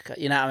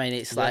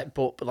 it's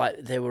but like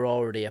they were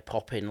already a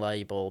popping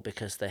label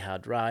because they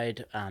had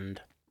Ride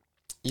and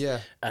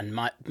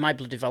My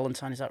Bloody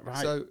Valentine, is that right?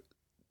 So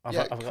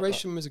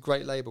Creation was a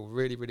great label,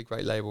 really, really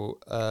great label.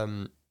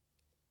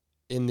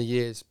 In the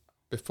years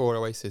before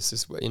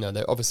Oasis,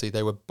 obviously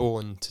they were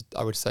born to,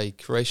 I would say,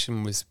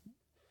 Creation was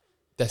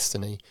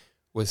destiny,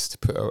 was to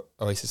put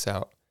Oasis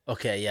out.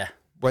 Okay, yeah.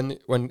 When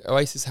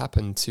Oasis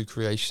happened to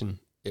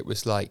Creation, it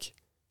was like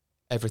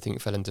everything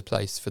fell into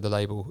place for the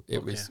label.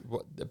 It was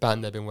what the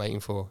band they've been waiting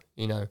for,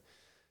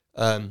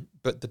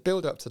 But the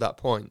build up to that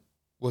point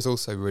was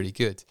also really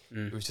good.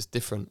 It was just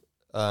different.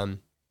 So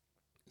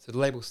the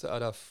label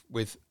started off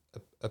with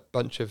a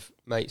bunch of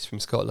mates from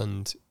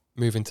Scotland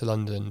moving to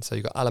London. So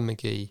you got Alan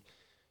McGee,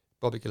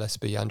 Bobby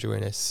Gillespie, Andrew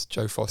Innes,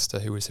 Joe Foster,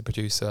 who was the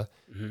producer,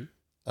 and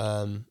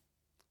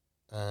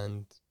I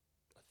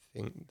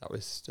think that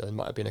was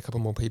might have been a couple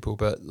more people,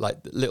 but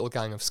like the little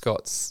gang of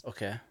Scots.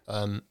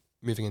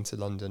 Moving into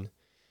London.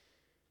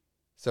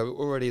 So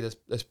already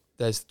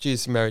there's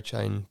Jesus and Mary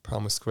Chain,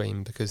 Primal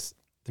Scream, because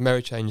the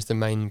Mary Chain is the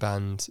main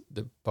band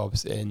that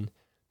Bob's in,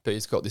 but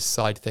he's got this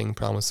side thing,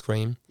 Primal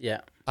Scream.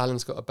 Yeah.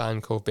 Alan's got a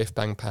band called Biff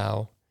Bang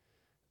Pow.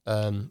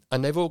 And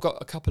they've all got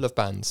a couple of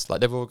bands.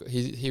 Like they've all got,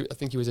 I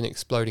think he was in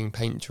Exploding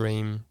Paint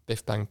Dream,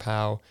 Biff Bang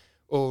Pow,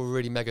 all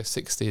really mega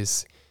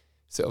 60s,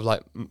 sort of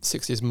like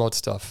 60s mod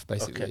stuff,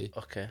 basically.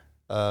 Okay.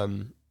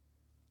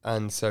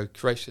 And so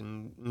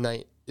Creation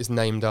is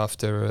named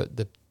after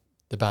the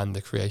band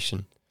The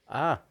Creation.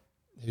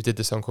 Who did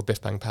the song called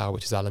Biff Bang Pow,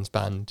 which is Alan's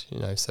band,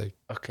 so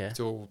it's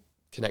all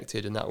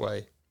connected in that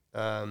way.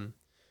 And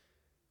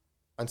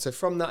so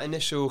from that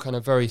initial kind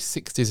of very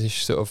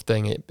 60s-ish sort of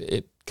thing,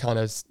 it kind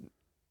of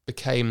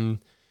became,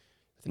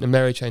 I think the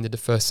Mary Chain did the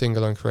first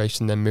single on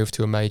Creation, then moved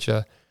to a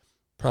major.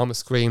 Primal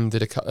Scream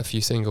did a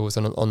few singles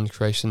on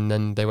Creation,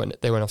 then they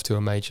went off to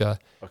a major.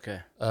 Okay.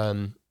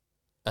 And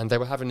they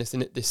were having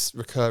this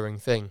recurring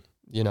thing,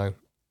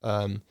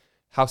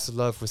 House of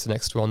Love was the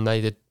next one.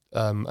 They did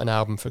an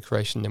album for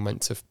Creation, then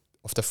went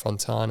off to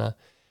Fontana.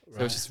 So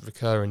it was just a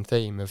recurring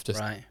theme of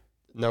just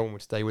no one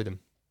would stay with them.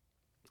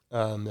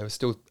 They were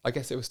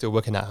still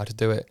working out how to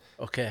do it.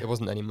 Okay. There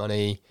wasn't any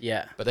money.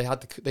 Yeah. But they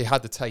had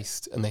the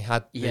taste, and they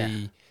had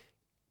the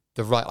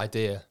right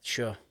idea.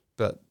 Sure.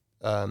 But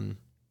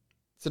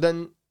so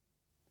then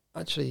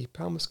actually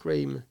Primal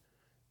Scream,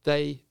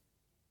 you'll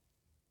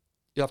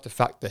have to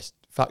fact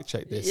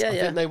check this. Yeah, I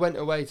think they went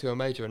away to a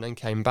major and then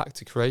came back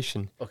to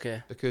Creation.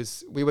 Okay.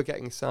 Because we were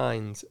getting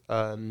signed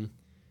around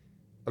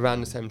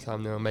the same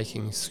time they were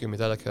making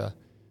Screamadelica.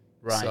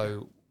 Right.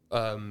 So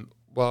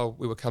while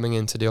we were coming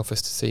into the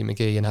office to see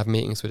McGee and have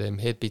meetings with him,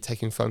 he'd be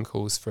taking phone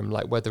calls from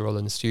like Weatherall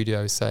in the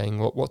studio saying,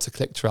 what's a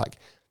click track?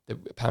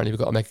 Apparently we've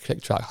got to make a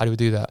click track. How do we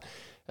do that?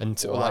 And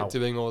sort of like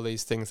doing all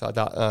these things like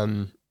that,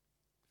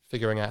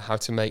 figuring out how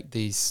to make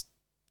these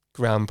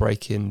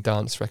groundbreaking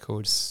dance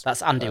records.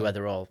 That's Andy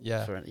Weatherall.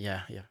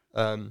 Yeah.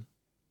 Yeah.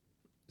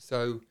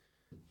 So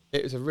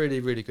it was a really,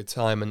 really good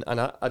time. And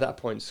at that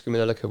point,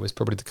 Screaming Eloquent was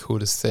probably the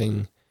coolest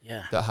thing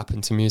that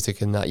happened to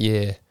music in that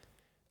year.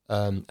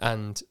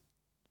 And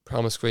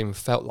Primal Scream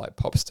felt like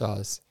pop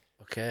stars.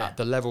 Okay. At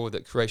the level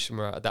that Creation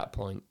were at that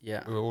point.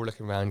 Yeah. We were all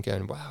looking around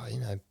going, wow,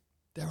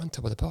 they're on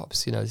top of the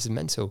pops. This is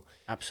mental.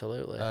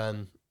 Absolutely.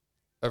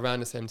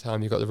 Around the same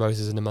time, you got the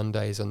Roses and the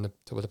Mondays on the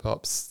top of the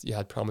pops. You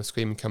had Primal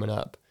Scream coming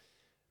up.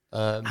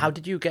 How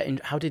did you get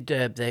in? How did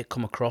they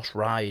come across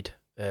Ride?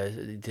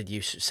 Did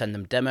you send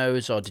them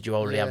demos, or did you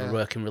already have a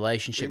working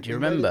relationship? Do you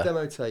remember? We made a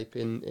demo tape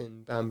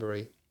in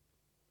Banbury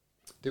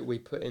that we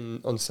put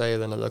in on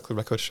sale in a local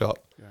record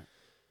shop. Right.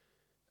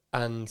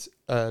 And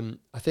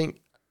I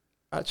think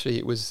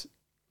actually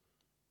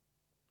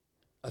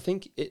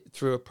it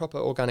through a proper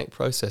organic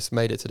process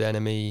made it to the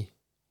NME,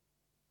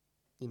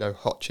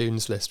 Hot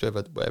Tunes list,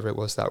 whatever it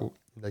was that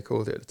they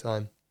called it at the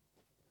time.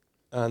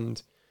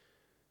 And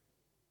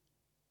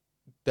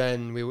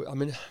then we were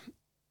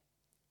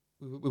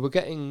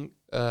getting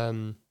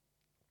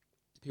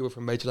people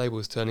from major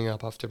labels turning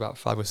up after about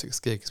 5 or 6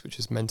 gigs, which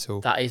is mental.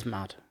 That is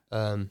mad.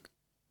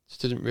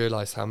 Just didn't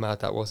realise how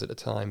mad that was at the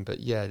time, but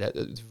yeah, that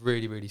was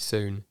really, really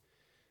soon.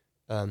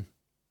 And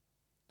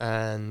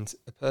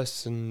a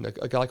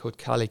guy called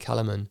Callie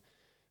Callum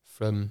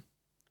from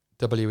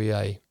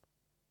WEA,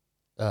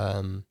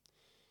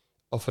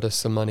 offered us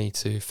some money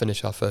to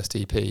finish our first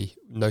EP,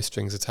 no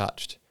strings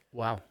attached.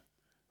 Wow.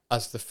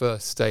 As the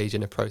first stage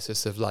in a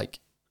process of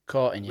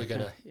courting you.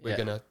 We're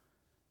gonna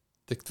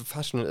the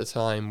fashion at the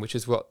time, which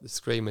is what the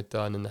Scream had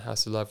done and the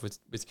House of Love was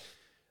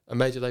a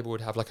major label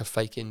would have like a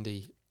fake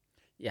indie.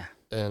 Yeah.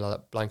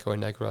 Like Blanco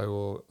and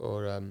Negro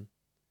or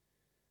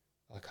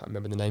I can't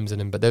remember the names of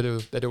them, but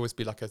there'd always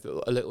be like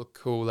a little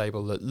cool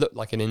label that looked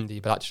like an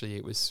indie, but actually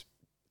it was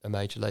a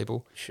major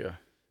label. Sure.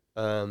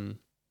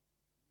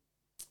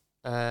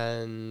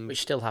 And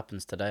which still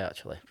happens today,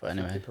 actually. But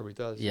anyway, it probably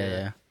does.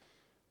 Yeah.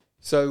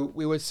 So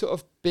we were sort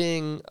of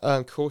being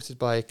courted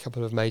by a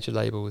couple of major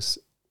labels,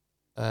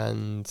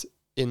 and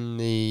in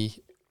the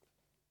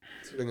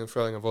toing and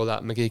froing of all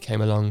that, McGee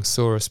came along,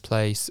 saw us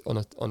play on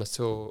a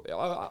tour.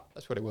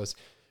 That's what it was.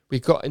 We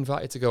got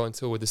invited to go on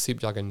tour with the Soup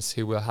Dragons,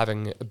 who were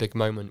having a big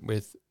moment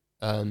with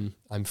I'm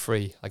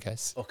Free, I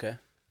guess. Okay.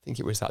 I think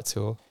it was that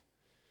tour.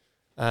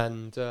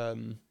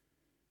 And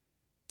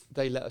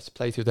they let us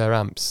play through their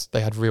amps.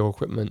 They had real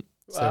equipment.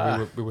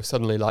 So we were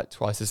suddenly like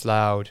twice as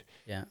loud.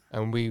 Yeah.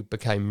 And we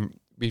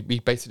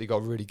basically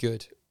got really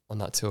good on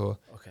that tour.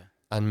 Okay.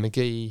 And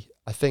McGee,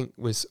 I think,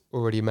 was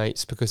already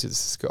mates because it's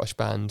a Scottish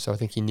band, so I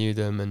think he knew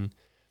them and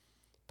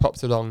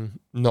popped along,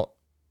 not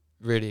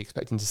really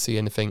expecting to see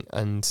anything,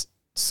 and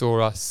saw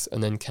us,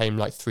 and then came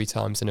like 3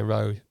 times in a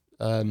row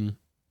to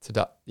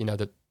that,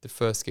 the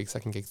first gig,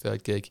 second gig,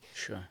 third gig.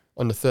 Sure.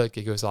 On the third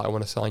gig, it was like, I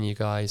want to sign you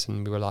guys,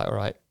 and we were like, all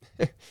right.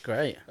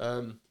 Great.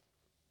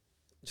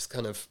 Just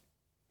kind of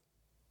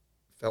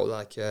felt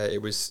like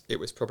it was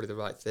probably the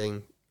right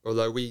thing.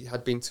 Although we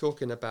had been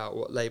talking about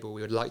what label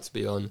we would like to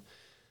be on,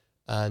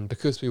 and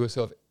because we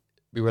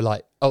were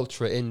like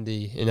ultra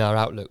indie in our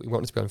outlook, we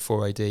wanted to be on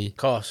 4AD. Of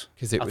course.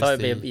 Because it was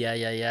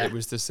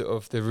the sort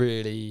of the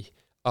really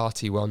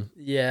arty one.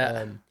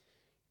 Yeah.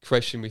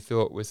 Creation we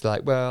thought was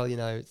like, well,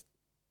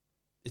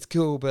 it's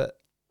cool, but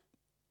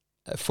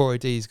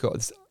 4AD's got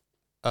this,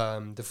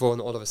 the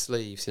Vaughan Oliver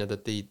sleeves,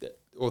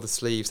 all the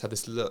sleeves had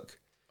this look.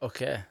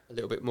 Okay. A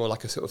little bit more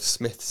like a sort of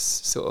Smith's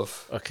sort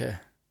of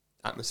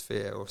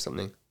atmosphere or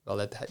something. Well,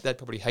 they'd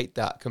probably hate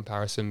that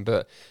comparison,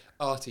 but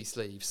arty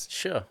sleeves.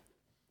 Sure.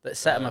 That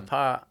set them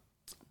apart.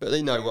 But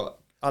you know what?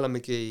 Alan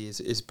McGee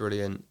is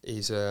brilliant.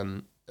 He's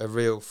a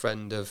real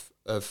friend of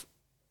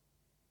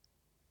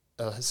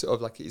sort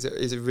of like he's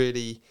a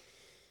really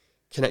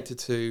connected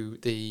to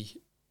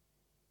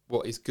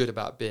what is good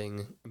about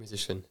being a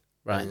musician.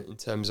 Right. In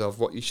terms of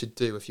what you should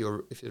do if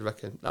you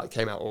reckon that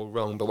came out all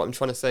wrong. But what I'm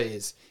trying to say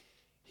is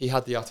he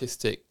had the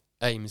artistic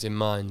aims in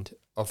mind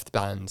of the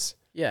bands.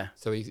 Yeah.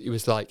 So he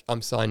was like,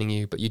 I'm signing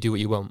you, but you do what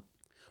you want.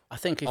 I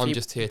think I'm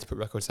just here to put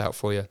records out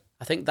for you.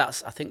 I think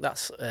that's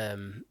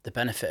the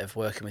benefit of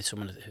working with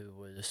someone who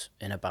was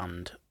in a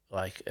band,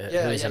 like who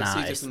is an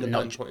artist, from the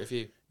band point of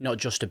view. Not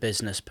just a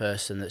business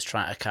person that's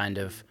trying to kind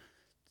of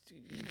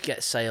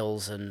get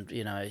sales, and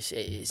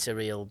it's a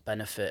real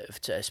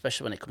benefit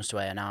especially when it comes to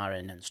A&R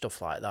and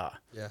stuff like that.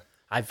 Yeah.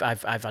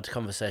 I've had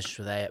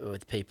conversations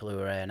with people who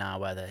are A&R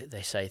where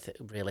they say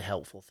really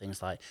helpful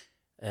things like,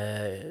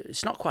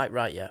 it's not quite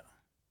right yet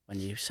when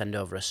you send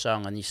over a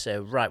song and you say,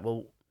 right,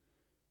 well,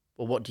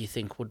 what do you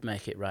think would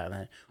make it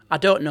right? I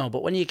don't know,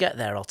 but when you get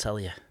there, I'll tell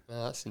you.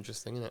 That's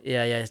interesting, isn't it?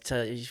 Yeah.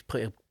 You just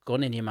put a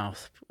gun in your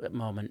mouth at the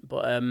moment,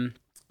 but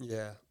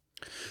yeah.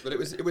 But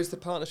it was the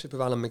partnership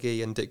of Alan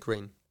McGee and Dick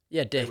Green.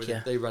 Yeah, Dick.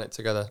 They ran it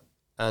together,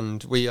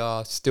 and we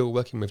are still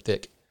working with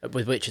Dick.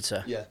 With Richard,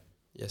 sir. Yeah.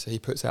 So he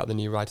puts out the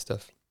new Ride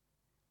stuff.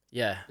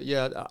 Yeah. But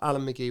yeah,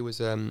 Alan McGee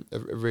was a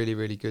really,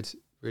 really good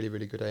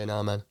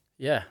A&R man.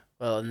 Yeah.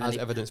 Well, and then as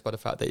evidenced by the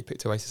fact that he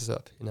picked Oasis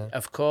up, you know.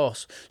 Of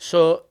course.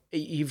 So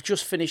you've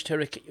just finished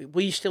Hurricane.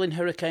 Were you still in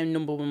Hurricane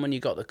 #1 when you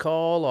got the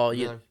call, or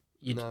No,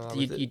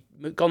 you'd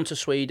gone to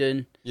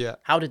Sweden? Yeah.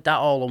 How did that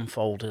all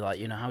unfold? Like,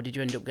 you know, how did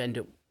you end up,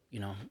 you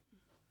know?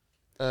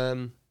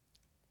 So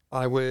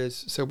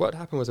what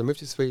happened was I moved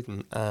to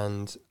Sweden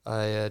and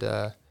I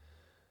had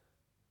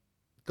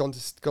gone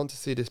to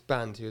see this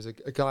band. He was a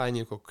guy I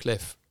knew called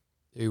Cliff,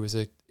 who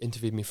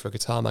interviewed me for a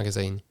guitar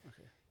magazine,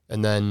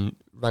 and then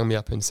rang me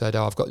up and said,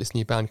 "Oh, I've got this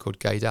new band called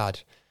Gay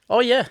Dad. Oh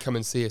yeah, Come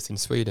and see us in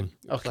Sweden.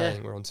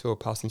 Okay. We're on tour,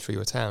 passing through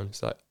your town."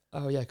 It's like,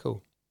 "Oh yeah,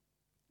 cool."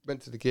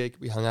 Went to the gig.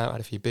 We hung out, had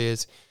a few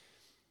beers,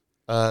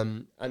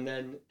 and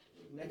then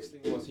next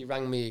thing was he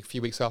rang me a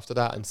few weeks after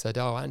that and said,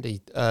 "Oh,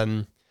 Andy,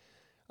 I'm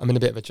in a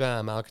bit of a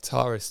jam. Our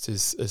guitarist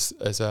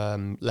has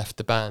left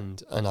the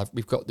band, and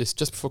we've got this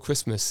just before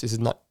Christmas. This is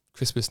not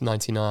Christmas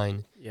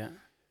 '99. Yeah.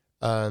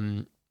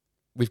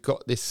 We've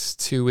got this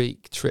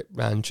 2-week trip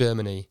around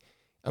Germany,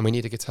 and we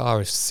need a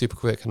guitarist super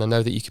quick. And I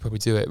know that you could probably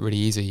do it really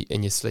easy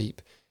in your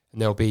sleep, and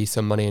there'll be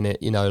some money in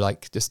it. You know,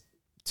 like just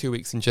 2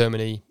 weeks in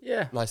Germany.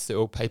 Yeah. Nice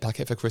little pay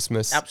packet for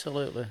Christmas."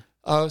 Absolutely.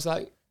 I was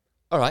like,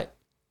 "All right,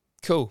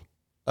 cool."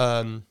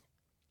 Then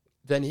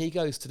he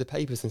goes to the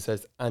papers and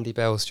says, "Andy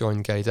Bell's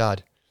joined Gay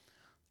Dad,"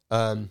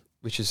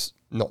 which is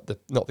not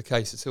the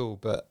case at all.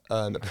 But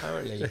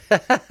apparently,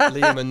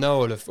 Liam and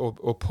Noel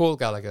or Paul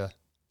Gallagher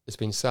has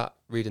been sat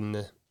reading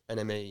the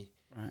NME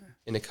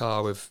in a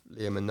car with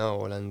Liam and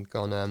Noel and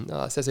gone,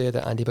 "It says here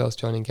that Andy Bell's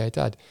joining Gay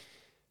Dad."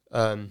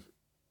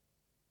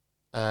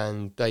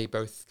 And they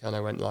both kind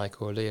of went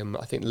like, or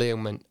I think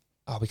Liam went,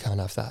 "Oh, we can't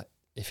have that.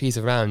 If he's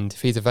around,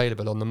 if he's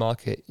available on the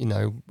market, you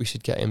know, we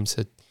should get him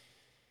to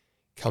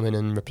come in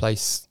and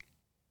replace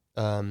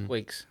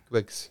Wiggs.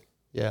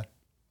 Yeah,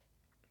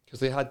 because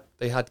they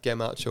had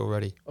Gemacho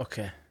already.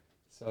 Okay.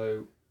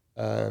 So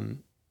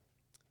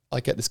I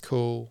get this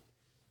call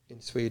in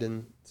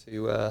Sweden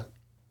to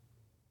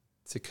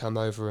come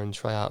over and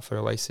try out for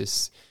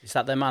Oasis. Is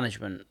that their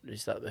management?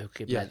 Is that who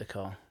could make the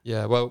call?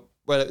 Yeah. Well,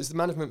 it was the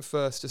management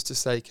first, just to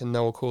say, "Can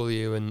Noel call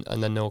you?" And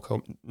then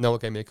Noel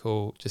gave me a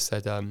call, just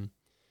said,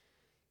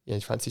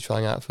 "You fancy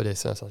trying out for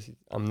this?" And I was like,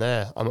 "I'm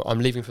there. I'm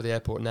leaving for the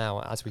airport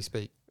now as we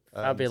speak."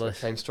 Fabulous.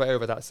 So I came straight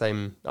over that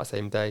same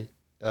day.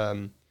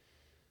 Went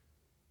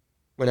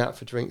out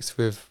for drinks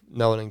with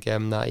Noel and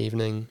Gem that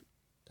evening.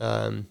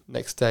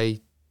 Next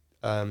day,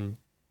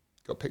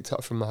 got picked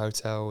up from my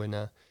hotel in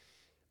a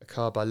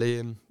car by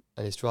Liam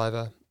and his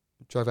driver.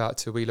 Drove out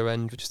to Wheeler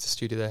End, which is the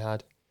studio they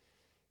had.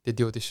 Did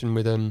the audition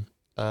with them.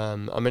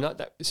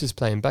 This is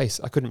playing bass.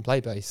 I couldn't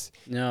play bass.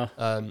 No.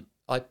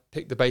 I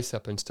picked the bass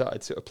up and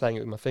started sort of playing it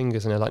with my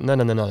fingers, and they're like,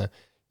 no,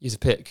 use a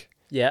pick.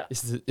 Yeah.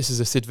 This is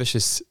a Sid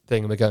Vicious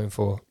thing we're going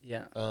for.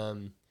 Yeah.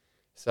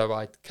 So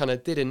I kind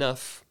of did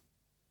enough,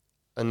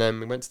 and then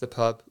we went to the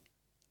pub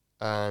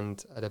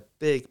and had a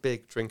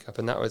big drink up,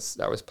 and that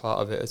was part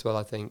of it as well.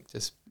 I think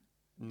just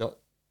not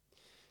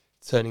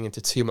turning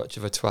into too much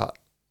of a twat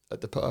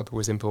at the pub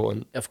was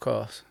important. Of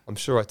course. I'm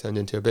sure I turned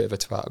into a bit of a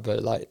twat, but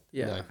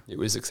it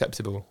was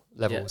acceptable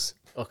levels.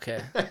 Yeah.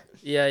 Okay.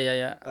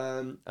 Yeah.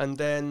 And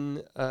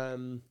then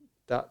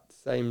that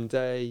same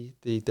day,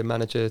 the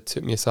manager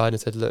took me aside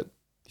and said, "Look,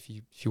 if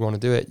you want to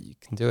do it, you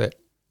can do it."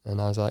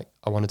 And I was like,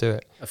 "I want to do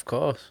it." Of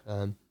course.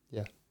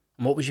 Yeah.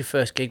 And what was your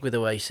first gig with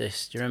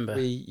Oasis? Do you remember?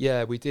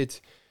 We did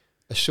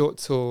a short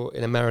tour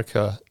in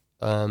America,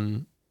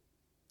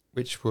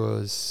 which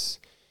was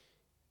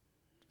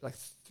like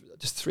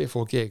just 3 or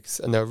 4 gigs,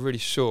 and they were really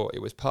short.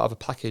 It was part of a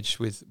package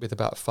with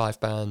about 5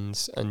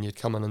 bands, and you'd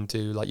come on and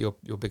do like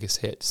your biggest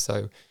hits.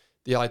 So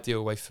the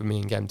ideal way for me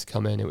and Gem to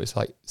come in, it was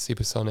like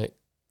Supersonic,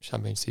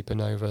 Champagne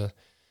Supernova,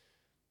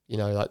 you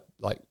know,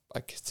 like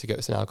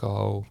Cigarettes and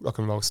Alcohol, Rock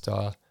and Roll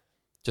Star,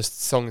 just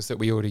songs that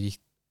we already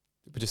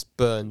were just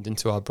burned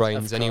into our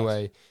brains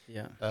anyway.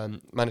 Yeah.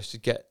 Managed to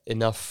get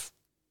enough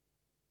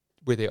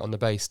with it on the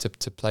bass to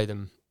play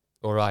them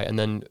all right, and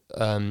then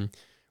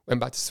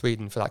went back to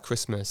Sweden for that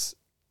Christmas,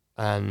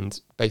 and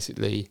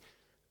basically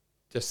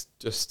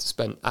just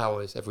spent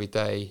hours every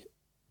day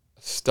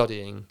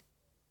studying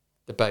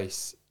the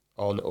bass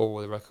on all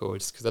the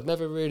records, because I'd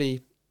never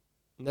really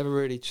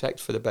checked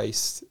for the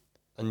bass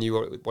and knew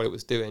what it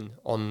was doing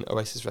on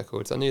Oasis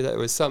records. I knew that there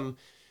was some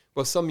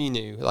you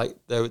knew, like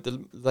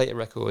the later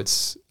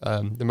records,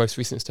 the most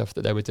recent stuff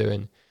that they were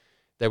doing,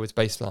 there was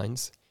bass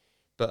lines.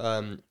 But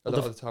a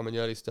lot of the time in the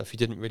early stuff, you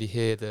didn't really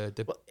hear the.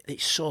 Well,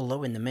 it's so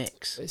low in the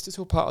mix. It's just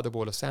all part of the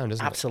wall of sound,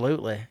 isn't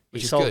Absolutely. it?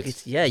 Which it's is good.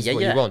 It's,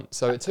 what you want.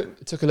 So it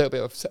took a little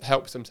bit of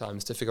help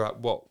sometimes to figure out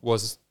what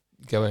was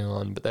going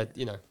on, but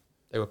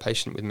they were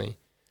patient with me.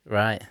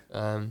 Right.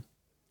 And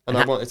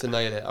I wanted to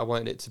nail it. I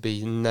wanted it to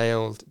be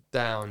nailed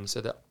down so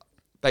that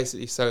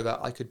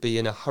I could be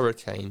in a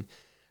hurricane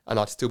and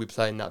I'd still be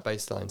playing that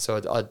bass line.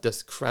 So I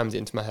just crammed it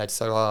into my head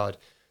so hard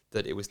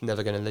that it was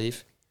never going to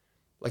leave.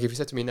 Like if you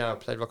said to me now,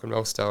 play Rock and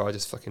Roll Star, I'd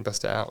just fucking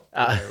bust it out.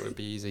 It would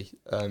be easy.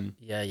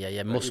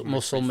 Yeah.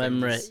 Muscle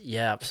memory.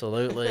 Yeah,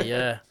 absolutely.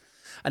 Yeah.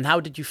 And how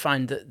did you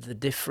find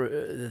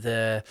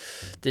the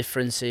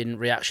difference in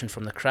reaction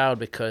from the crowd?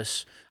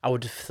 Because I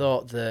would have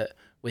thought that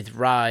with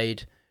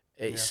Ride,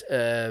 it's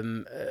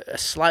a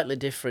slightly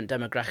different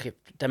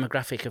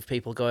demographic of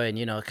people going,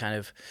 you know, kind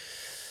of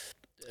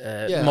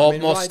more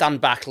Ride,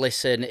 stand back,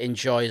 listen,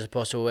 enjoy, as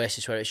opposed to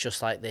Oasis, where it's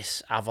just like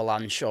this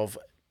avalanche of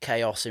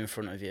chaos in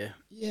front of you.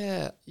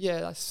 Yeah,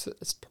 that's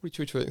probably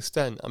true to an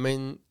extent. I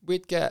mean,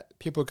 we'd get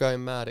people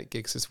going mad at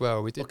gigs as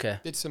well. We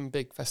did some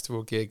big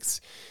festival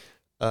gigs,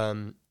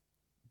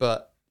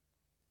 but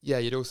yeah,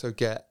 you'd also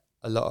get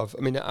a lot of.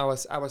 I mean,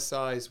 our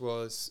size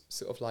was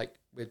sort of like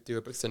we'd do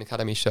a Brixton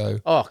Academy show.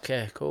 Oh,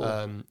 okay, cool.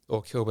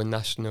 Or Kilburn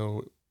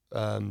National.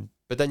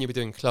 But then you'd be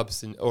doing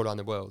clubs all around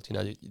the world. You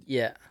know,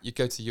 you'd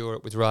go to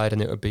Europe with Ride,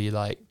 and it would be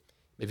like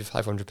maybe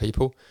 500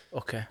 people.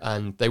 Okay.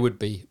 And they would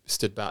be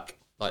stood back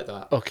like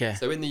that. Okay.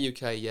 So in the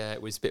UK, yeah,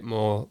 it was a bit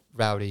more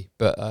rowdy,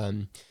 but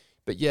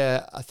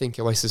yeah, I think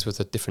Oasis was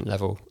a different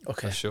level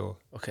for sure.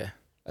 Okay.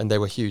 And they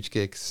were huge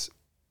gigs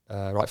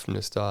right from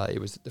the start. It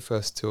was the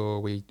first tour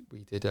we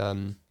did.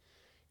 The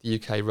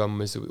UK run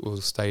was all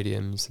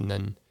stadiums, and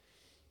then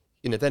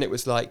then it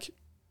was like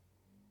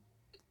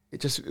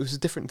it was a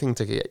different thing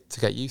to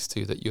get used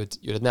to. That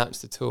you'd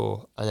announce the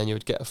tour, and then you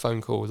would get a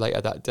phone call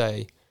later that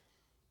day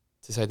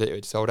to say that it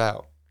had sold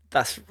out.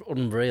 That's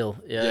unreal.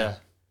 Yeah.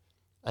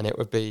 And it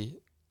would be,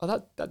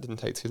 that didn't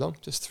take too long,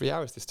 just 3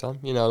 hours this time,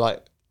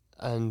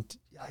 and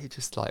you're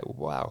just like,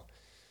 wow.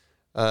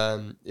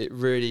 It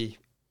really,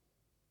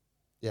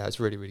 it's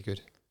really, really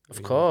good.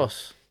 Of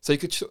course. So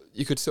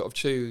you could sort of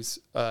choose,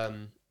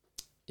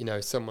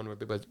 someone would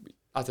be,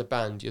 as a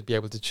band, you'd be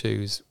able to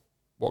choose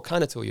what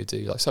kind of tour you do.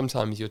 Like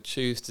sometimes you'd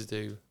choose to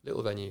do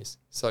little venues.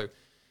 So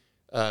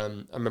I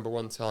remember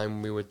one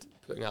time we were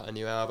putting out a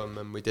new album,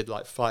 and we did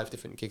like 5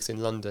 different gigs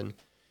in London,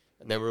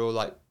 and they were all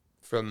like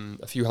from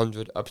a few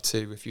hundred up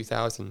to a few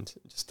thousand.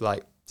 Just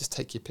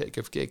take your pick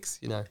of gigs,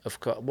 Of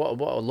course. What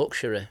a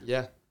luxury.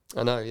 Yeah,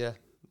 I know. Yeah,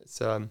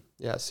 it's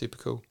it's super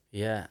cool.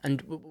 Yeah,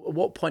 and at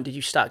what point did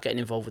you start getting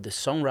involved with the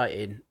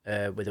songwriting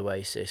with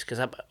Oasis? Because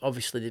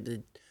obviously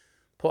they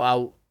put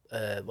out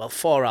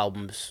 4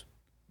 albums.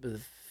 The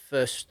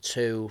first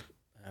 2,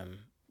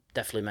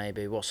 definitely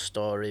maybe What's the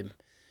Story,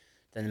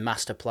 then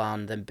Master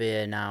Plan, then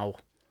Beer Now,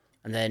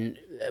 and then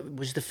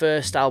was the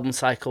first album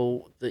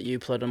cycle that you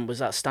played on, was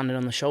that Standing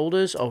on the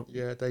Shoulders? Or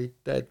yeah,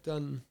 they'd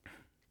done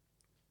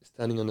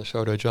Standing on the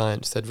Shoulder of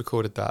Giants. They'd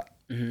recorded that,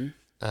 and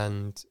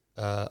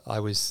I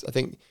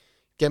think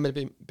Gem had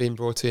been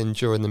brought in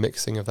during the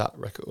mixing of that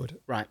record,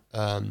 right?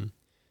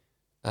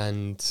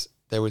 And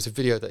there was a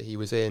video that he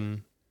was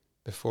in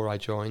before I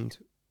joined,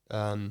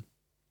 and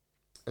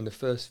the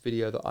first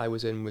video that I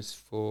was in was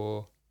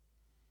for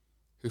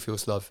Who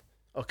Feels Love.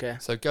 Okay.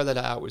 So Go Let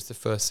It Out was the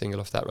first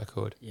single off that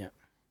record. Yeah.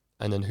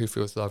 And then Who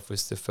Feels Love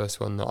was the first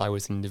one that I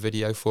was in the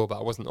video for, but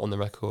I wasn't on the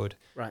record.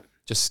 Right.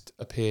 Just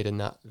appeared in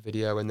that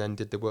video and then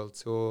did the world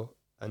tour.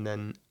 And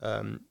then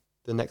the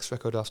next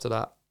record after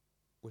that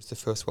was the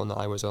first one that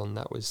I was on.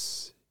 That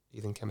was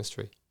Heathen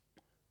Chemistry.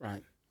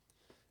 Right.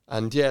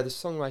 And yeah, the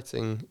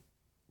songwriting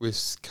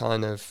was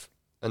kind of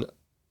an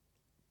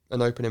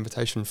open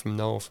invitation from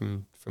Noel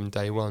from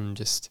day one.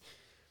 Just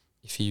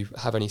if you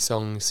have any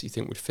songs you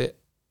think would fit,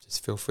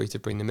 just feel free to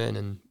bring them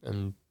in,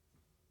 and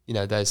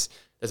there's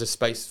a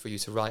space for you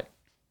to write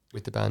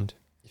with the band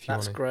if you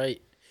want. That's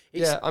great.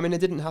 I mean, I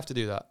didn't have to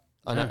do that,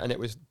 and it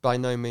was by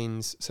no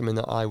means something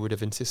that I would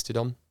have insisted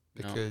on,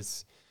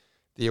 because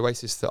the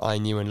Oasis that I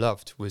knew and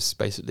loved was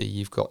basically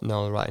you've got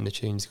Noel writing the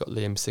tunes, you've got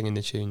Liam singing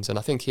the tunes, and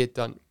I think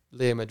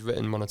Liam had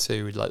written 1 or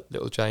 2 like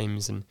Little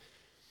James, and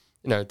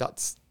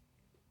that's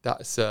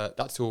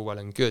all well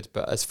and good,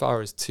 but as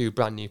far as 2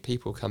 brand new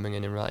people coming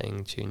in and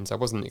writing tunes, I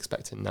wasn't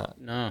expecting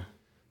that. No.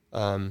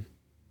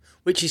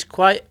 Which is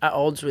quite at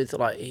odds with,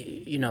 I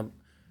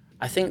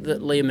think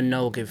that Liam and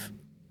Noel give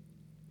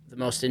the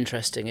most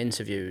interesting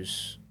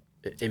interviews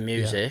in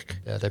music.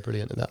 Yeah, they're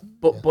brilliant at that.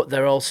 But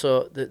they're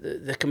also,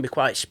 they can be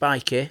quite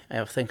spiky.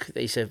 I think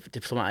it's a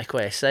diplomatic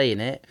way of saying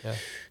it. Yeah.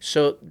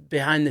 So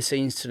behind the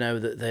scenes, to know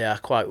that they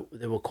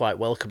were quite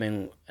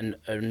welcoming, and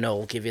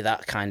Noel give you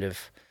that kind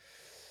of,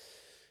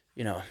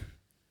 Yeah,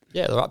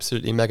 they're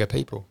absolutely mega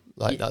people.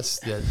 That's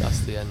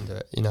the end of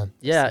it,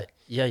 Yeah, so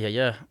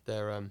yeah.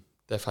 They're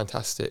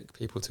fantastic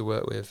people to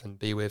work with and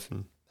be with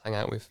and hang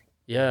out with.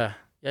 Yeah.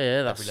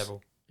 That's every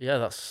level. Yeah,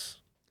 that's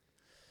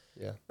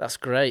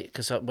great,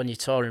 because when you're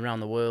touring around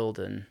the world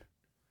and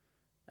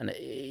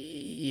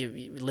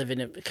you live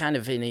in kind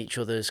of in each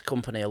other's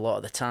company a lot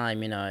of the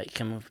time, it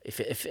can,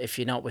 if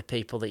you're not with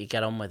people that you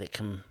get on with, it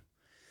can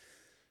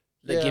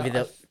give you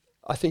the.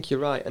 I think you're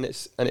right, and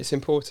it's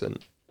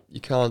important. You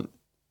can't.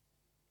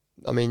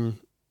 I mean,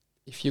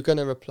 if you're going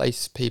to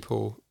replace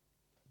people,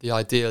 the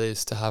ideal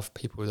is to have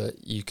people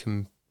that you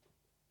can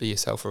be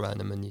yourself around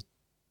them and you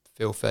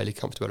feel fairly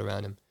comfortable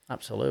around them.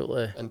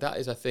 Absolutely. And that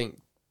is, I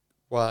think,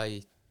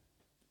 why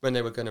when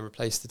they were going to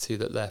replace the 2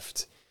 that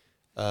left,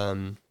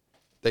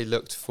 they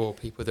looked for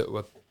people that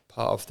were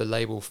part of the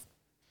label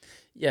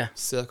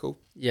circle.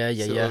 Yeah.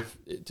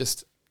 It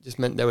just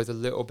meant there was a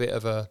little bit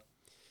of a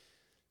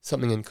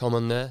something in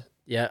common there.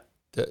 Yeah.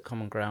 That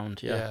common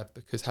ground. Yeah.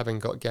 Because having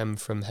got Gem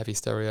from Heavy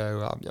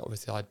Stereo,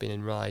 obviously I'd been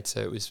in Ride, so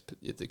it was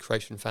the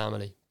Creation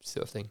family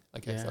sort of thing, I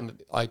guess. Yeah.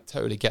 And I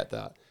totally get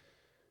that.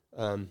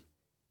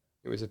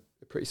 It was a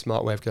pretty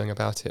smart way of going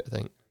about it, I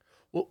think.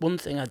 One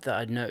thing that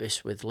I'd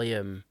noticed with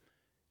Liam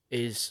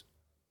is,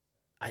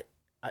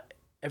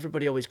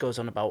 everybody always goes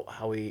on about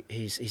how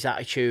his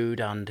attitude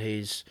and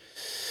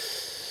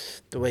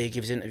the way he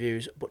gives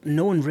interviews, but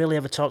no one really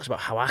ever talks about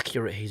how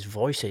accurate his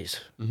voice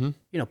is. Mm-hmm.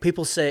 You know,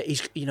 people say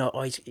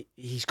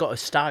he's got a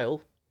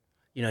style.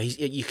 You know,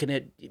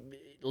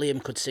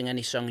 Liam could sing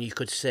any song, and you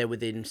could say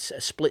within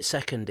a split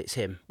second it's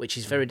him, which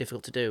is very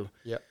difficult to do.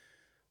 Yeah.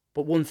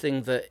 But one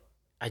thing that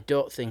I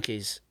don't think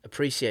is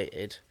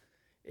appreciated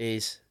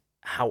is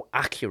how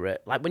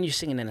accurate, like when you're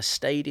singing in a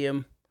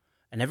stadium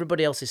and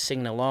everybody else is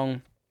singing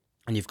along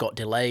and you've got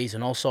delays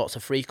and all sorts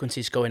of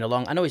frequencies going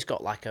along. I know he's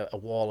got like a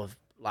wall of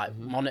like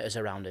monitors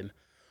around him,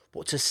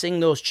 but to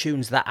sing those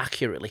tunes that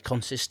accurately,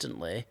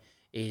 consistently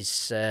is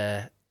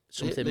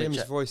something.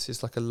 Liam's voice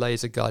is like a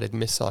laser-guided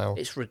missile.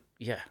 It's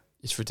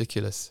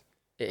ridiculous.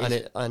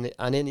 It and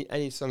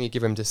any song you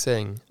give him to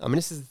sing, I mean,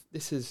 this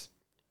is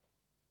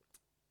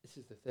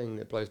the thing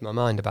that blows my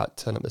mind about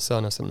Turn Up the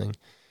Sun or something.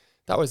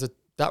 That was a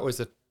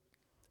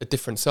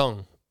different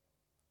song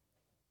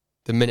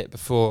the minute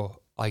before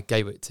I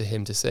gave it to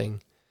him to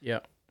sing. Yeah.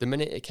 The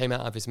minute it came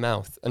out of his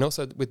mouth, and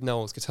also with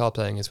Noel's guitar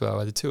playing as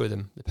well, the two of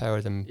them, the pair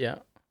of them,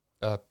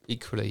 are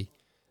equally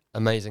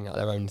amazing at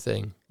their own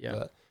thing.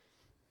 Yeah.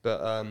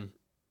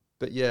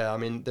 But yeah, I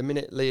mean, the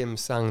minute Liam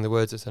sang the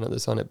words of Turn Up the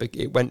Sun,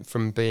 it went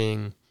from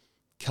being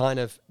kind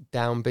of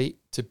downbeat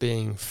to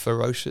being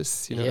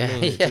ferocious. You know what I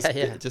mean?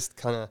 It just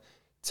kind of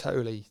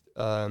totally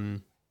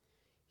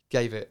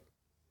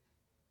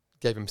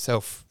gave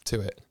himself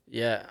to it.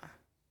 Yeah.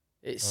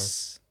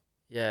 It's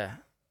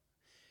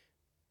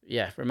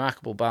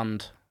remarkable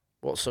band.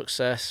 What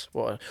success!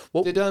 What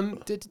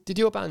did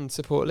your band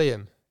support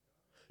Liam?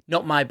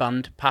 Not my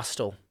band,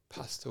 Pastel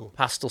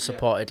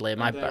supported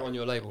Liam. They're on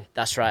your label.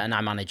 That's right, and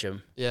I manage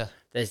them. Yeah.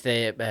 There's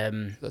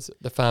that's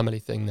the family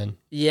thing then.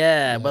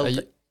 Yeah. Well,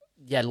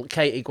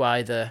 Katie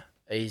Guither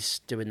is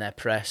doing their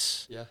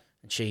press. Yeah.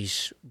 And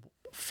she's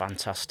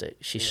fantastic.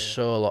 She's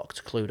so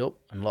clued up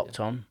and locked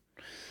on.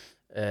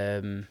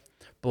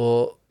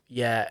 But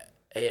yeah.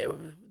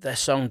 Their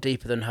song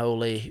 "Deeper Than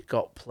Holy"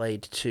 got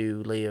played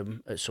to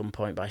Liam at some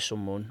point by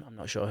someone. I'm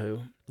not sure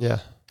who. Yeah.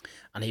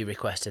 And he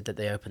requested that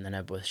they open the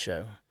Nebworth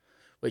show,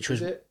 which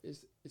was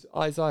is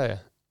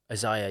Isaiah.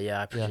 Isaiah.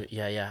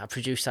 Yeah, I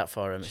produced that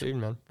for him. Tune,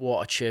 man.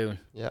 What a tune!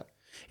 Yeah.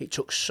 It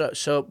took so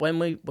when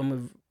we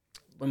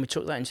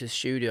took that into the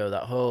studio,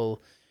 that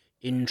whole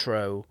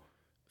intro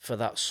for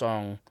that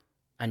song,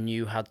 I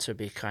knew had to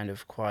be kind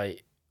of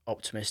quite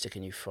optimistic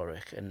and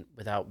euphoric,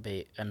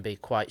 and be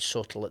quite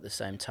subtle at the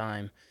same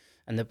time.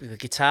 And the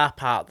guitar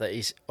part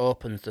that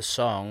opens the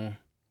song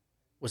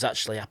was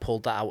actually, I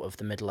pulled that out of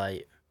the middle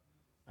eight,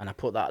 and I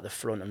put that at the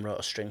front and wrote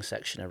a string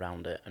section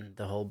around it, and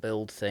the whole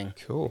build thing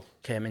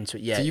came into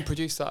it. Yeah. So you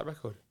produced that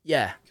record?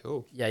 Yeah.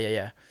 Cool.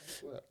 Yeah.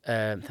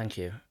 Thank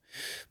you.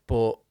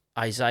 But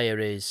Isaiah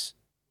is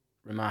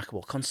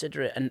remarkable.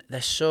 Consider it, and they're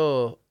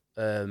so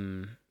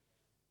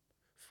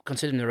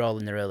considering they're all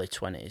in their early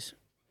 20s.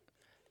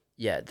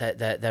 Yeah,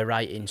 they're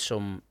writing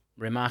some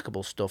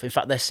remarkable stuff. In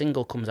fact, their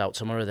single comes out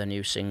tomorrow, their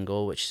new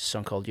single, which is a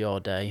song called Your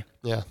Day.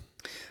 Yeah.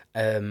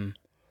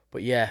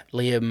 But yeah,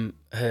 Liam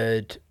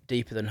heard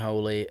Deeper Than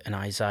Holy and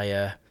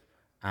Isaiah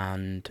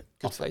and...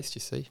 Good taste,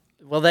 you see.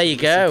 Well, there you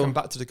go. Come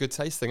back to the good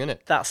taste thing,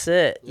 innit? That's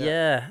it,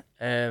 yeah.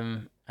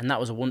 And that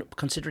was a wonder,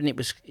 considering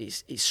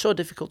it's so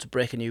difficult to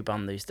break a new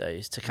band these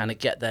days, to kind of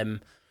get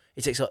them...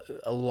 It takes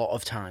a lot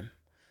of time.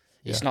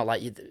 Yeah. It's not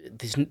like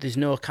there's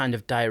no kind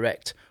of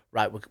direct...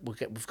 Right,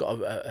 we've got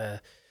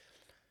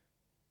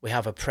we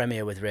have a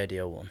premiere with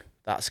Radio 1.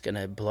 That's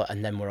gonna blow,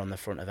 and then we're on the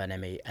front of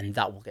NME, and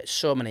that will get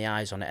so many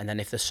eyes on it. And then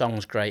if the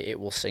song's great, it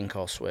will sink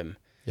or swim.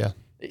 Yeah,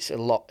 it's a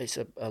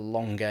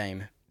long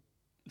game.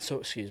 So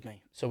excuse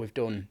me. So we've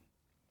done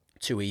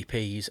 2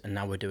 EPs, and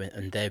now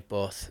and they've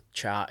both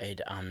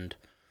charted, and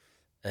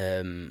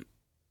they're.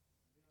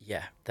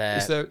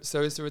 Is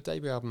there a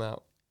debut album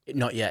out?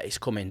 Not yet. It's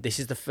coming. This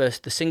is the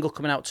single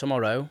coming out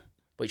tomorrow,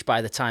 which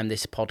by the time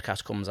this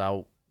podcast comes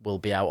out, will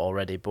be out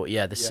already. But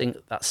yeah,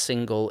 that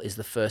single is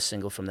the first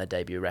single from their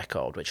debut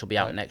record, which will be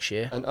out next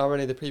year. And are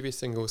any of the previous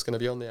singles going to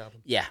be on the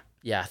album? Yeah,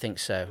 I think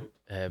so.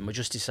 We're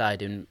just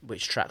deciding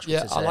which tracks.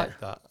 Yeah, I like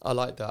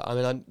that. I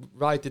mean,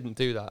 Ride didn't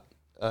do that,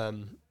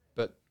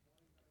 but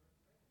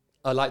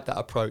I like that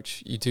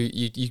approach.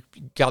 You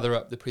gather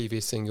up the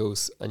previous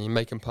singles and you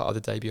make them part of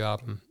the debut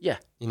album. Yeah,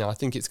 I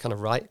think it's kind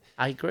of right.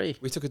 I agree.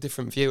 We took a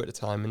different view at the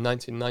time. In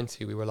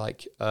 1990, we were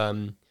like,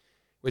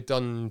 we'd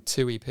done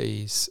 2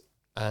 EPs.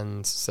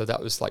 And so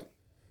that was like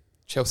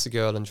Chelsea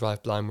Girl and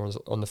Drive Blind was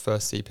on the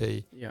first EP.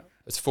 Yeah.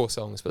 It's 4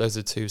 songs, but those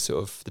are 2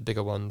 sort of the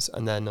bigger ones.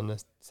 And then on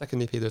the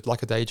second EP, there's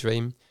Like a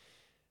Daydream.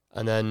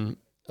 And then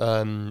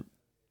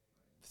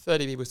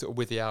third EP was sort of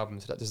with the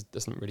album, so that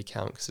doesn't really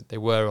count because they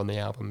were on the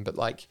album. But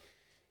like,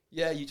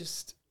 yeah,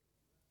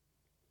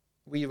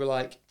 we were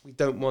like, we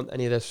don't want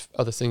any of those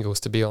other singles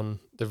to be on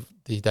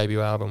the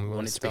debut album. We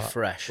want it to be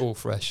fresh, all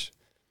fresh.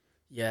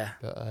 Yeah,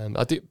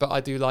 but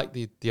I do like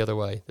the other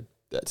way.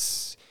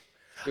 That's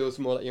feels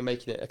more like you're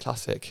making it a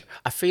classic.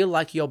 I feel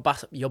like you're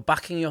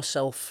backing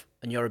yourself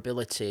and your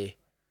ability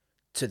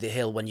to the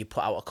hill when you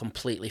put out a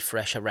completely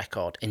fresher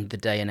record in the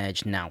day and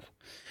age now.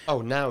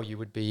 Oh, now you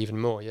would be even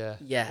more, yeah.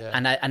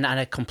 And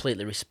I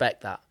completely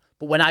respect that.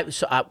 But when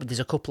there's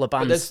a couple of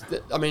bands.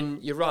 I mean,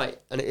 you're right,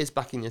 and it is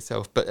backing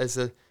yourself. But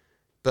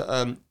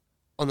on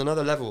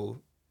another level,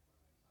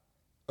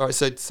 all right.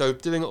 So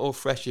doing it all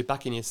fresh, you're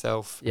backing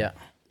yourself. Yeah.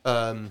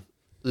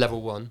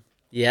 Level 1.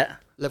 Yeah.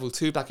 Level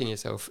 2, backing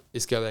yourself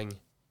is going.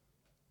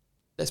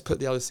 Let's put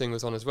the other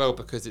singles on as well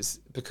because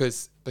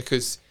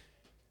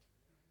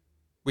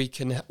we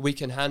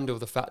can handle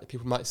the fact that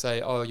people might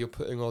say, "Oh, you're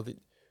putting all the,"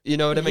 you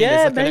know what I mean?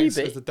 Yeah, There's maybe.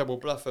 There's a double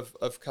bluff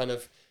of kind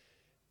of.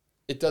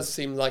 It does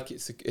seem like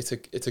it's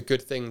a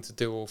good thing to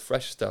do all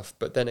fresh stuff,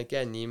 but then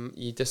again,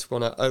 you just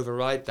want to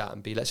override that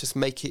and be, let's just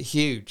make it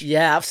huge.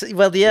 Yeah, absolutely.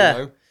 Well, yeah.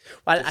 You know?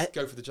 Well,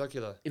 go for the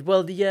jugular.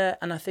 Well, yeah,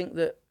 and I think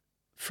that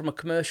from a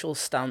commercial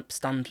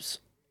stance,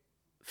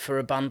 for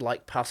a band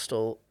like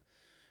Pastel,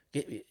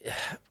 we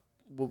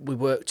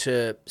work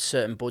to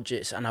certain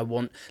budgets, and I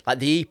want like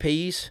the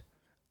EPs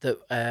that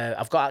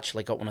I've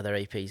got one of their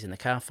EPs in the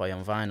car for you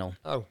on vinyl.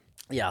 Oh,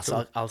 yeah, cool.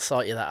 So I'll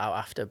sort you that out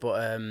after,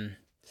 but.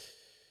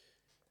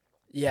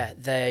 Yeah,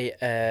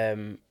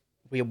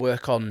 we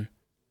work on,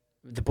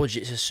 the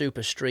budgets are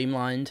super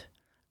streamlined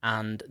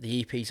and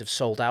the EPs have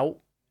sold out.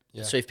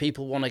 Yeah. So if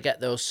people want to get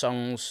those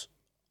songs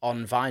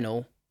on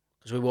vinyl,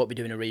 because we won't be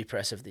doing a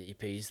repress of the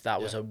EPs,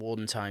 that was a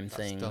one-time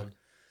thing. Done.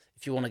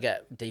 If you want to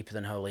get Deeper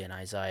Than Holy and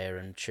Isaiah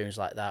and tunes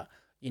like that,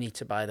 you need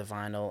to buy the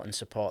vinyl and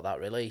support that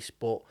release.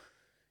 But,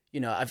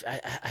 you know,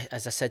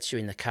 as I said to you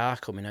in the car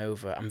coming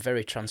over, I'm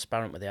very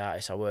transparent with the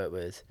artists I work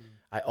with.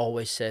 I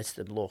always say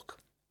to them, look,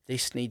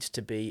 this needs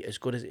to be as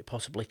good as it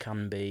possibly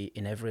can be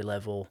in every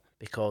level,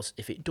 because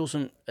if it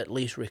doesn't at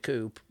least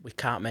recoup, we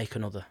can't make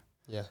another.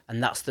 Yeah.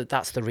 And that's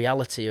the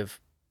reality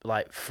of,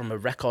 like, from a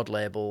record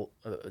label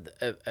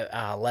at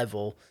our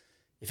level,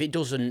 if it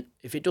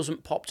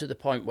doesn't pop to the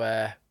point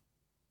where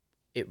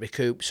it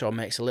recoups or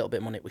makes a little bit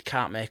of money, we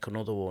can't make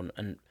another one.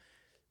 And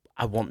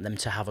I want them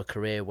to have a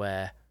career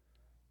where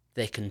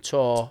they can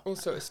tour.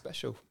 Also, it's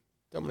special.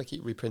 Don't want to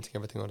keep reprinting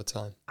everything all the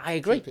time. I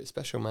agree. Keep it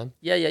special, man.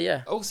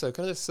 Yeah. Also,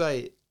 can I just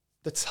say,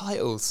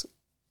 titles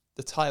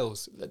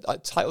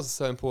are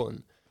so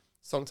important.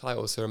 Song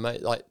titles are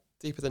amazing, like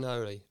Deeper Than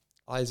Holy,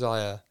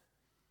 Isaiah.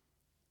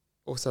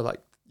 Also, like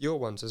your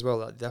ones as well,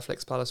 like the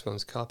Affleck's Palace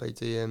ones, Carpe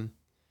Diem.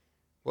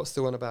 What's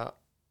the one about?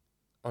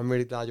 I'm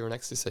really glad you're on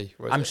ecstasy.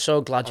 I'm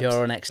so glad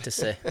you're on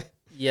ecstasy.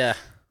 Yeah.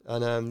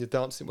 And the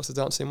dancing. What's the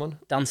dancing one?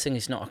 Dancing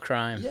is not a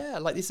crime. Yeah,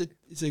 like these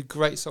are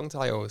great song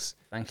titles.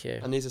 Thank you.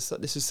 And this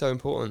is so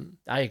important.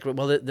 I agree.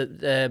 Well,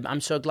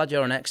 I'm so glad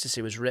you're on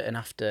ecstasy was written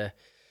after.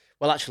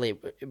 Well, actually,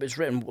 it was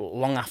written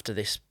long after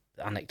this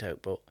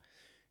anecdote. But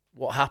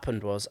what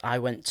happened was I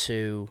went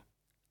to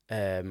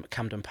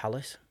Camden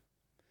Palace,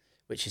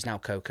 which is now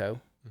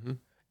Coco. Mm-hmm.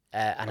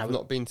 And I've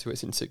not been to it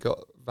since it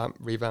got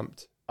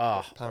revamped.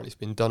 Oh, apparently it's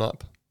been done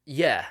up.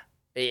 Yeah,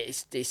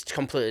 it's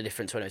completely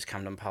different to when it was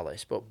Camden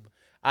Palace. But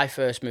I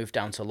first moved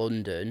down to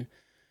London,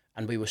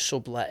 and we were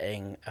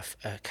subletting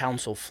a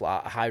council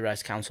flat, a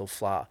high-rise council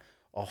flat,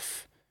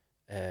 off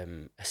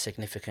a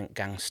significant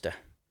gangster.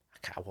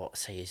 I won't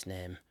say his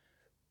name.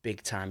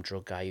 Big-time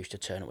drug guy, used to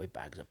turn up with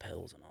bags of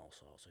pills and all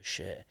sorts of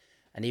shit.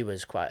 And he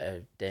was quite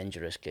a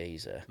dangerous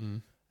geezer.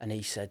 Mm. And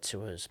he said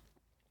to us,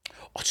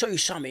 I'll tell you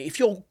something, if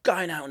you're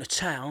going out in a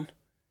town,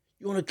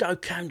 you want to go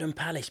Camden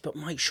Palace, but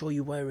make sure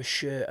you wear a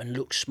shirt and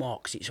look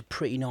smart, because it's a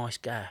pretty nice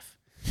gaff.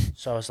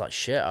 So I was like,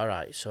 shit, all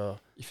right. So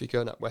if you're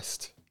going up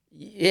west.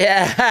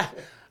 Yeah.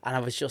 And I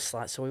was just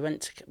like, so we were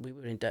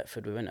in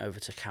Deptford, we went over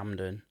to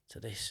Camden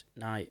to this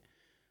night,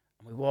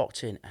 and we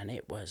walked in, and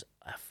it was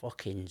a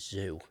fucking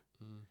zoo.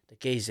 Mm. The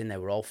geezers in there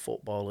were all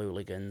football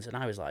hooligans, and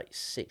I was like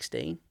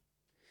 16,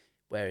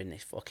 wearing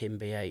this fucking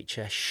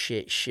BHS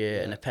shit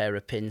shirt and a pair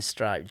of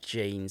pinstripe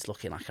jeans,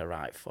 looking like a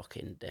right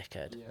fucking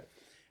dickhead. Yeah.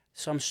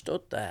 So I'm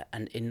stood there,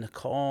 and in the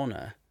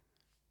corner,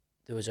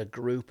 there was a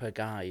group of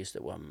guys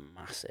that were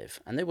massive,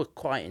 and they were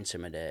quite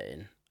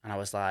intimidating. And I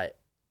was like,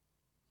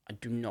 I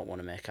do not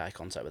want to make eye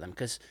contact with them,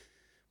 because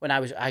when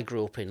I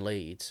grew up in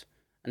Leeds,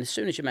 and as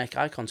soon as you make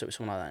eye contact with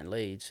someone like that in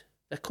Leeds,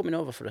 they're coming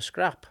over for a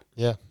scrap.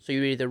 Yeah. So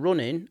you're either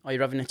running or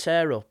you're having a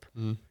tear up.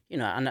 Mm. You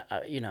know, and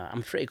I'm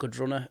a pretty good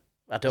runner.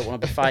 I don't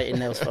want to be fighting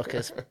those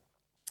fuckers.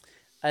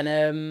 And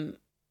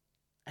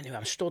anyway,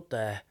 I'm stood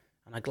there,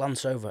 and I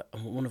glance over,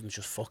 and one of them's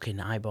just fucking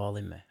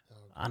eyeballing me.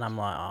 And I'm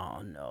like,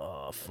 oh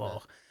no,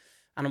 fuck.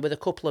 And I'm with a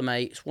couple of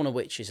mates, one of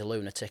which is a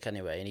lunatic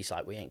anyway, and he's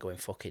like, we ain't going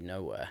fucking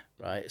nowhere,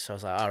 right? So I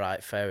was like, all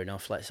right, fair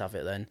enough, let's have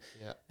it then.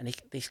 Yeah. And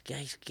these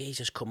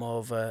geezers come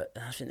over,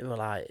 and I think they were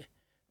like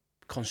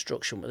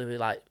construction, but they were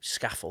like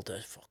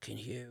scaffolders, fucking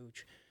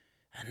huge.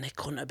 And they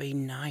couldn't have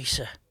been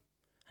nicer.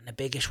 And the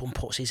biggest one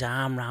puts his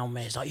arm round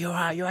me. He's like, you're all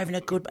right, you're having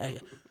a good...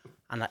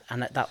 And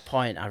at that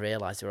point, I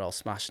realised they were all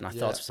smashed, and I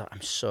thought to myself,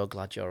 I'm so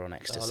glad you're on I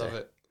Ecstasy. love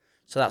it.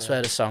 So that's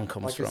where the song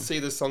comes from. I can see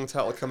the song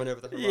title coming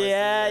over the horizon.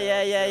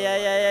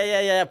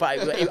 Yeah. But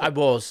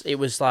it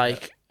was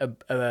like, and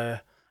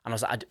I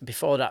was like,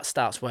 before that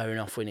starts wearing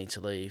off, we need to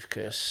leave.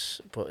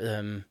 But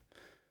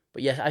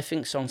yeah, I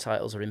think song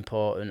titles are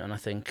important, and I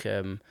think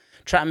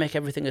try to make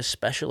everything as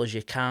special as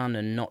you can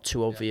and not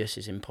too obvious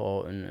is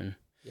important. And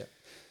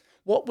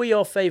what were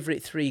your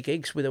favourite 3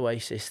 gigs with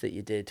Oasis that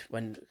you did?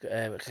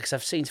 Because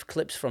I've seen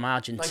clips from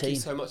Argentina. Thank you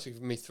so much for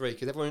giving me 3,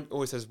 because everyone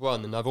always says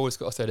 1, and I've always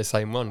got to say the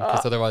same one,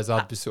 because otherwise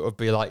I'd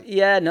be like...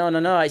 Yeah, no.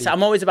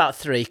 I'm always about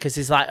 3, because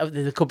it's like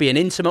there could be an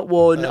intimate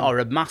one or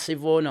a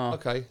massive one.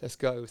 Okay, let's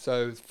go.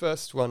 So the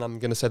first one, I'm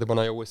going to say the one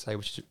I always say,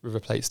 which is River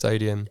Plate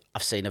Stadium.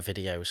 I've seen the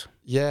videos.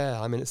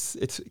 Yeah, I mean, it's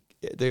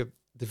the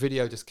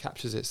video just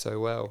captures it so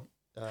well.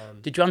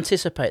 Did you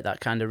anticipate that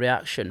kind of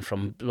reaction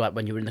from like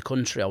when you were in the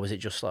country, or was it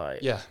just like...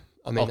 Yeah.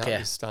 I mean, that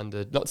was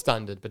standard. Not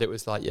standard, but it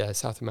was like,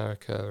 South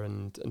America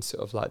and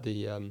sort of like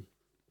the, I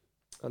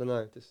don't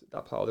know,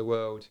 that part of the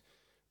world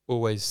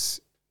always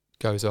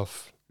goes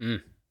off.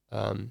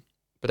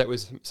 But it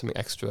was something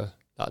extra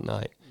that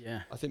night.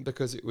 Yeah. I think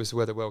because it was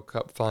where the World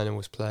Cup final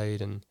was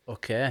played and...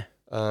 Okay.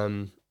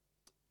 And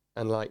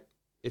like,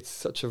 it's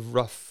such a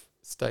rough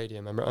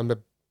stadium. I remember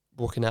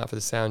walking out for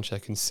the sound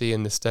check and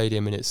seeing the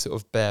stadium in its sort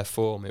of bare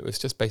form. It was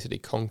just basically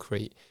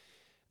concrete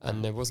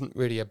and there wasn't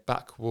really a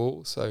back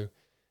wall, so...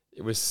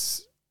 It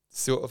was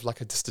sort of like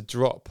just a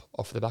drop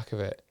off the back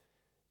of it.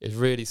 It's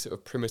really sort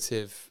of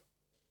primitive,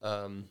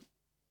 no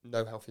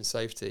health and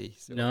safety.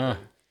 No.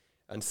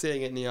 And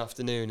seeing it in the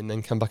afternoon and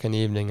then come back in the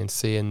evening and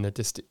seeing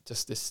just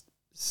this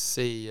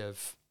sea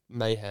of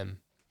mayhem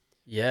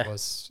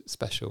was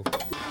special.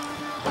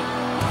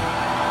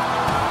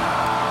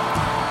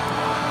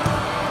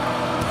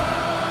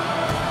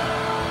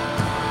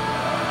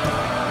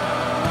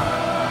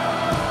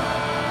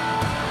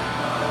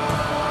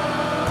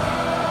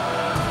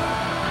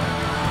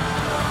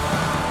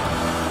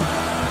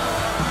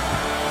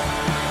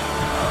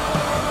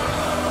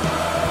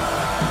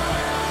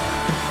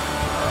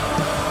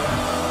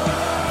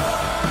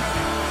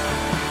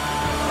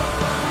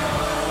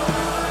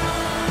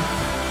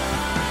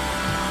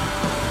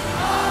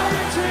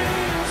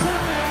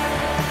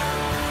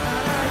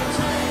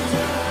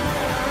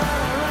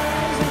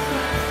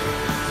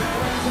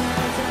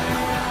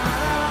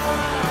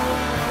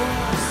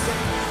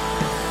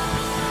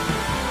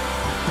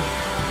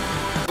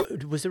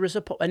 Was there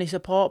any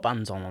support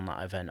bands on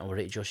that event, or were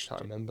it just...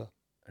 Can't remember.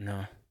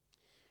 No.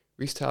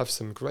 We used to have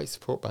some great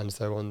support bands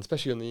though,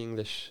 especially on the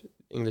English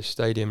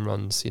stadium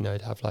runs. You know,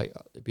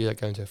 it'd be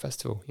like going to a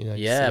festival. You know,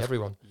 you see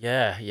everyone.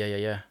 Yeah.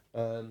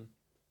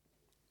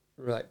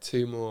 Right,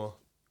 2 more.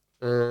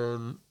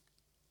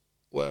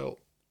 Well,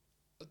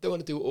 I don't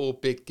want to do all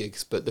big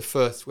gigs, but the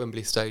first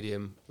Wembley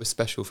Stadium was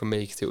special for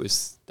me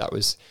because that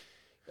was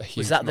a huge.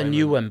 Was that moment. The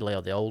new Wembley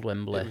or the old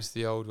Wembley? It was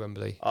the old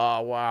Wembley.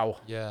 Oh wow!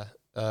 Yeah.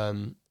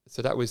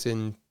 So that was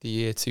in the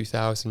year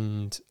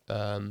 2000,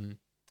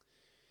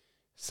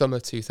 summer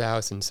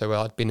 2000. So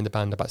I'd been in the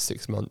band about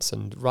 6 months,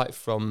 and right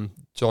from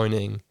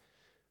joining,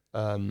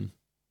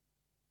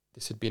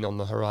 this had been on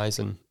the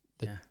horizon.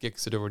 The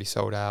gigs had already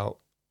sold out.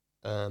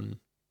 Were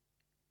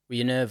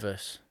you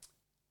nervous?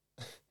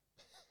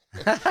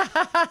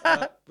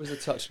 Was a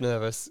touch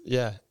nervous,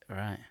 yeah.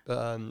 Right. But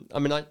I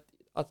mean, I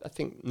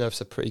think nerves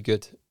are pretty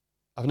good.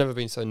 I've never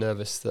been so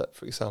nervous that,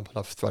 for example,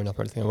 I've thrown up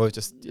or anything. I always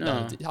just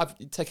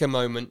take a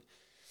moment.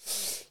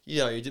 You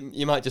know,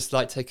 you might just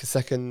like take a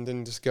second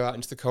and just go out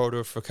into the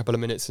corridor for a couple of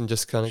minutes and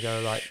just kind of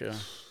go like, sure.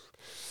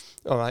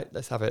 All right,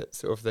 let's have it,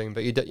 sort of thing.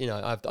 But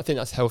I think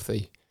that's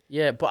healthy.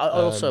 Yeah, but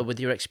also with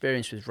your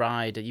experience with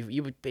Ride,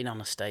 you've been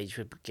on a stage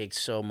with gigs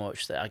so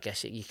much that I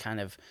guess you kind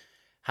of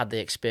had the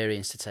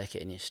experience to take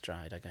it in your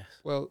stride, I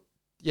guess. Well,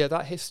 yeah,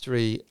 that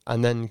history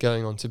and then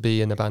going on to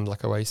be in a band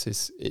like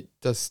Oasis, it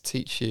does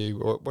teach you,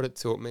 or what it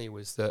taught me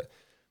was that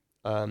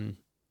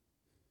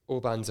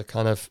all bands are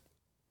kind of,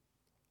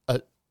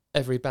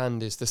 every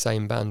band is the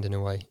same band in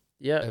a way.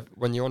 Yeah.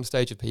 When you're on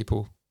stage with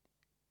people,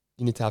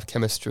 you need to have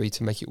chemistry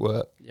to make it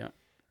work. Yeah.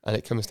 And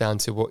it comes down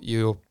to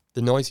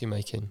the noise you're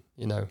making,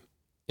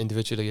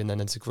 individually and then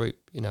as a group,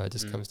 it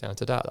just comes down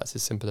to that. That's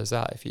as simple as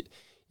that.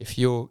 If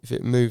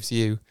it moves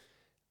you,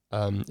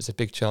 there's a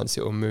big chance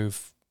it will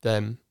move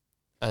them.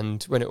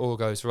 And when it all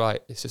goes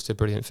right, it's just a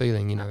brilliant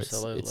feeling,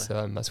 Absolutely. It's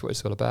that's what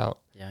it's all about.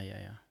 Yeah.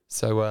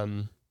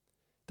 So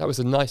that was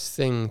a nice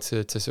thing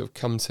to sort of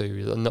come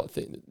to, and not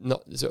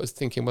sort of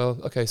thinking, well,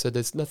 okay, so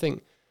there's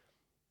nothing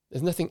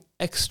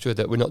extra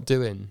that we're not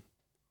doing.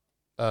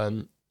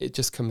 It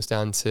just comes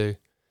down to,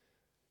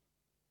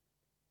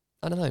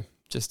 I don't know,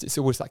 just it's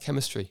always that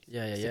chemistry.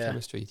 Yeah.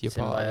 Chemistry. You're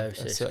part of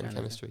a certain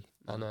chemistry,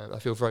 and I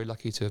feel very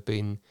lucky to have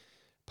been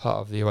part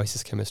of the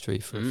Oasis chemistry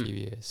for a few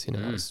years.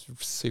 That was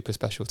a super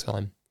special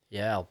time.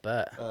 Yeah, I'll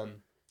bet.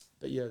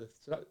 But yeah,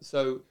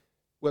 so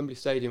Wembley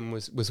Stadium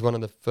was one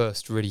of the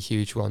first really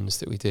huge ones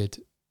that we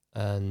did,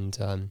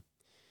 and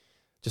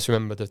just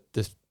remember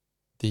the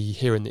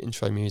hearing the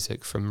intro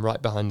music from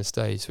right behind the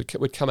stage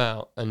would come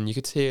out, and you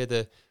could hear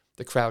the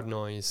crowd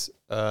noise,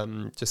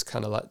 just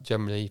kind of like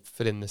generally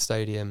filling the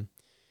stadium,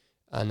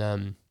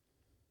 and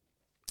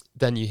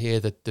then you hear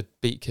the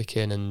beat kick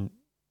in and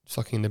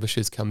Fucking in the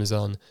Bushes comes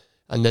on,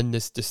 and then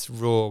this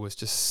roar was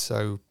just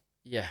so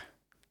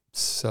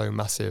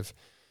massive,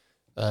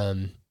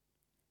 and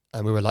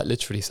we were like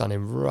literally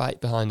standing right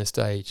behind the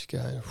stage,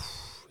 going,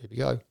 "Here we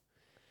go."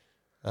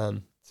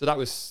 So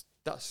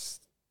that's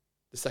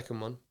the second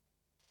one.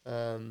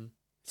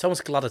 It's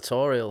almost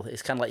gladiatorial.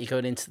 It's kind of like you're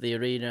going into the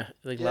arena,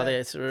 the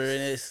gladiator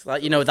arena. It's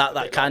like,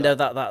 that kind of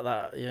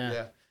that.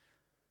 Yeah.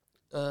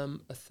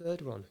 A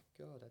third one.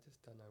 God, I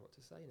just don't know what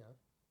to say now.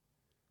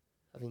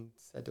 Having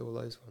said all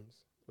those ones.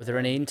 Were there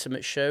any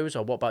intimate shows,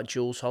 or what about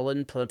Jules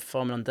Holland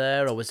performing on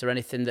there, or was there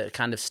anything that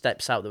kind of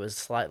steps out that was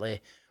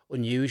slightly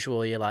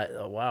unusual? You're like,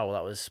 oh wow,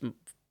 that was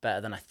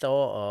better than I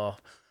thought, or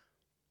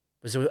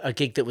was there a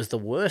gig that was the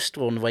worst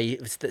one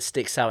that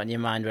sticks out in your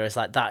mind, where it's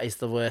like, that is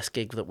the worst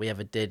gig that we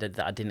ever did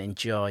that I didn't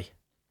enjoy?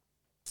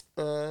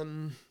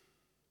 I've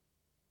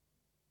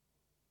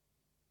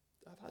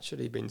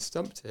actually been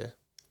stumped here.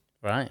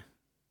 Right.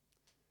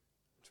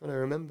 I'm trying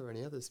to remember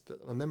any others,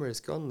 but my memory is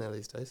gone now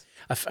these days.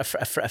 A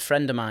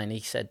friend of mine, he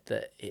said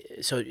that,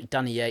 so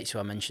Danny Yates, who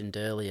I mentioned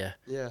earlier,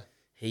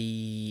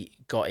 he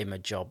got him a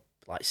job,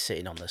 like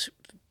sitting on the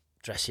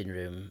dressing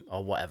room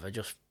or whatever,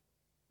 just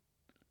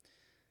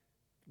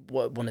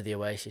one of the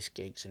Oasis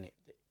gigs, and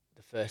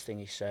the first thing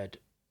he said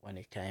when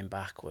he came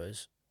back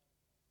was,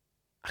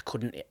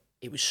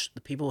 it was,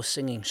 the people were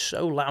singing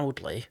so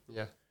loudly,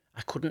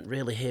 I couldn't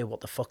really hear what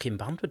the fucking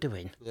band were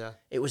doing. Yeah.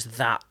 It was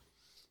that.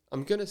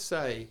 I'm going to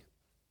say,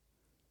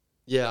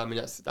 I mean,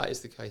 that is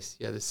the case.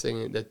 Yeah, the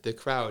singing, the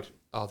crowd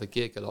are the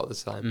gig a lot of the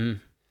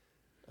time.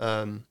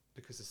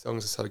 Because the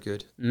songs are so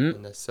good,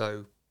 and they're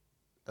so,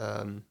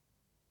 they're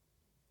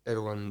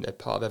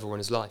part of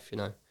everyone's life, you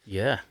know.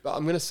 Yeah. But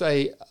I'm going to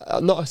say,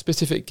 not a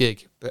specific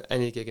gig, but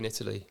any gig in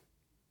Italy.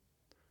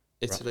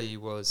 Italy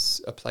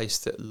was a place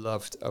that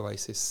loved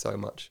Oasis so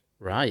much.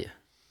 Right.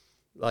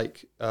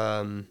 Like,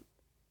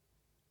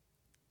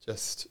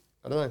 just,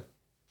 I don't know.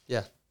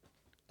 Yeah.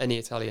 Any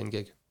Italian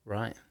gig.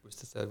 Right. Was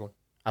the third one.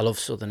 I love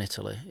southern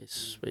Italy.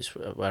 It's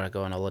where I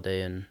go on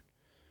holiday, and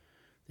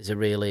there's a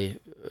really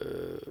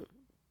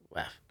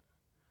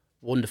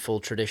wonderful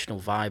traditional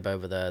vibe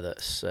over there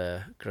that's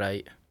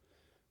great.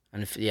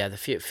 And there's a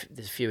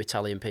few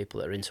Italian people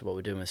that are into what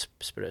we're doing with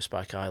Spirit of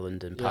Spike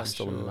Island and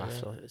Pastel and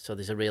Laughter. So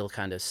there's a real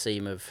kind of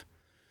seam of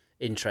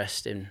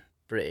interest in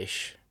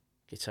British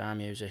guitar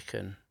music,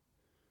 and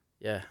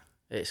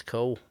it's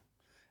cool.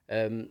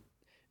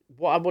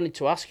 What I wanted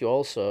to ask you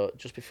also,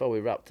 just before we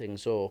wrap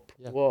things up,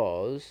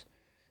 was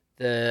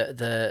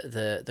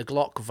the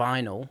GLOK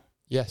vinyl.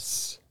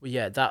 Yes.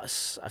 Well,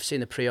 I've seen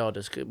the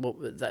pre-orders.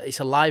 It's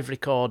a live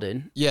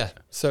recording. Yeah.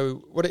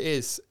 So what it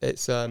is,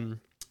 it's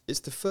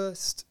the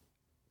first,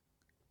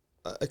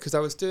 because I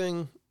was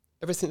doing,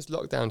 ever since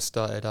lockdown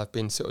started, I've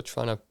been sort of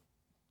trying to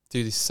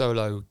do these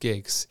solo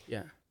gigs.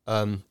 Yeah.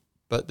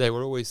 But they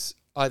were always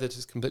either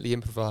just completely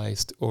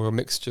improvised or a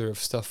mixture of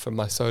stuff from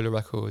my solo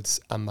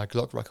records and my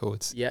GLOK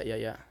records.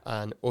 Yeah.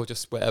 Or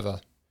just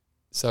whatever.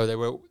 So they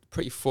were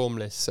pretty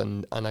formless,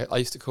 and I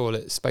used to call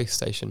it Space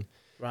Station.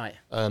 Right.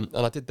 And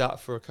I did that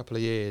for a couple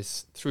of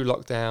years through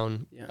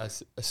lockdown,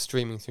 as a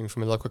streaming thing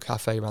from a local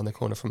cafe around the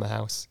corner from my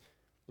house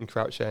in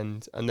Crouch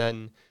End, and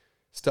then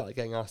started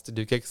getting asked to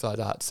do gigs like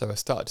that. So I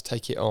started to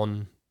take it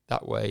on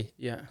that way.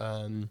 Yeah.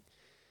 And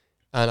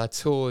I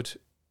toured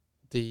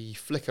the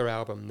Flicker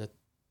album, the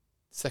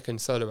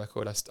second solo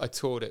record. I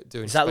toured it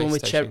doing. Is that the one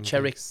with Station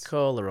Cherry gigs.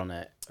 Cola on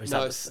it? Or is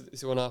No, that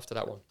it's the one after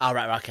that one. Oh,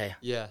 right, okay.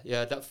 Yeah.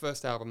 That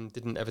first album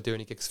didn't ever do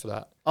any gigs for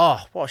that.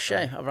 Oh, what a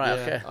shame. Right,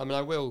 okay. I mean,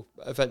 I will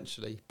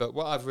eventually, but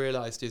what I've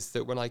realised is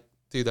that when I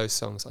do those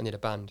songs, I need a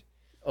band.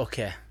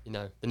 Okay. You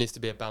know, there needs to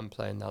be a band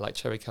playing that, like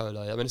Cherry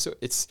Cola. I mean,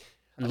 it's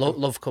and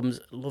Love Comes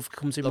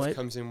in Waves.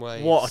 Comes in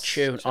Waves. What a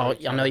tune!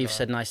 Cherry I know you've Cola.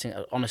 said nice things.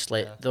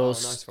 Honestly, Yeah.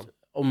 those Nice one.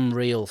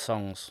 unreal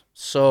songs,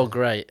 so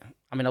great.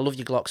 I mean, I love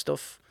your GLOK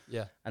stuff.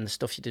 Yeah. And the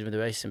stuff you did with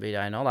the Oasis and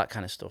BDI and all that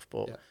kind of stuff.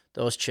 But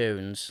those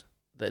tunes,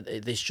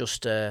 there's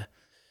just a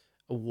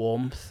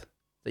warmth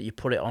that you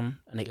put it on,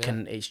 and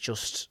it's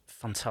just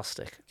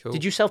fantastic. Cool.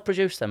 Did you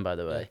self-produce them, by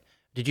the way? Yeah.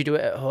 Did you do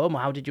it at home,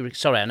 or how did you?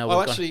 Sorry, I know.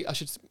 Oh, actually, I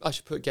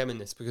should put Gem in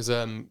this, because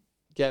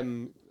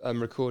Gem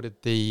recorded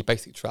the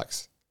basic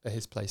tracks at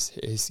his place.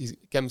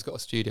 Gem's got a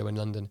studio in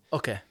London.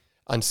 Okay.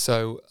 And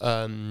so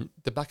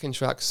the backing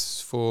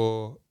tracks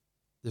for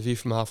The View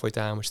from Halfway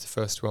Down, which is the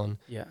first one,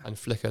 and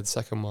Flicker, the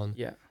second one,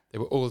 they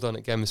were all done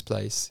at Gem's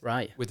place,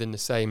 right, within the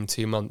same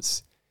 2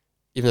 months,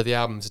 even though the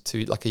albums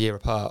are like a year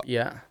apart.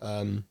 Yeah.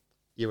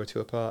 Year or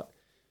two apart.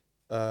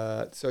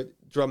 So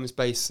drums,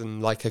 bass,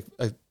 and like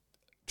a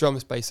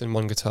drums, bass, and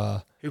one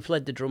guitar. Who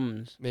played the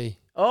drums? Me.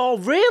 Oh,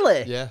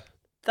 really? Yeah.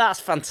 That's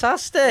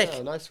fantastic.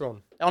 Yeah, nice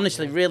one.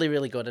 Honestly, really,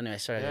 really good. Anyway,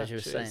 sorry, as you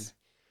were saying.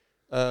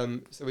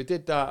 So we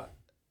did that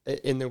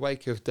in the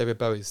wake of David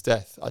Bowie's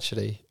death,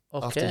 actually.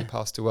 Okay. After he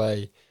passed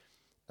away.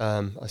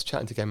 I was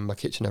chatting to him in my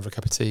kitchen over a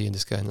cup of tea and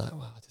just going like,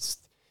 wow,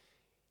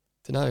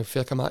 don't know, I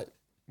feel like I might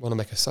want to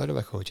make a solo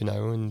record, you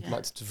know, and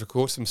might just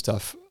record some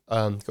stuff.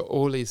 Got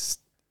all these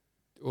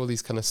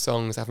kind of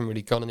songs haven't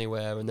really gone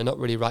anywhere, and they're not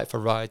really right for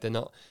Ride. They're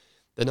not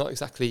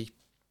exactly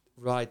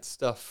Ride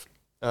stuff.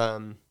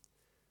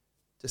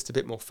 Just a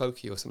bit more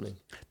folky or something.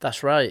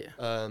 That's right.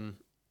 And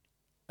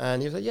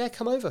he was like, "Yeah,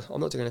 come over.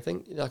 I'm not doing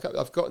anything. You know,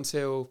 I've got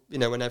until, you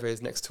know, whenever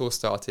his next tour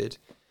started."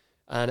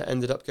 And I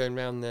ended up going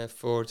around there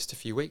for just a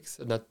few weeks,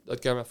 and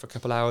I'd go around for a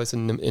couple of hours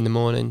in the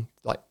morning,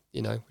 like,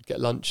 you know, we'd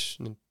get lunch.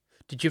 And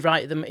did you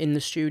write them in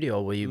the studio,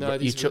 or were you? No,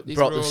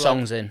 brought the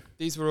songs in.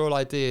 These were all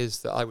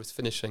ideas that I was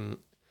finishing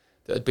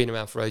that had been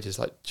around for ages.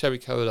 Like Cherry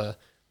Cola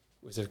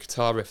was a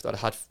guitar riff that I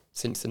had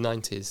since the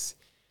 90s.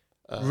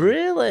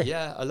 Really?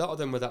 Yeah, a lot of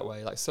them were that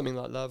way. Like Something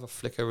Like Love or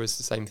Flicker was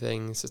the same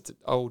thing. It's just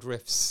old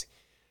riffs.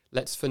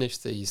 Let's finish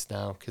these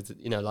now, because,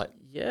 you know, like,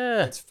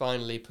 let's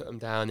finally put them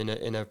down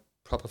in a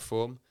proper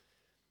form.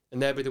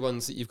 And they'll be the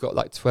ones that you've got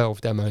like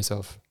 12 demos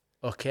of.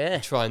 Okay.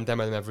 You try and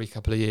demo them every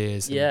couple of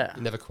years. And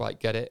you never quite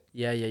get it.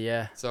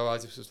 Yeah. So I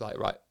just was like,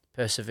 right.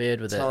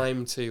 Persevered with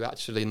time to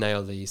actually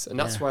nail these. And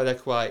that's why they're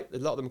a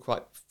lot of them are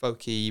quite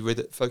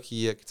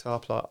folky guitar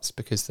parts,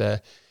 because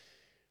I've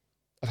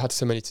had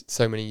so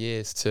many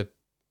years to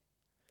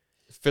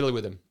fiddle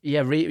with them.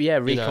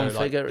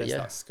 Reconfigure it.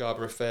 That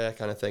Scarborough Fair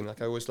kind of thing.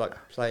 Like I always like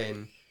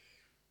playing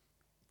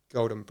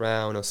Golden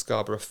Brown or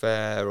Scarborough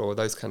Fair or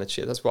those kind of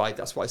shit. That's what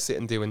I sit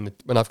and do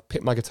when I've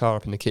picked my guitar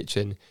up in the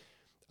kitchen.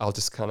 I'll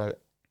just kind of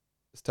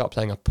start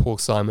playing a Paul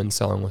Simon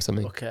song or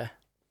something. Okay.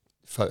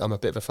 I'm a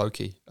bit of a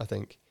folky, I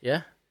think.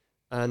 Yeah.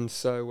 And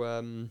so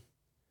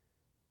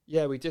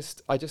I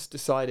just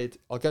decided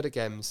I'll go to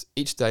Gems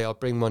each day. I'll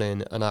bring one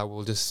in and I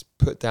will just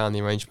put down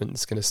the arrangement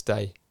that's going to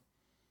stay.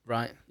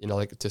 Right. You know,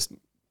 like just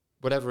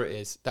whatever it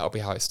is, that'll be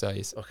how it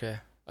stays. Okay.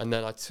 And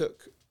then it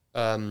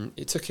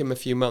took him a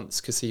few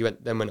months because he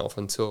went off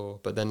on tour.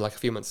 But then like a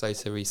few months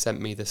later, he sent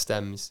me the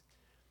stems,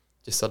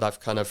 just so that I've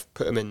kind of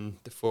put them in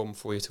the form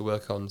for you to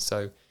work on.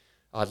 So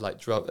I'd like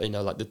drum, you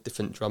know, like the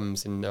different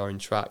drums in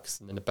tracks,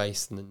 and then the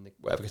bass, and then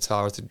whatever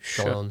guitar to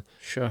go on.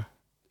 Sure.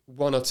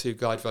 One or two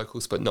guide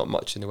vocals, but not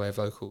much in the way of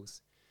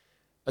vocals.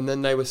 And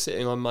then they were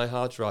sitting on my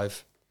hard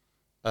drive.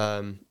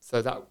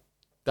 So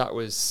that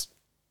was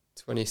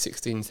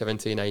 2016,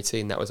 17,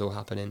 18. That was all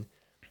happening.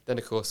 Then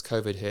of course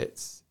COVID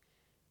hits,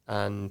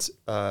 and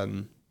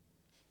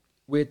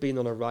we'd been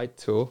on a Ride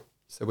tour.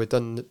 So we'd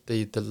done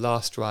the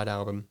last Ride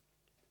album,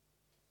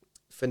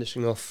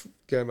 finishing off,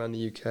 going around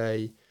the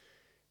UK.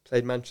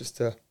 Played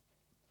Manchester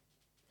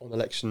on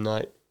election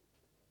night.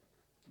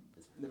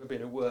 There's never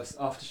been a worse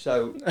after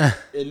show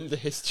in the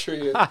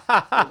history of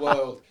the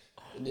world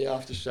than the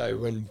after show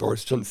when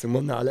Boris Johnson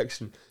won that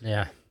election.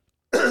 Yeah.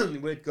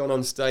 We'd gone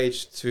on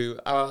stage to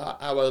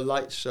our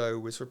light show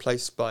was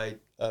replaced by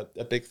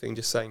a big thing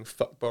just saying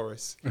 "fuck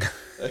Boris."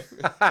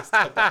 Just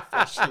had that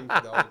flashing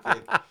for the whole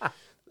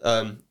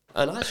gig.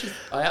 And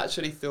I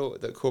actually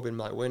thought that Corbyn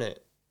might win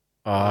it.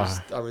 I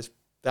was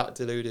that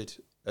deluded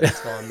at the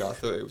time that I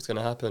thought it was going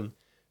to happen.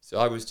 So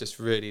I was just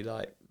really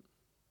like,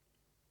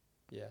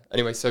 yeah.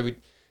 Anyway, so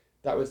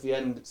that was the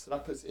end. So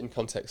that puts it in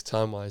context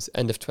time-wise.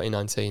 End of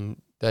 2019.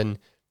 Then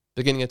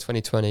beginning of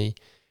 2020,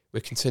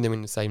 we're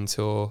continuing the same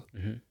tour.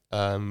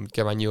 Mm-hmm.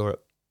 Go around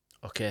Europe.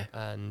 Okay.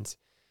 And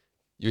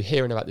you're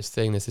hearing about this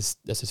thing. There's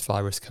this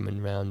virus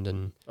coming around,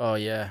 and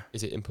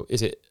is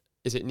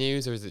it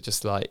news, or is it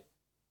just like,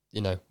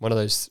 you know, one of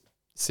those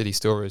silly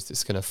stories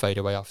that's going to fade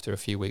away after a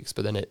few weeks?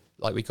 But then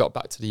we got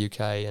back to the UK,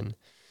 and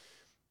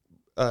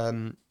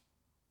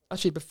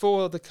actually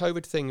before the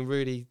COVID thing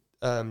really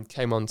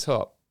came on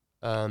top,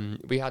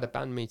 we had a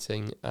band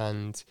meeting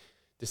and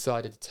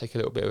decided to take a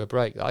little bit of a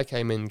break. I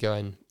came in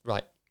going,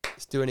 right,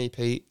 let's do an EP,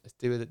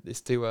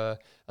 let's do a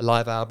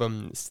live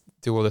album, let's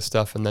do all this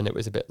stuff. And then it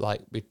was a bit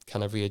like we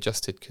kind of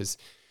readjusted because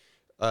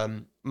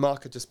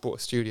Mark had just bought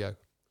a studio,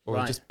 or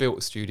he just built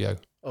a studio.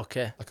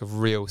 Okay. Like a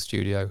real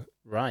studio.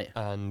 Right.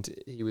 And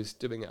he was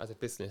doing it as a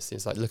business.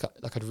 He's like, look,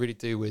 like I'd really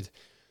do with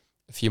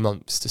a few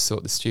months to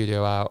sort the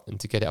studio out and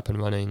to get it up and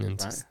running and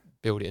to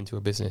build it into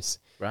a business.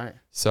 Right.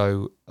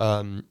 So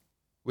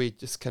we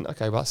just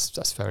okay, well,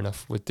 that's fair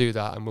enough. We'll do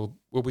that, and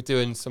we'll be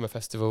doing summer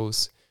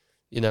festivals.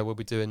 You know, we'll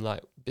be doing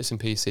like bits and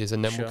pieces,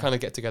 and then we'll kind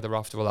of get together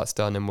after all that's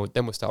done, and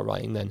we'll start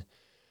writing then.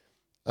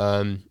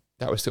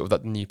 That was sort of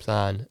like the new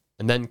plan.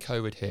 And then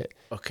COVID hit.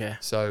 Okay.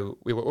 So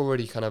we were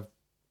already kind of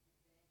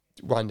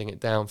winding it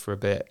down for a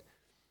bit.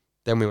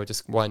 Then we were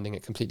just winding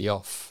it completely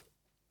off.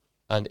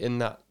 And in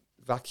that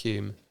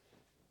vacuum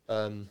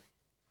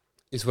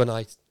is when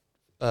I,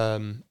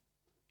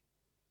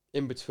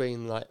 in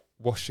between like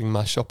washing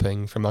my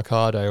shopping from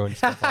Ocado and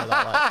stuff like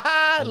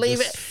that, like,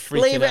 leave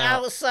it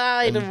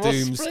outside and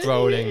doom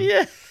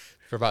scrolling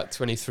for about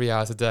 23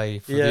 hours a day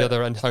for the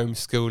other and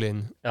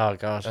homeschooling. Oh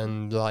God.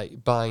 And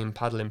like buying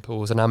paddling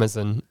pools on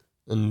Amazon,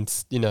 and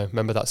you know,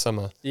 remember that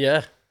summer?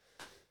 Yeah.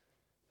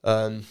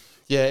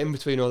 In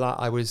between all that,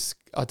 I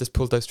just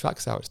pulled those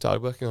tracks out,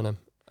 started working on them,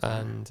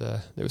 and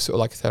it was sort of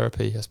like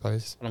therapy, I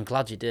suppose. Well, I'm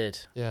glad you did.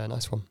 Yeah,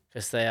 nice one.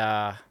 Because they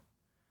are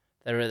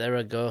They're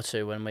a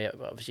go-to when we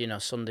obviously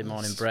Sunday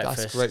morning breakfast.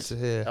 That's great to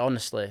hear.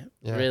 Honestly,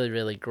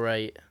 really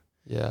great.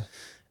 Yeah.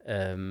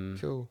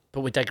 Cool.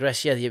 But we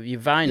digress. Yeah, your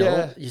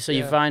vinyl.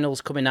 Your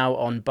vinyl's coming out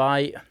on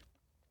Byte.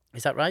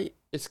 Is that right?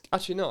 It's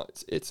actually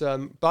not. It's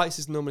Bytes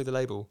is normally the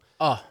label.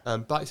 Oh.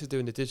 Bytes is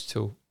doing the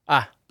digital.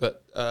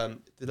 But the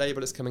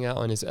label it's coming out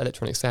on is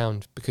Electronic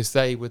Sound, because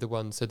they were the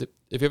ones. So have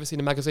you ever seen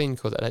a magazine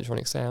called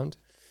Electronic Sound?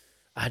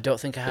 I don't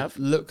think I have. It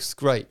looks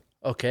great.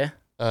 Okay.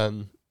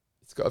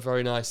 It's got a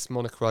very nice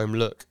monochrome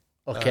look.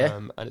 Okay.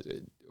 And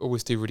it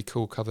always do really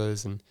cool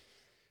covers, and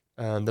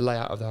the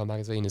layout of the whole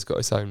magazine has got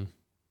its own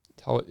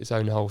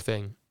whole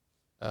thing.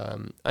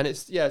 And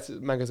it's a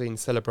magazine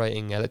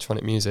celebrating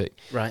electronic music.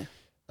 Right.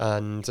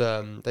 And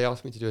they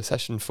asked me to do a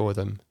session for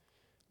them,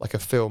 like a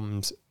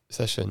filmed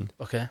session.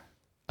 Okay.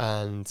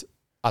 And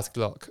as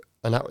GLOK,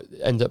 and that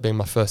ended up being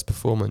my first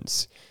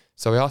performance.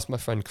 So I asked my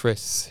friend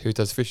Chris, who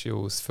does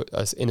visuals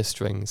as Inner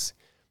Strings,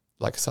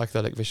 like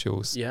psychedelic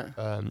visuals,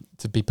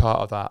 to be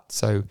part of that.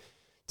 So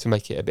to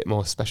make it a bit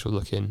more special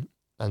looking.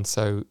 And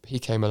so he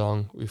came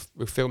along.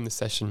 We filmed the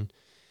session,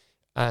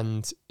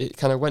 and it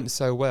kind of went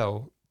so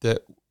well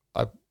that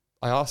I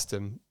asked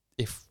them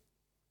if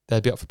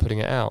they'd be up for putting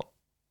it out,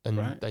 and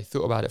they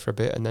thought about it for a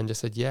bit, and then just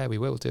said, "Yeah, we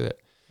will do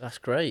it." That's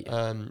great.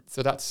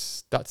 So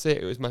that's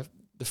it. It was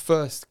the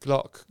first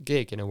GLOK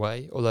gig in a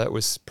way, although it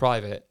was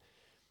private.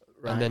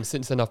 Right. And then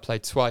since then I've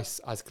played twice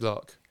as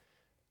GLOK.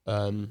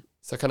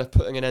 So kind of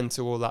putting an end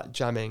to all that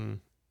jamming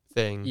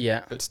thing.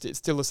 Yeah. But it's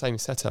still the same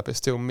setup. It's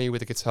still me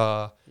with a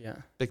guitar,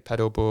 big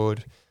pedal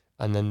board,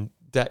 and then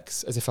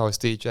decks as if I was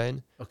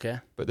DJing. Okay.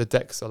 But the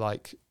decks are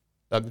like,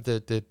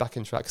 the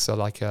backing tracks are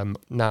like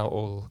now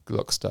all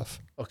GLOK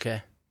stuff.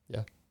 Okay.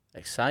 Yeah.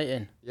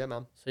 Exciting. Yeah,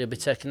 man. So you'll be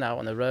taking that out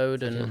on the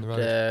road,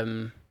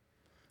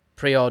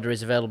 pre-order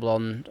is available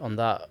on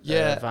that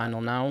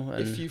vinyl now.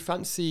 And if you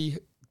fancy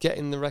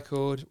getting the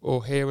record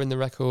or hearing the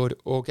record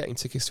or getting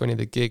tickets to any of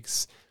the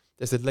gigs,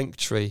 there's a link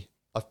tree.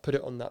 I've put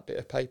it on that bit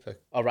of paper.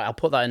 All right, I'll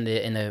put that in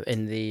the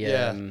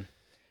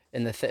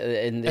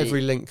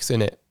every link's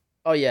in it.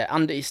 Oh yeah,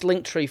 and it's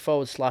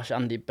linktree /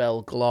 Andy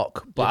Bell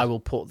GLOK, but I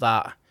will put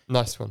that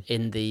nice one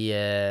in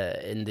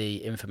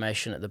the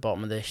information at the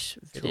bottom of this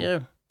video.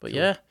 Cool. But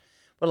yeah.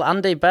 Well,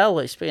 Andy Bell,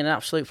 it's been an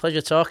absolute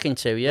pleasure talking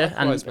to you.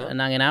 Likewise, and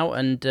hanging out,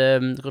 and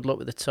good luck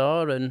with the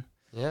tour. And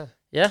thank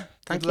you.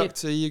 Good luck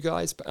to you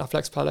guys,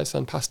 Afflex Palace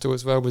and Pastel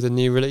as well, with a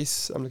new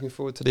release. I'm looking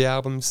forward to the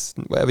albums,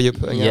 whatever you're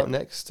putting out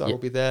next. I will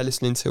be there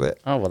listening to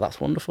it. Oh, well,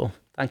 that's wonderful.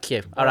 Thank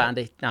you. All right,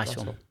 Andy. Nice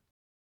one.